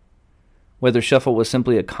word. Whether Shuffle was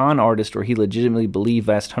simply a con artist or he legitimately believed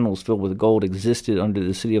vast tunnels filled with gold existed under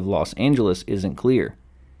the city of Los Angeles isn't clear.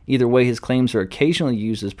 Either way, his claims are occasionally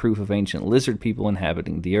used as proof of ancient lizard people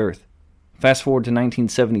inhabiting the Earth. Fast forward to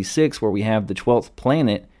 1976, where we have The 12th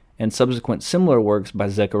Planet and subsequent similar works by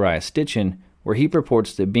Zecharia Sitchin, where he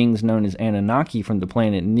purports that beings known as Anunnaki from the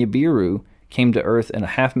planet Nibiru came to Earth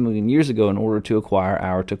 500,000 years ago in order to acquire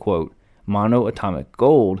our, to quote, monoatomic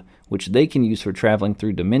gold, which they can use for traveling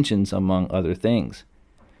through dimensions, among other things.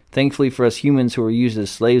 Thankfully for us humans who were used as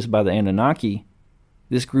slaves by the Anunnaki,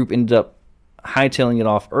 this group ended up hightailing it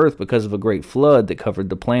off Earth because of a great flood that covered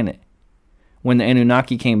the planet. When the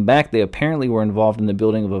Anunnaki came back, they apparently were involved in the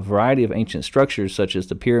building of a variety of ancient structures such as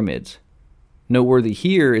the pyramids. Noteworthy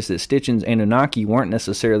here is that Sitchin's Anunnaki weren't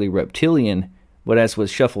necessarily reptilian, but as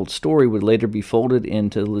with Shuffled's story, would later be folded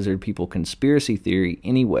into the lizard people conspiracy theory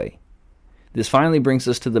anyway. This finally brings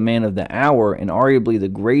us to the man of the hour and arguably the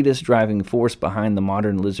greatest driving force behind the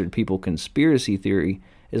modern lizard people conspiracy theory,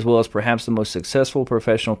 as well as perhaps the most successful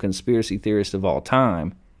professional conspiracy theorist of all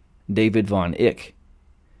time, David Von Eyck.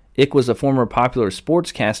 Eyck was a former popular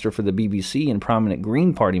sportscaster for the BBC and prominent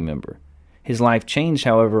Green Party member. His life changed,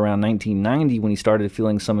 however, around 1990 when he started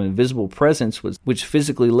feeling some invisible presence which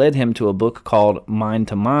physically led him to a book called Mind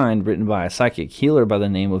to Mind, written by a psychic healer by the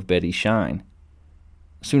name of Betty Shine.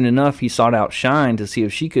 Soon enough, he sought out Shine to see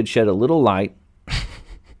if she could shed a little light,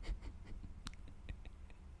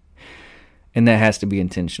 and that has to be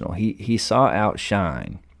intentional. He sought out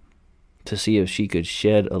Shine to see if she could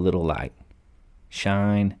shed a little light.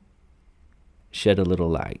 Shine, shed a little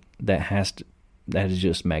light. That is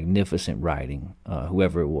just magnificent writing,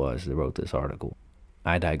 whoever it was that wrote this article.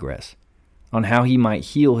 I digress. On how he might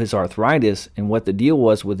heal his arthritis and what the deal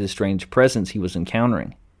was with his strange presence he was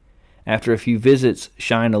encountering. After a few visits,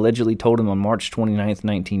 Shine allegedly told him on March 29,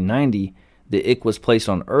 1990, that Eyck was placed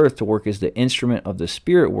on Earth to work as the instrument of the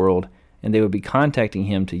spirit world, and they would be contacting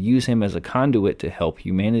him to use him as a conduit to help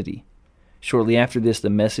humanity. Shortly after this, the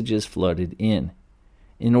messages flooded in.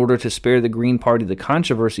 In order to spare the Green Party the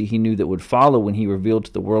controversy he knew that would follow when he revealed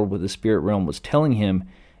to the world what the spirit realm was telling him,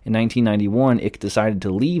 in 1991, Eyck decided to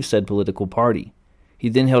leave said political party. He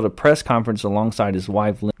then held a press conference alongside his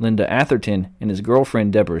wife Linda Atherton and his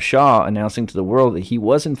girlfriend Deborah Shaw, announcing to the world that he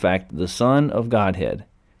was in fact the Son of Godhead,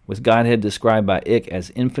 with Godhead described by Eyck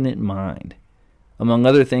as infinite mind. Among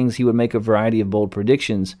other things, he would make a variety of bold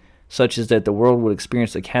predictions, such as that the world would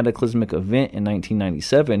experience a cataclysmic event in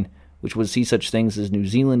 1997, which would see such things as New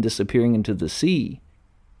Zealand disappearing into the sea.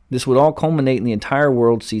 This would all culminate in the entire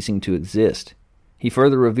world ceasing to exist. He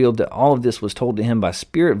further revealed that all of this was told to him by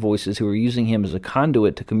spirit voices who were using him as a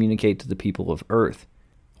conduit to communicate to the people of Earth.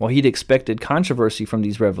 While he'd expected controversy from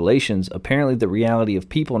these revelations, apparently the reality of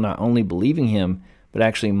people not only believing him, but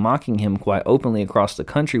actually mocking him quite openly across the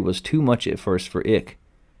country was too much at first for Eyck.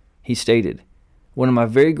 He stated, "One of my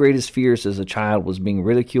very greatest fears as a child was being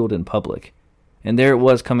ridiculed in public. And there it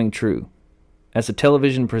was coming true. As a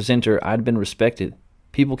television presenter, I'd been respected.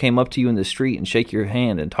 People came up to you in the street and shake your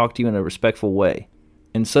hand and talk to you in a respectful way.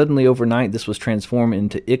 And suddenly, overnight, this was transformed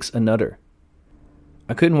into Ix a Nutter.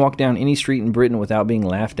 I couldn't walk down any street in Britain without being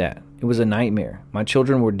laughed at. It was a nightmare. My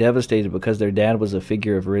children were devastated because their dad was a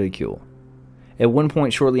figure of ridicule. At one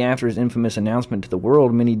point, shortly after his infamous announcement to the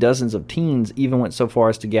world, many dozens of teens even went so far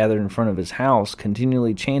as to gather in front of his house,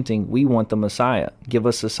 continually chanting, 'We want the Messiah. Give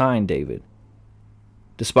us a sign, David.'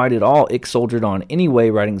 Despite it all, Eyck soldiered on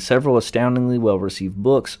anyway, writing several astoundingly well-received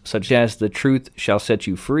books, such as The Truth Shall Set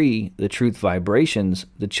You Free, The Truth Vibrations,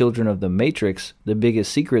 The Children of the Matrix, The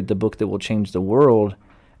Biggest Secret, The Book That Will Change the World,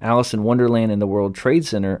 Alice in Wonderland and the World Trade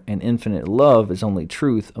Center, and Infinite Love is Only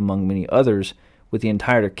Truth, among many others, with the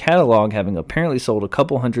entire catalog having apparently sold a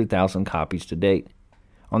couple 100,000 copies to date.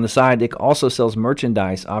 On the side, Eyck also sells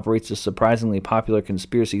merchandise, operates a surprisingly popular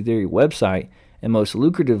conspiracy theory website, and most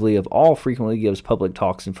lucratively of all frequently gives public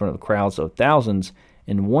talks in front of crowds of thousands,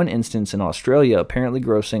 in one instance in Australia apparently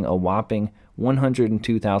grossing a whopping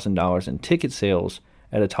 $102,000 in ticket sales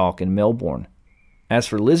at a talk in Melbourne. As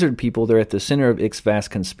for lizard people, they're at the center of Icke's vast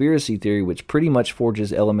conspiracy theory, which pretty much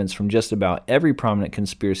forges elements from just about every prominent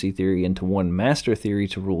conspiracy theory into one master theory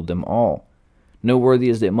to rule them all. Noteworthy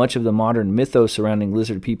is that much of the modern mythos surrounding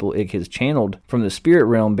lizard people Icke has channeled from the spirit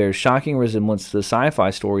realm bears shocking resemblance to the sci-fi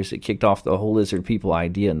stories that kicked off the whole lizard people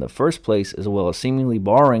idea in the first place, as well as seemingly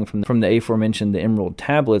borrowing from the aforementioned The Emerald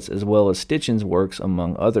Tablets, as well as Stitchin's works,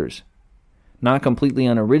 among others. Not completely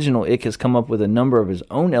unoriginal, Icke has come up with a number of his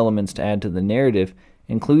own elements to add to the narrative,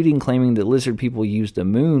 including claiming that lizard people use the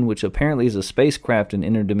moon, which apparently is a spacecraft and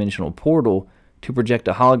interdimensional portal, to project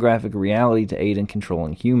a holographic reality to aid in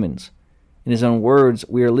controlling humans. In his own words,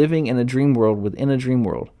 we are living in a dream world within a dream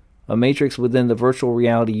world, a matrix within the virtual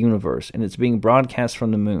reality universe, and it's being broadcast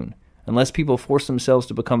from the moon. Unless people force themselves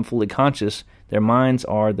to become fully conscious, their minds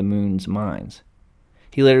are the moon's minds.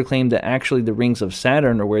 He later claimed that actually the rings of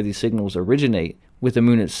Saturn are where these signals originate, with the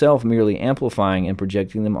moon itself merely amplifying and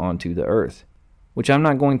projecting them onto the Earth. Which I'm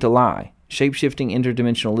not going to lie. Shape-shifting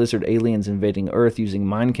interdimensional lizard aliens invading Earth using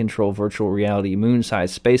mind control, virtual reality,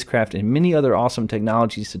 moon-sized spacecraft, and many other awesome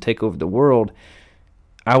technologies to take over the world,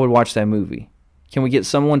 I would watch that movie. Can we get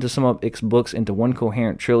someone to sum up Icke's books into one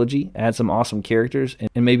coherent trilogy, add some awesome characters,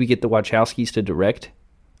 and maybe get the Wachowskis to direct?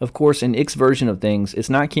 Of course, in Icke's version of things, it's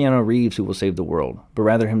not Keanu Reeves who will save the world, but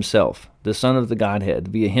rather himself, the Son of the Godhead,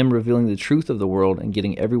 via him revealing the truth of the world and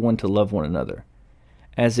getting everyone to love one another.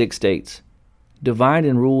 As Icke states, divide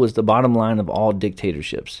and rule is the bottom line of all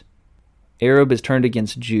dictatorships. Arab is turned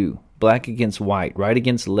against Jew, black against white, right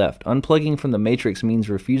against left. Unplugging from the matrix means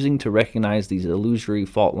refusing to recognize these illusory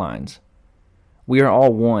fault lines. We are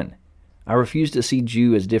all one. I refuse to see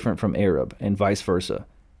Jew as different from Arab, and vice versa.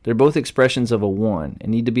 They're both expressions of a one, and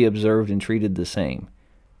need to be observed and treated the same.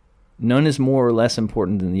 None is more or less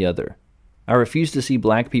important than the other. I refuse to see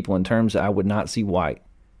black people in terms that I would not see white,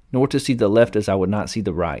 nor to see the left as I would not see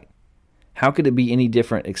the right. How could it be any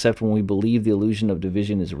different except when we believe the illusion of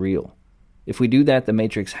division is real? If we do that, the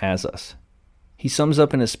Matrix has us. He sums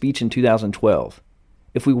up in a speech in 2012,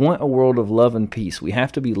 if we want a world of love and peace, we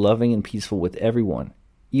have to be loving and peaceful with everyone,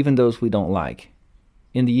 even those we don't like.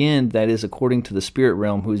 In the end, that is, according to the spirit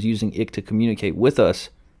realm who is using Icke to communicate with us,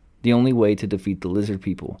 the only way to defeat the lizard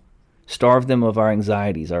people. Starve them of our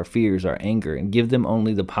anxieties, our fears, our anger, and give them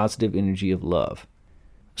only the positive energy of love.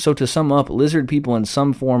 So to sum up, lizard people in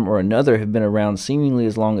some form or another have been around seemingly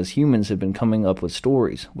as long as humans have been coming up with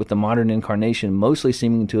stories, with the modern incarnation mostly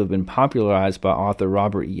seeming to have been popularized by author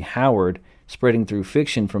Robert E. Howard, spreading through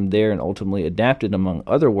fiction from there and ultimately adapted among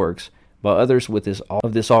other works, by others with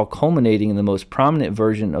this all culminating in the most prominent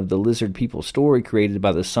version of the lizard people story created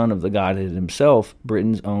by the Son of the Godhead himself,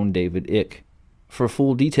 Britain's own David Icke. For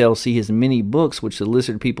full details, see his many books which the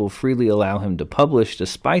lizard people freely allow him to publish,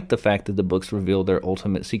 despite the fact that the books reveal their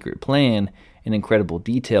ultimate secret plan in incredible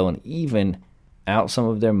detail and even out some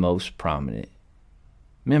of their most prominent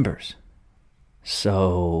members.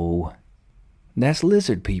 So, that's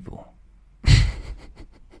lizard people.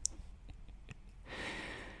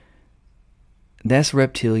 That's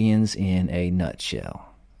reptilians in a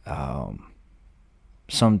nutshell.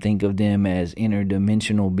 Some think of them as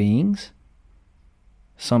interdimensional beings.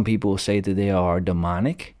 Some people say that they are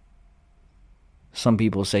demonic. Some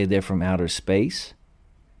people say they're from outer space.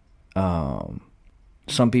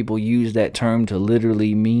 Some people use that term to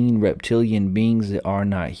literally mean reptilian beings that are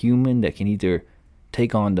not human, that can either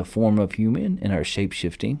take on the form of human and are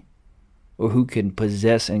shape-shifting, or who can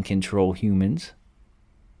possess and control humans.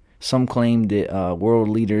 Some claim that world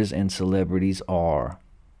leaders and celebrities are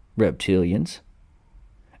reptilians.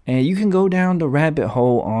 And you can go down the rabbit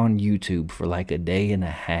hole on YouTube for like a day and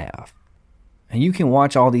a half. And you can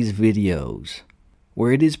watch all these videos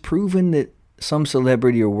where it is proven that some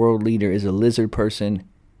celebrity or world leader is a lizard person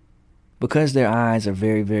because their eyes are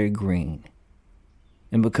very, very green.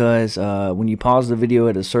 And because when you pause the video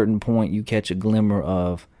at a certain point, you catch a glimmer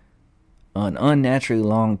of an unnaturally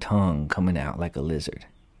long tongue coming out like a lizard.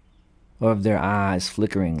 Or of their eyes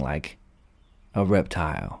flickering like a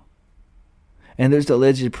reptile. And there's the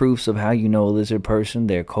alleged proofs of how you know a lizard person.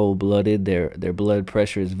 They're cold-blooded. Their blood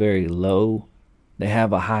pressure is very low. They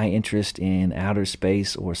have a high interest in outer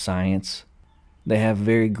space or science. They have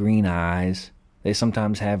very green eyes. They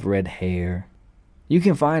sometimes have red hair. You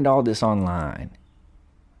can find all this online.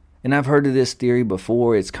 And I've heard of this theory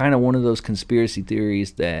before. It's kind of one of those conspiracy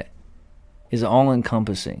theories that is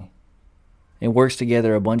all-encompassing. It works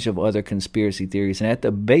together a bunch of other conspiracy theories. And at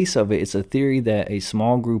the base of it, it's a theory that a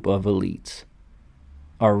small group of elites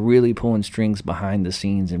are really pulling strings behind the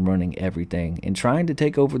scenes and running everything and trying to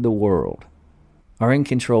take over the world. are in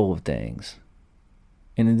control of things.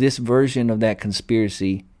 And in this version of that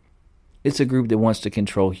conspiracy, it's a group that wants to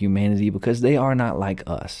control humanity because they are not like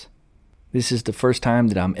us. This is the first time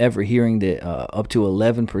that I'm ever hearing that up to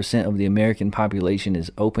 11% of the American population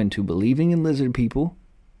is open to believing in lizard people.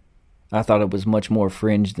 I thought it was much more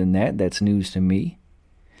fringe than that. That's news to me.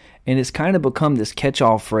 And it's kind of become this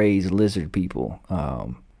catch-all phrase, lizard people,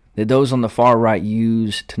 that those on the far right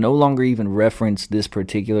use to no longer even reference this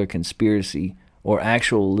particular conspiracy or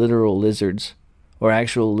actual literal lizards or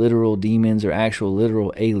actual literal demons or actual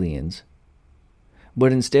literal aliens.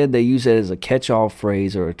 But instead they use it as a catch-all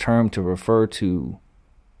phrase or a term to refer to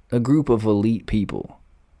a group of elite people,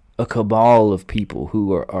 a cabal of people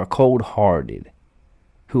who are cold-hearted,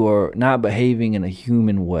 who are not behaving in a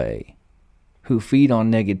human way, who feed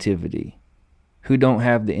on negativity, who don't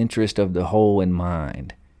have the interest of the whole in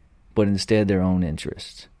mind, but instead their own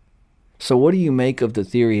interests. So what do you make of the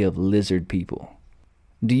theory of lizard people?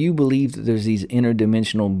 Do you believe that there's these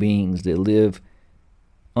interdimensional beings that live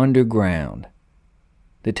underground,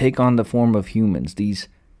 that take on the form of humans, these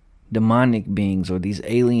demonic beings or these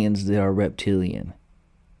aliens that are reptilian,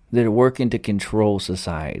 that are working to control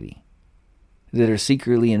society, that are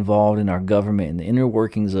secretly involved in our government and the inner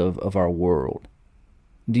workings of our world?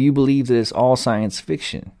 Do you believe that it's all science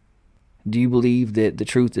fiction? Do you believe that the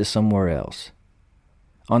truth is somewhere else?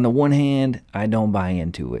 On the one hand, I don't buy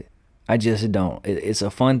into it. I just don't. It's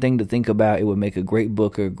a fun thing to think about. It would make a great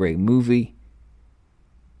book or a great movie.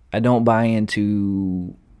 I don't buy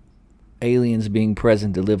into aliens being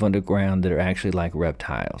present that live underground that are actually like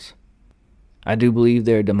reptiles. I do believe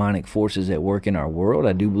there are demonic forces at work in our world.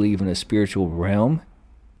 I do believe in a spiritual realm.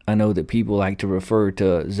 I know that people like to refer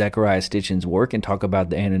to Zecharia Sitchin's work and talk about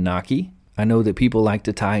the Anunnaki. I know that people like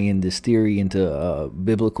to tie in this theory into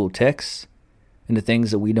biblical texts and the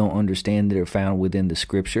things that we don't understand that are found within the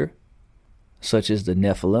scripture, such as the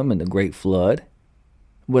Nephilim and the Great Flood.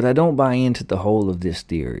 But I don't buy into the whole of this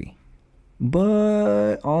theory.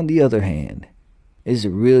 But on the other hand, is it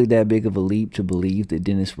really that big of a leap to believe that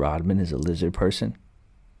Dennis Rodman is a lizard person?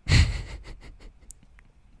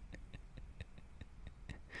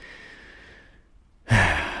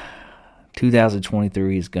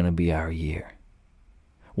 2023 is going to be our year.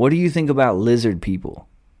 What do you think about lizard people?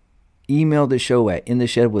 Email the show at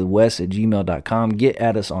intheshedwithwes@gmail.com. Get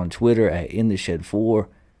at us on Twitter at intheshed4,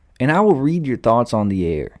 and I will read your thoughts on the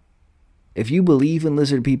air. If you believe in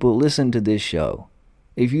lizard people, listen to this show.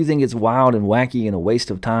 If you think it's wild and wacky and a waste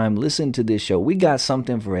of time, listen to this show. We got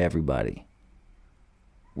something for everybody.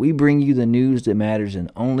 We bring you the news that matters in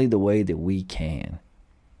only the way that we can.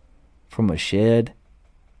 From a shed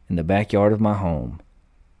in the backyard of my home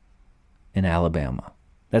in Alabama.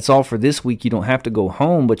 That's all for this week. You don't have to go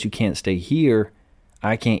home, but you can't stay here.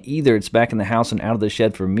 I can't either. It's back in the house and out of the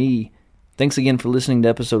shed for me. Thanks again for listening to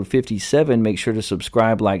episode 57. Make sure to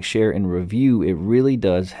subscribe, like, share, and review. It really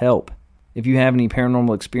does help. If you have any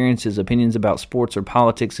paranormal experiences, opinions about sports, or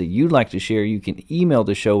politics that you'd like to share, you can email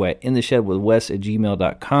the show at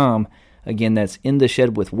intheshedwithwes@gmail.com. Again, that's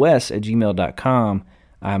intheshedwithwes@gmail.com.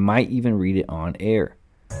 I might even read it on air.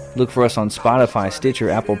 Look for us on Spotify, Stitcher,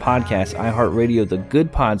 Apple Podcasts, iHeartRadio, the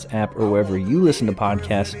Good Pods app, or wherever you listen to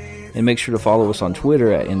podcasts. And make sure to follow us on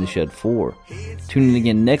Twitter at InTheShed4. Tune in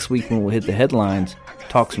again next week when we'll hit the headlines,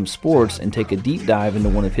 talk some sports, and take a deep dive into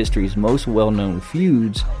one of history's most well-known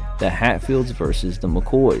feuds, the Hatfields versus the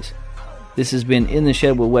McCoys. This has been In the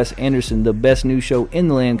Shed with Wes Anderson, the best news show in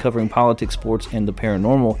the land covering politics, sports, and the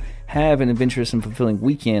paranormal. Have an adventurous and fulfilling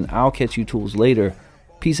weekend. I'll catch you tools later.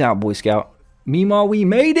 Peace out, Boy Scout. Meemaw, we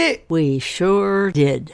made it! We sure did.